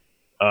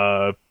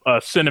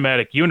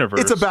cinematic universe.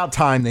 It's about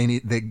time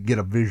they get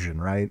a vision,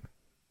 right?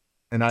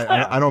 And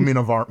I don't mean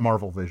a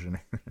Marvel vision.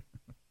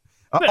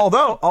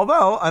 Although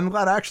I'm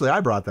glad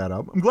I brought that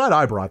up.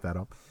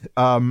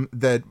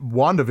 That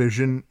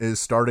WandaVision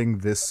is starting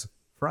this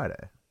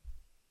Friday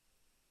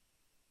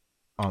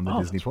on the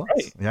Disney Plus.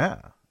 Right.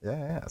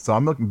 Yeah. So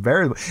I'm looking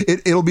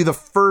it'll be the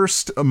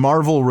first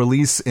Marvel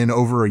release in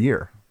over a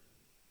year.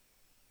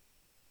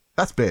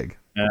 That's big.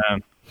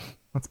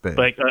 That's big.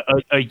 Like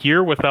a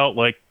year without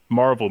like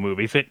Marvel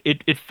movies.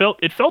 It felt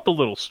a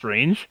little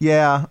strange.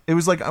 Yeah, it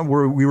was like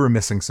we were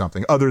missing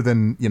something other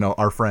than,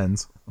 our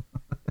friends.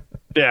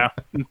 Yeah,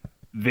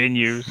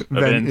 venues,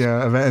 events.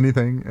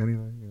 Anything. Yeah.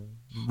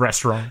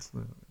 Restaurants,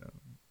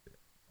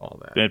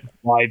 all that.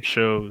 Live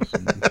shows.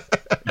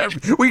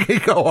 We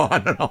could go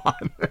on and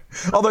on.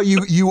 Although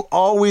you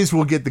always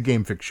will get the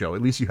Game Fix show.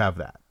 At least you have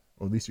that.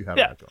 Or at least you have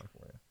that going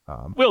for you.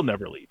 We'll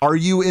never leave. Are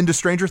you into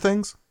Stranger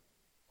Things?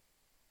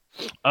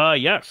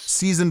 Yes.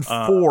 Season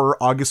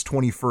 4, August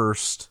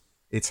 21st.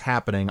 It's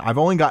happening. I've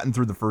only gotten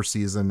through the first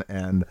season,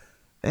 and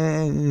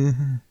it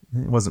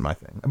wasn't my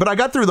thing. But I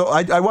got through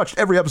I watched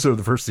every episode of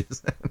the first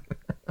season.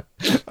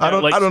 I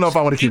don't know if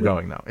I want to keep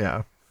going now.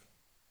 Yeah.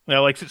 Yeah,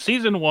 like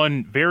season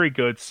 1, very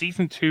good.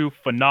 Season 2,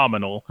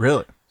 phenomenal.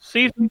 Really?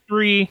 Season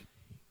 3,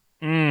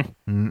 and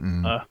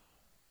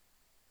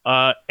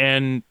I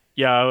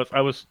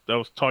was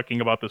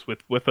talking about this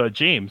with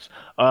James.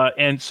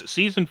 And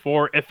season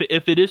 4, if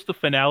it is the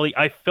finale,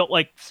 I felt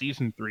like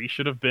season 3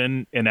 should have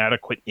been an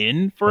adequate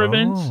in for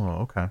events.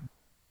 Oh, okay.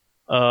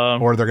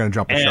 Or they're going to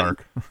jump the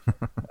shark.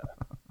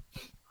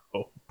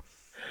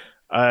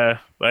 I'm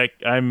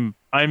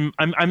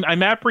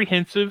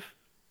apprehensive,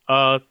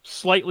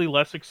 slightly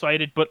less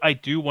excited, but I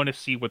do want to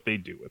see what they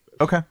do with this.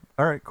 Okay.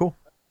 All right. Cool.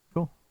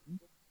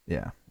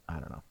 Yeah. I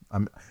don't know.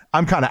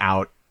 I'm kind of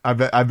out.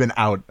 I've been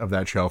out of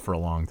that show for a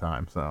long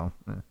time, so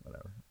whatever. What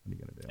are you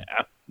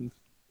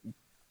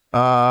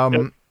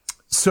gonna do?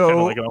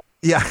 So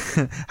yeah,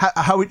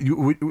 how you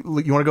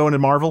want to go into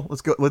Marvel?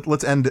 Let's go.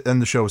 Let's end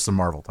the show with some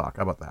Marvel talk.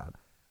 How about that?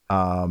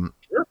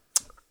 Sure.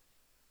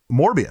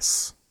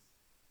 Morbius,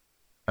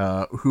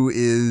 who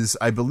is,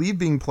 I believe,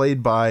 being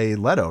played by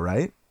Leto,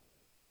 right?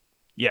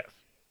 Yes.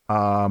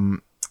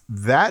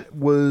 That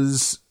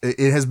was.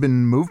 It has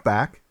been moved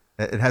back.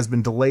 It has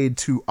been delayed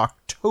to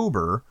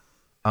October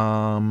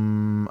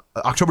the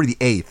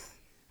 8th.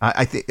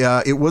 I think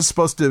it was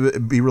supposed to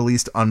be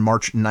released on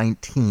March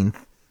 19th.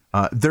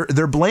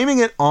 They're blaming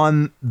it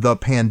on the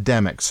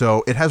pandemic,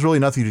 so it has really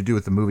nothing to do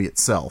with the movie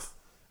itself,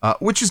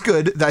 which is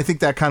good. I think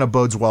that kind of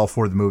bodes well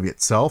for the movie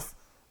itself.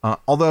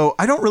 Although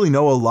I don't really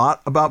know a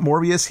lot about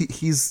Morbius.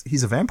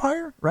 He's a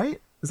vampire, right?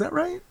 Is that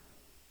right?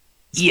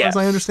 Yes. As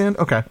I understand.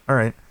 Okay. All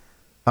right.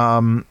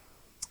 I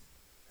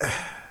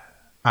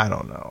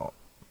don't know.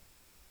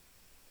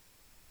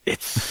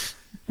 It's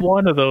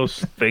one of those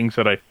things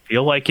that I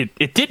feel like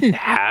it didn't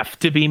have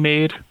to be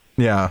made.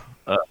 Yeah.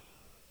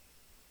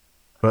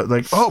 But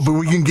but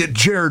we can get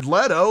Jared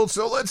Leto,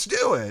 so let's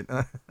do it.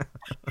 That's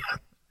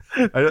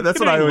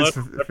what I always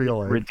feel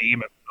like.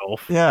 Redeem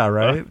himself. Yeah,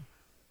 right.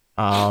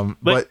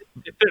 But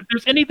if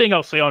there's anything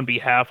I'll say on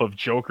behalf of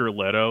Joker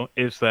Leto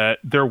is that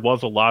there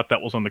was a lot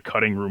that was on the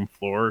cutting room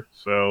floor.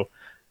 So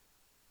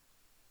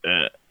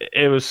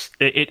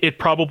it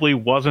probably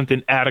wasn't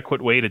an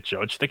adequate way to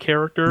judge the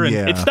character,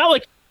 and it's not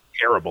like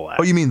terrible at.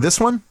 Oh, you mean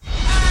this one?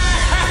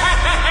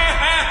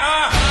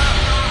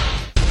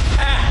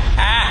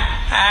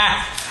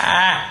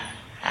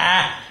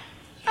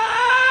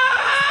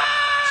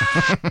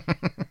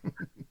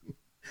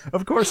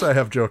 Of course I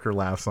have Joker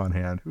laughs on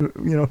hand.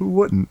 Who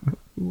wouldn't?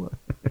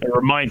 It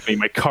reminds me,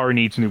 my car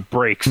needs new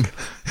brakes.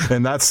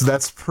 And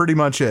that's pretty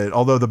much it.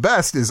 Although the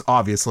best is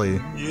obviously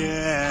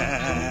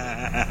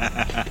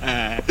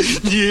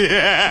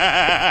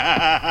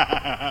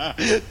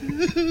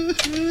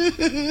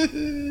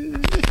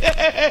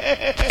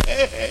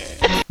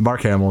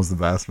Mark Hamill is the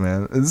best,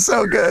 man. It's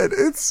so good.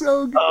 It's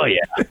so good. Oh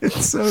yeah.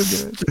 It's so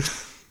good.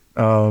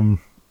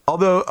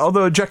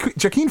 Although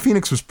Joaquin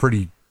Phoenix was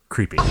pretty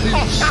creepy. I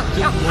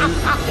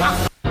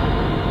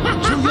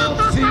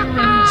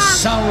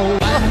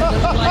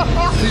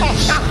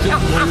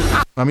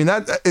mean,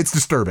 it's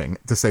disturbing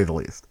to say the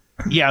least.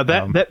 Yeah,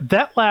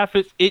 that laugh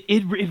it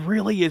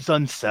really is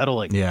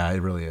unsettling. Yeah,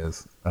 it really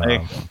is.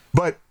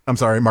 But I'm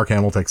sorry, Mark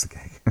Hamill takes the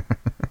cake.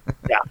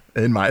 Yeah,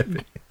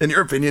 in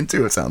your opinion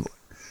too, it sounds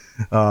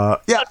like. I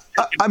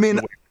mean,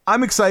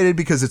 I'm excited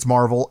because it's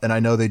Marvel, and I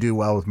know they do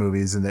well with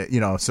movies,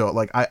 and so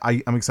like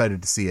I'm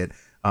excited to see it.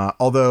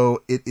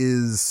 Although it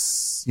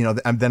is,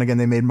 then again,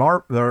 they made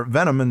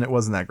Venom, and it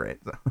wasn't that great.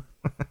 So.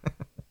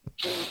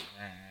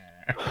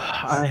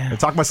 I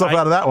talked myself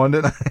out of that one,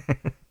 didn't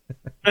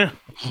I?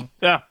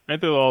 Yeah, I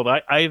did all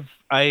that.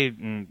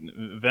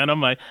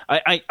 Venom.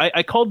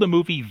 I called the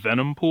movie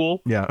Venom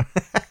Pool. Yeah,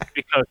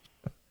 because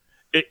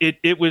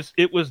it was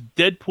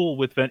Deadpool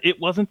with Venom. It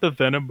wasn't the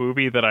Venom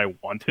movie that I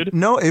wanted.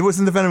 No, it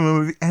wasn't the Venom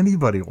movie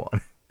anybody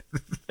wanted.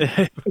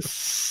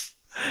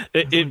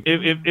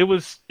 It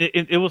was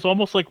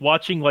almost like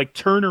watching like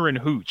Turner and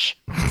Hooch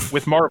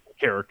with Marvel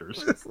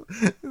characters.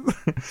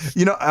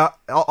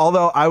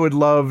 Although I would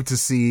love to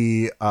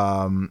see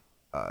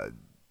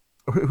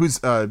who's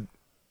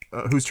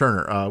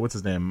Turner? What's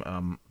his name?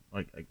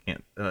 I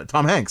can't.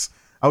 Tom Hanks.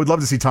 I would love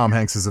to see Tom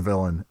Hanks as a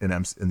villain in the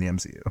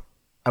MCU.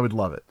 I would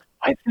love it.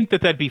 I think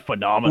that'd be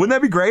phenomenal. Wouldn't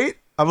that be great?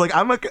 I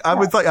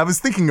was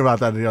thinking about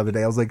that the other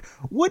day. I was like,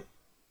 what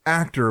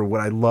actor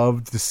would I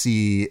love to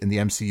see in the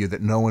MCU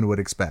that no one would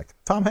expect?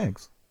 Tom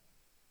Hanks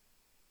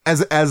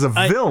as a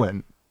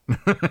villain.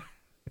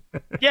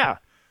 Yeah,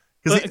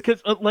 because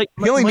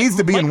he only needs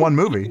to be in one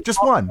movie,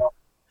 just one.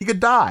 He could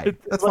die.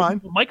 That's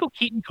fine. Michael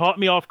Keaton caught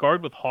me off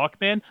guard with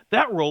Hawkman.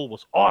 That role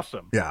was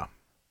awesome. Yeah,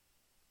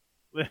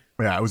 it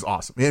was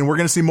awesome, and we're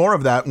gonna see more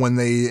of that when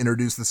they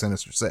introduce the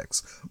Sinister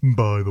Six.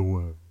 By the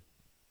way,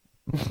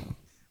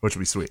 which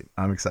will be sweet.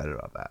 I'm excited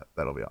about that.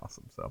 That'll be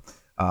awesome. So.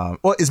 By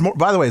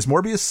the way, is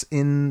Morbius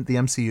in the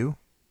MCU?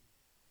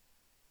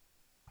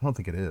 I don't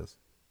think it is.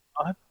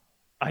 I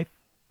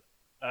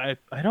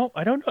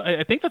don't know.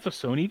 I think that's a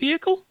Sony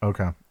vehicle.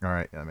 Okay. All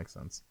right. Yeah, that makes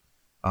sense.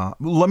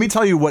 Let me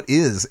tell you what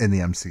is in the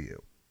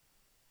MCU.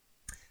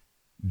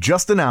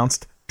 Just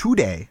announced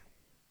today,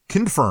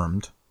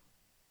 confirmed,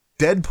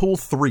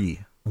 Deadpool 3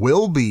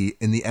 will be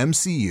in the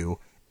MCU,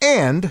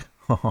 and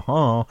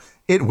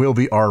it will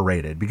be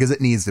R-rated, because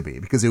it needs to be,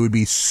 because it would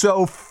be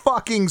so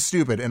fucking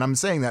stupid, and I'm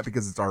saying that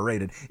because it's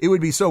R-rated. It would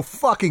be so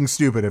fucking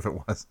stupid if it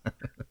wasn't.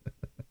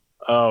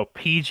 Oh,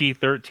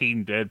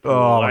 PG-13 Deadpool.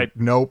 Oh,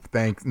 nope,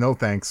 no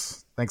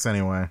thanks. Thanks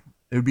anyway.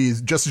 It would be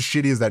just as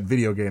shitty as that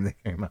video game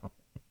that came out.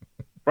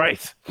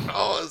 Right.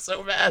 Oh, it was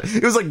so bad.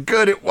 It was like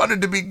good. It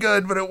wanted to be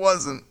good, but it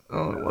wasn't.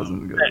 Oh, it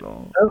wasn't good at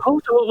all.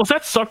 Was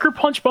that Sucker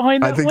Punch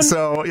behind that? I think one?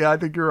 So. Yeah, I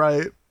think you're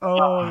right.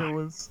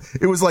 Oh,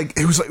 it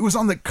was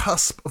on the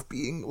cusp of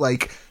being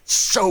like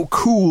so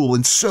cool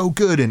and so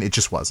good, and it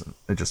just wasn't.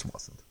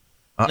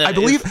 I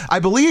believe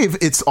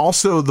it's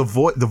also the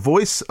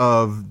voice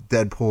of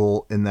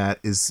Deadpool in that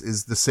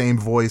is the same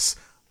voice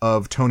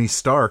of Tony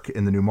Stark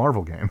in the new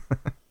Marvel game.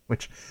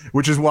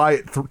 Which is why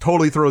it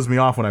totally throws me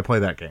off when I play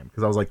that game,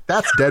 because I was like,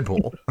 "That's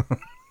Deadpool."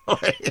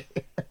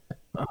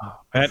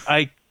 And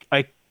I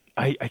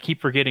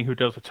keep forgetting who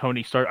does the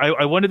Tony Stark.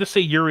 I wanted to say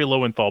Yuri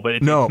Lowenthal, but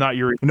it's not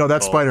Yuri. No,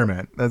 that's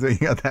Spider-Man. You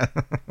got that.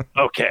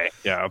 Okay,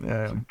 yeah.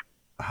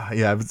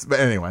 But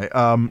anyway,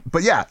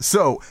 but yeah.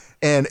 So,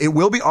 and it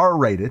will be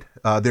R-rated.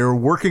 They're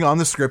working on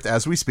the script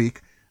as we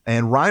speak,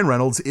 and Ryan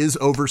Reynolds is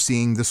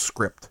overseeing the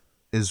script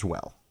as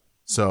well.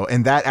 So,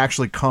 and that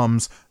actually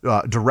comes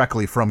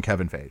directly from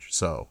Kevin Feige.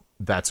 So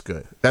that's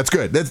good.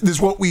 This is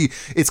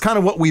it's kind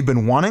of what we've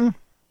been wanting.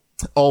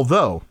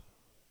 Although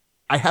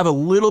I have a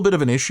little bit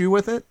of an issue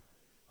with it.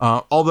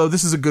 Although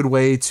this is a good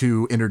way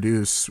to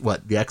introduce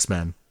the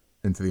X-Men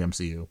into the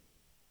MCU,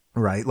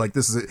 right? Like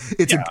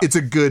it's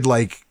a good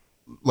like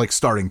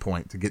starting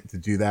point to get to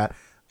do that.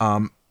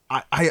 I'm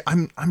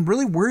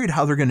really worried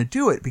how they're going to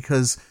do it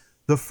because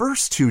the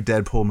first 2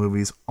 Deadpool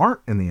movies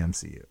aren't in the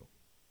MCU.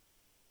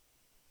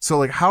 So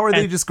like, how are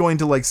they just going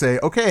to like say,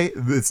 okay,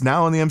 it's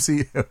now in the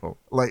MCU?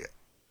 Like,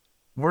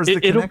 where's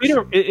the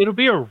connection? It'll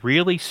be a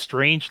really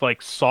strange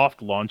like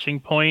soft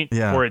launching point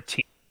for a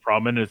team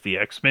prominent as the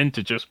X-Men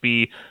to just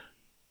be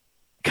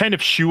kind of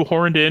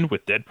shoehorned in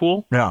with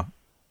Deadpool. Yeah.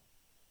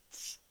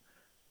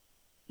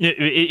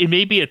 It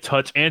may be a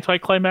touch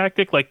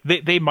anticlimactic. Like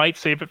they might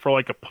save it for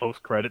like a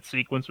post-credit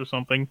sequence or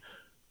something.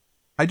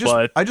 I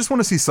just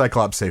want to see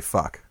Cyclops say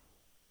fuck.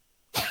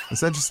 Is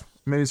that just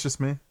maybe it's just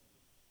me?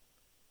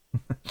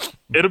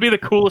 It'll be the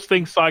coolest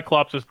thing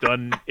Cyclops has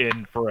done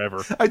in forever.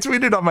 I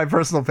tweeted on my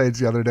personal page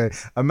the other day.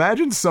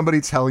 Imagine somebody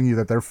telling you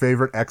that their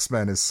favorite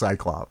X-Men is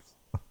Cyclops.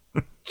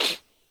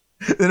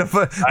 Then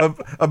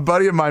a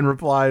buddy of mine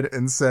replied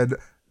and said,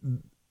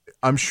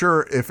 I'm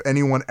sure if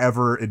anyone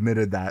ever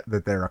admitted that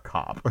they're a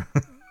cop.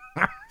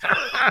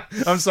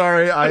 I'm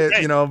sorry.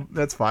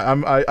 That's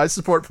fine. I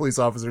support police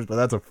officers, but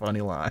that's a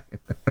funny line.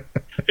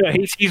 Yeah,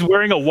 he's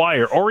wearing a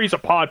wire or he's a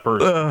pod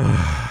person.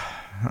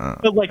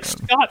 But like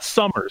Scott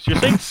Summers. You're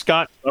saying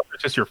Scott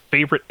Summers is your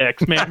favorite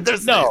X-Man?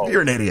 No.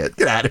 You're an idiot.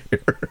 Get out of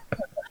here.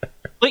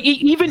 Like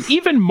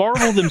even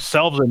Marvel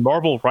themselves and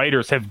Marvel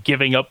writers have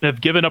given up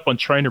on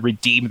trying to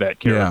redeem that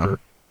character. Yeah.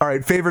 All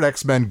right, favorite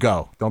X-Men,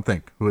 go. Don't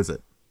think. Who is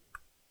it?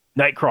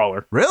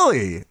 Nightcrawler.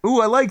 Really?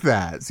 Ooh, I like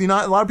that. See,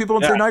 not a lot of people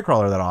don't say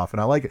Nightcrawler that often.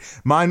 I like it.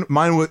 Mine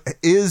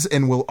is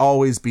and will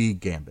always be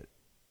Gambit.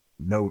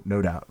 No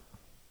doubt.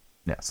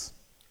 Yes.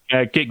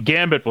 Yeah,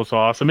 Gambit was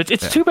awesome.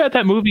 It's too bad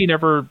that movie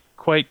never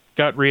quite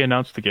got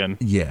re-announced again.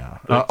 Yeah.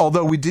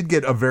 Although we did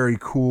get a very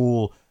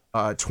cool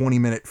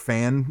 20-minute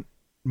fan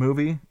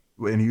movie.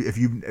 And if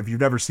you've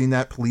never seen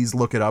that, please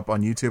look it up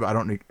on YouTube.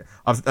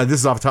 This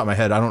is off the top of my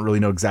head. I don't really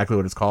know exactly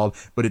what it's called,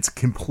 but it's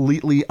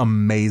completely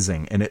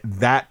amazing, and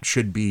that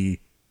should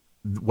be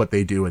what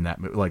they do in that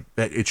movie. Like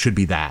that, it should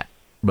be that.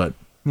 But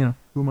who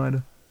am I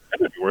to? That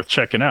would be worth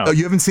checking out. Oh,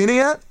 you haven't seen it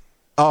yet?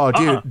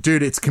 Oh,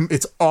 dude,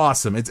 it's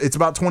awesome. It's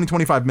about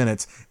 20-25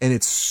 minutes, and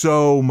it's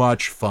so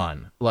much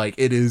fun. Like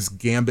it is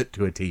Gambit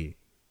to a T.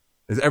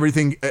 It's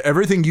everything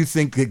you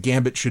think that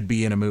Gambit should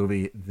be in a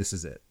movie. This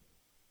is it.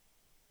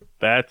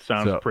 That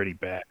sounds pretty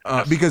bad.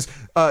 Because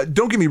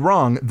don't get me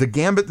wrong, the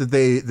Gambit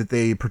that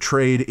they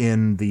portrayed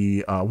in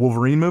the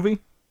Wolverine movie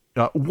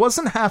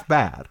wasn't half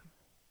bad.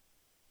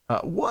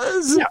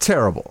 Wasn't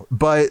terrible,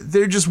 but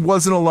there just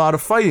wasn't a lot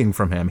of fighting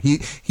from him.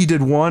 He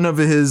did one of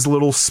his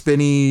little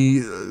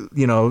spinny,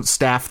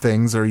 staff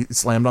things, or he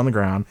slammed on the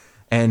ground,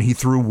 and he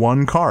threw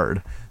one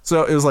card.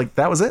 So it was like,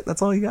 that was it?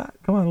 That's all you got?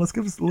 Come on, let's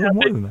give us a little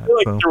more than that.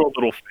 They threw a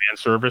little fan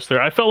service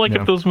there. I felt like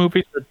if those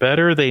movies were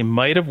better, they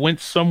might have went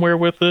somewhere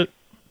with it.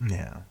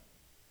 Yeah.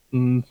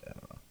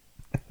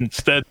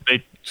 Instead,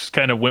 they just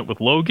kind of went with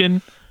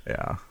Logan.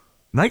 Yeah.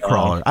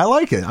 Nightcrawler. I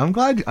like it. I'm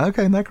glad.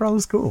 Okay,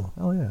 Nightcrawler's cool.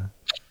 Hell yeah.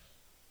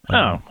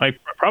 I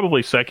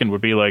probably second would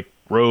be like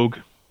Rogue.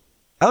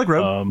 I like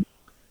Rogue.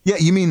 Yeah,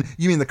 you mean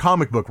the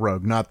comic book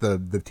Rogue, not the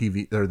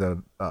TV or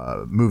the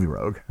movie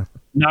Rogue.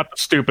 Not the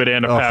stupid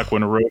Anna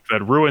Paquin Rogue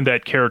that ruined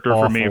that character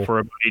for me for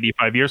about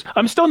 85 years.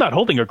 I'm still not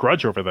holding a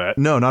grudge over that.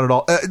 No, not at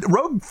all.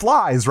 Rogue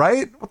flies,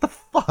 right? What the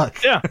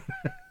fuck? Yeah.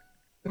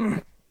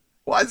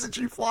 Why doesn't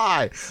she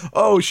fly?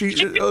 Oh,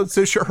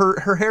 so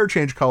her hair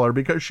changed color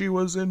because she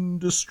was in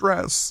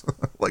distress.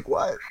 Like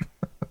what?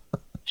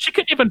 She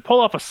couldn't even pull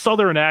off a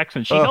southern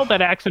accent. She held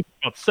that accent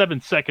for about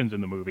 7 seconds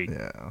in the movie.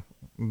 Yeah,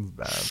 it was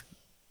bad.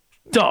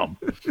 Dumb.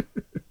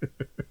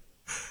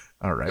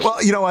 All right.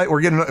 Well, you know what?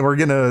 We're getting a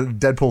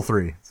Deadpool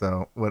 3.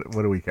 So what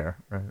do we care,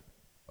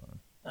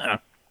 right?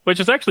 Which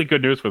is actually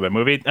good news for that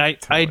movie. I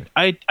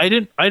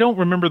don't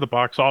remember the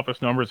box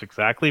office numbers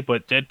exactly,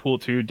 but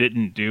Deadpool 2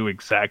 didn't do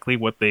exactly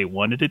what they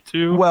wanted it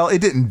to. Well, it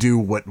didn't do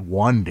what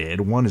 1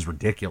 did. 1 is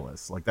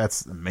ridiculous. Like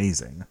that's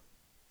amazing.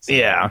 So.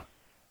 Yeah.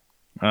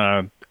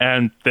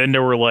 And then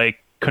there were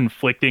like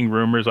conflicting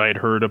rumors I had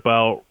heard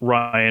about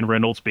Ryan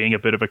Reynolds being a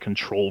bit of a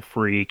control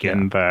freak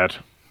and that.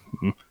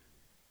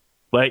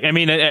 Like, I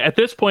mean, at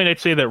this point, I'd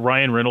say that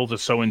Ryan Reynolds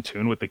is so in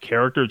tune with the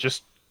character.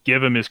 Just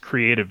give him his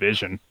creative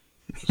vision.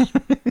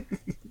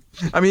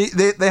 I mean,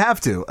 they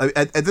have to.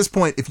 At this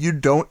point, if you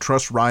don't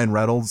trust Ryan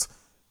Reynolds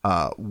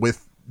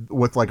with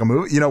like a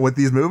movie, with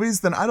these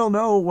movies, then I don't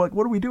know what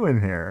are we doing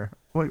here?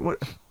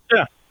 What?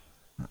 Yeah.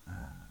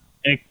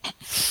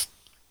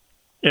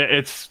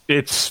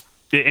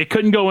 It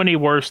couldn't go any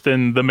worse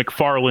than the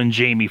McFarlane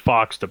Jamie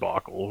Foxx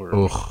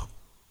debacle.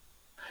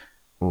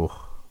 Ugh.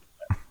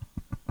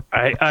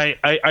 I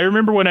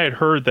remember when I had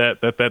heard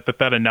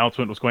that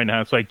announcement was going to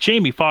happen. It's like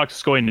Jamie Foxx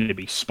is going to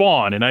be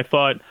Spawn, and I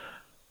thought,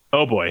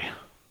 oh boy,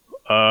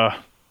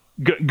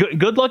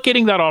 good luck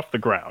getting that off the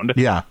ground.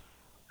 Yeah.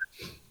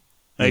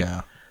 Like,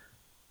 yeah.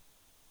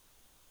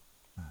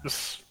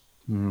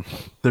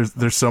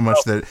 There's so much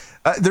that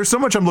there's so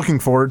much I'm looking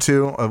forward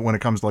to when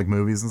it comes to like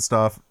movies and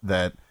stuff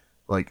that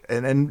like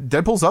and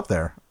Deadpool's up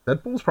there.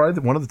 Deadpool's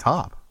probably one of the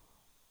top.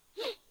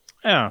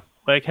 Yeah,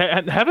 like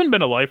haven't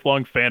been a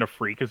lifelong fan of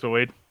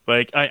Freakazoid.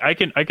 Like I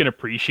can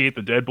appreciate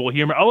the Deadpool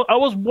humor. I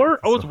was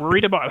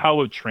worried about how it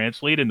would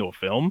translate into a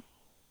film.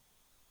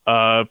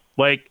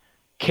 Like,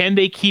 can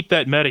they keep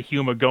that meta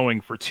humor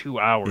going for 2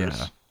 hours?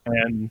 Yeah.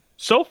 And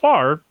so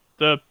far,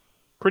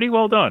 pretty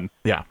well done.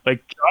 Yeah.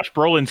 Like Josh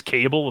Brolin's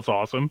Cable is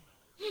awesome.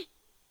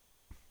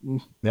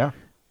 Yeah.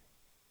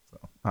 So,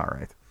 all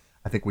right.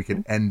 I think we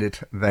can end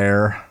it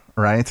there,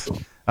 right?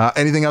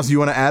 Anything else you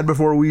want to add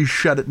before we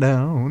shut it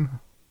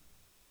down?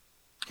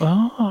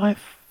 Oh, I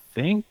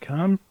think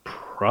I'm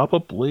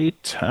probably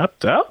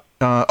tapped out.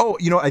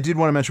 I did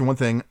want to mention one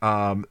thing.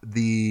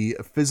 The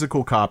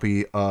physical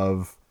copy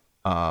of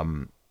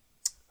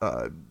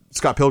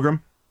Scott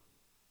Pilgrim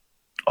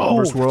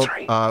First World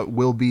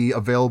will be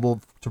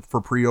available for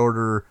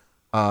pre-order.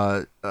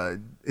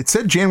 It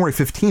said January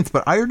 15th,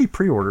 but I already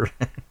pre-ordered.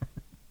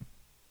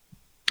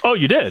 Oh,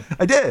 you did?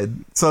 I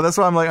did. So that's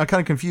why I'm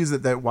kind of confused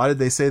that why did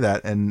they say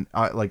that? And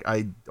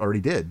I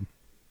already did.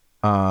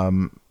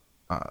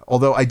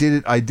 Although I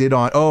did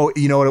on,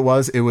 you know what it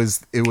was? It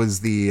was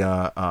the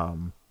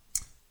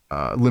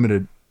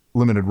limited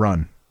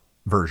run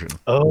version.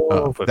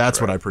 Oh, that's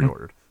what I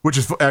pre-ordered, which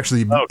is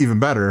actually even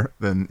better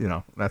than,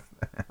 that.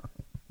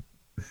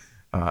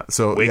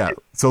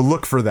 So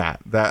look for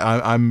that.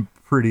 I'm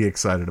pretty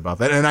excited about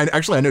that. And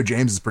I know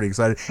James is pretty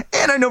excited,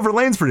 and I know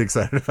Verlaine's pretty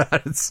excited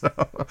about it. So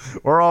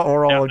we're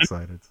all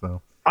excited.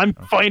 So I'm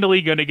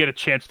finally going to get a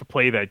chance to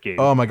play that game.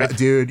 Oh my God,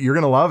 dude, you're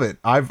going to love it.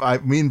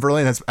 Me and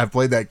Verlaine have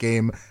played that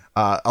game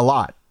a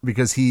lot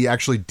because he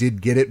actually did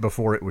get it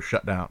before it was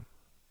shut down.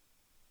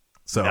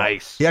 So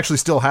nice. He actually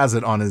still has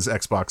it on his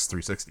Xbox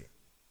 360.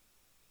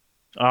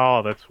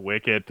 Oh, that's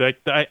wicked.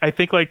 I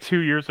think like 2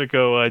 years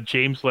ago,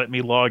 James let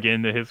me log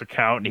into his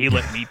account and he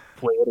let me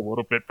play it a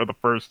little bit for the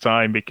first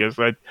time because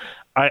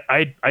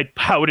I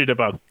pouted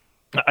about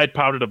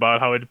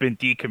how it had been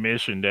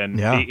decommissioned, and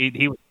he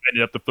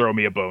ended up to throw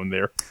me a bone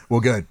there. Well,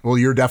 good. Well,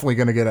 you're definitely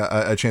going to get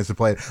a chance to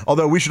play it.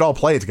 Although we should all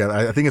play it together.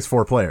 I think it's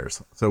 4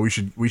 players, so we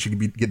should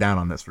get down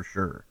on this for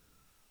sure.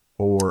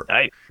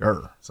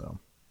 Sure. So,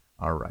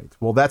 all right.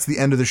 Well, that's the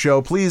end of the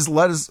show. Please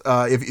let us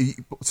if you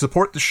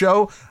support the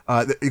show.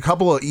 A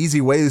couple of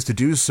easy ways to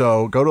do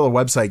so. Go to the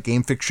website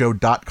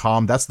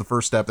gamefixshow.com. That's the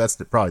first step. That's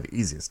probably the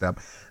easiest step.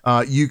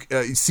 You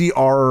see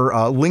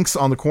our links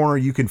on the corner.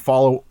 You can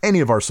follow any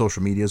of our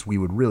social medias. We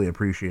would really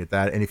appreciate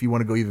that. And if you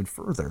want to go even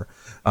further,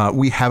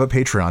 we have a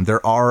Patreon.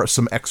 There are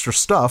some extra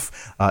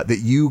stuff that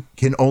you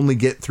can only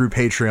get through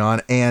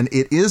Patreon. And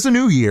it is a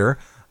new year.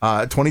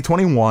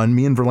 2021,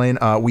 me and Verlaine,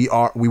 we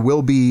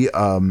will be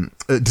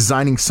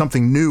designing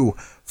something new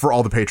for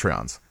all the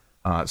Patreons.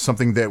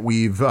 Something that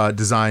we've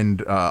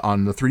designed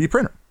on the 3D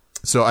printer.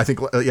 So I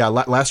think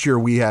last year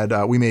we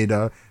made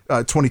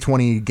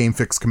 2020 Game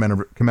Fix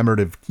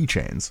commemorative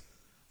keychains.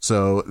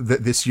 So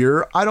this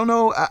year, I don't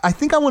know. I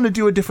think I want to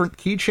do a different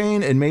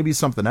keychain and maybe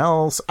something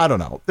else. I don't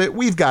know.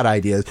 We've got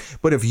ideas,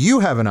 but if you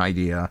have an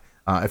idea,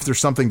 if there's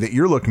something that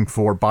you're looking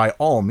for, by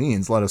all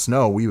means, let us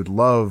know. We would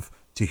love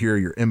to hear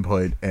your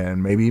input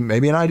and maybe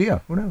an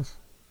idea. Who knows?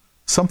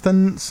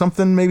 Something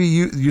maybe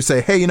you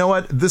say, hey, you know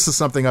what? This is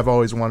something I've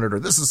always wanted, or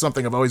this is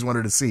something I've always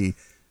wanted to see.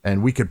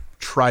 And we could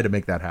try to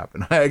make that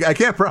happen. I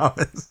can't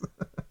promise,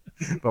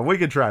 but we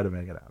could try to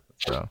make it happen.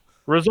 So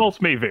results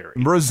may vary.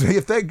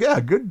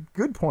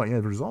 Good point.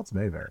 Yeah, the results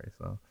may vary.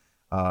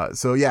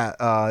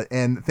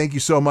 And thank you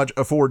so much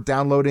for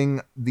downloading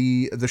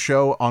the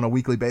show on a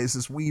weekly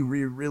basis. We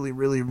really,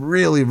 really,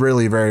 really,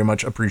 really very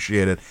much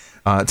appreciate it.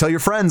 Tell your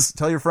friends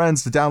to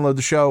download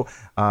the show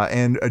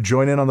and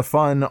join in on the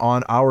fun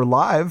on our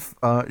live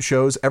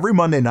shows every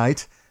Monday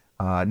night,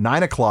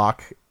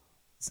 9:00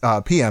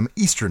 p.m.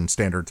 Eastern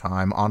Standard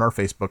Time on our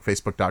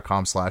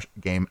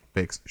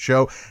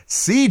facebook.com/GameFixShow.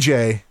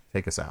 CJ,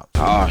 take us out.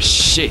 Oh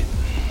shit!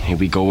 Here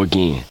we go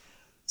again.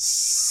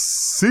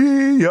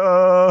 See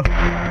ya.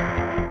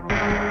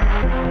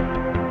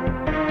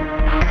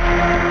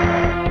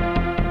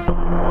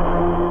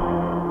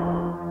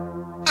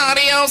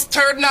 Adios,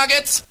 turd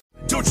nuggets.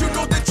 Don't you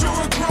know that you're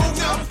a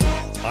grown-up?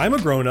 I'm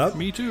a grown-up.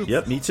 Me too.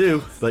 Yep, me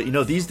too. But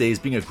these days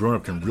being a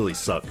grown-up can really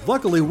suck.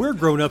 Luckily, we're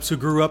grown-ups who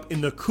grew up in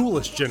the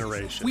coolest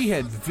generation. We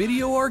had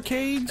video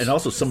arcades. And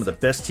also some of the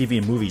best TV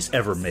and movies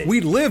ever made.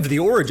 We lived the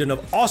origin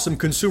of awesome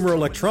consumer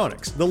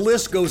electronics. The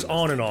list goes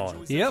on and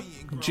on. Yep,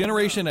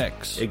 Generation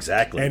X.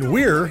 Exactly. And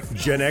we're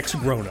Gen X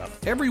grown-up.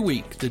 Every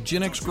week, the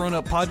Gen X Grown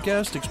Up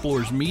podcast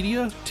explores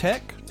media,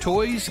 tech,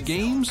 toys,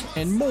 games,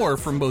 and more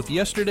from both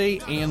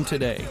yesterday and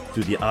today.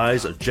 Through the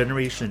eyes of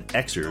Generation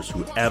Xers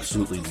who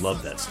absolutely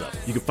love that stuff.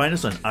 You can find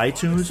us on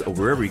iTunes or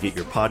wherever you get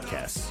your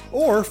podcasts.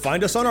 Or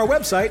find us on our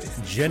website,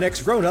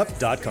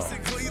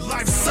 genxgrownup.com.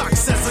 Life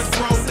sucks as a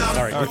grown-up.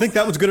 All right, you think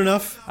that was good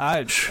enough?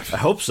 I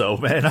hope so,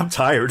 man. I'm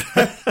tired.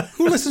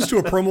 Who listens to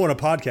a promo on a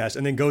podcast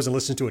and then goes and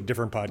listens to a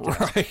different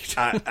podcast? Right.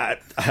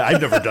 I've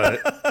never done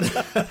it.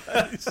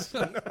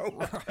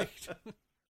 No. Right.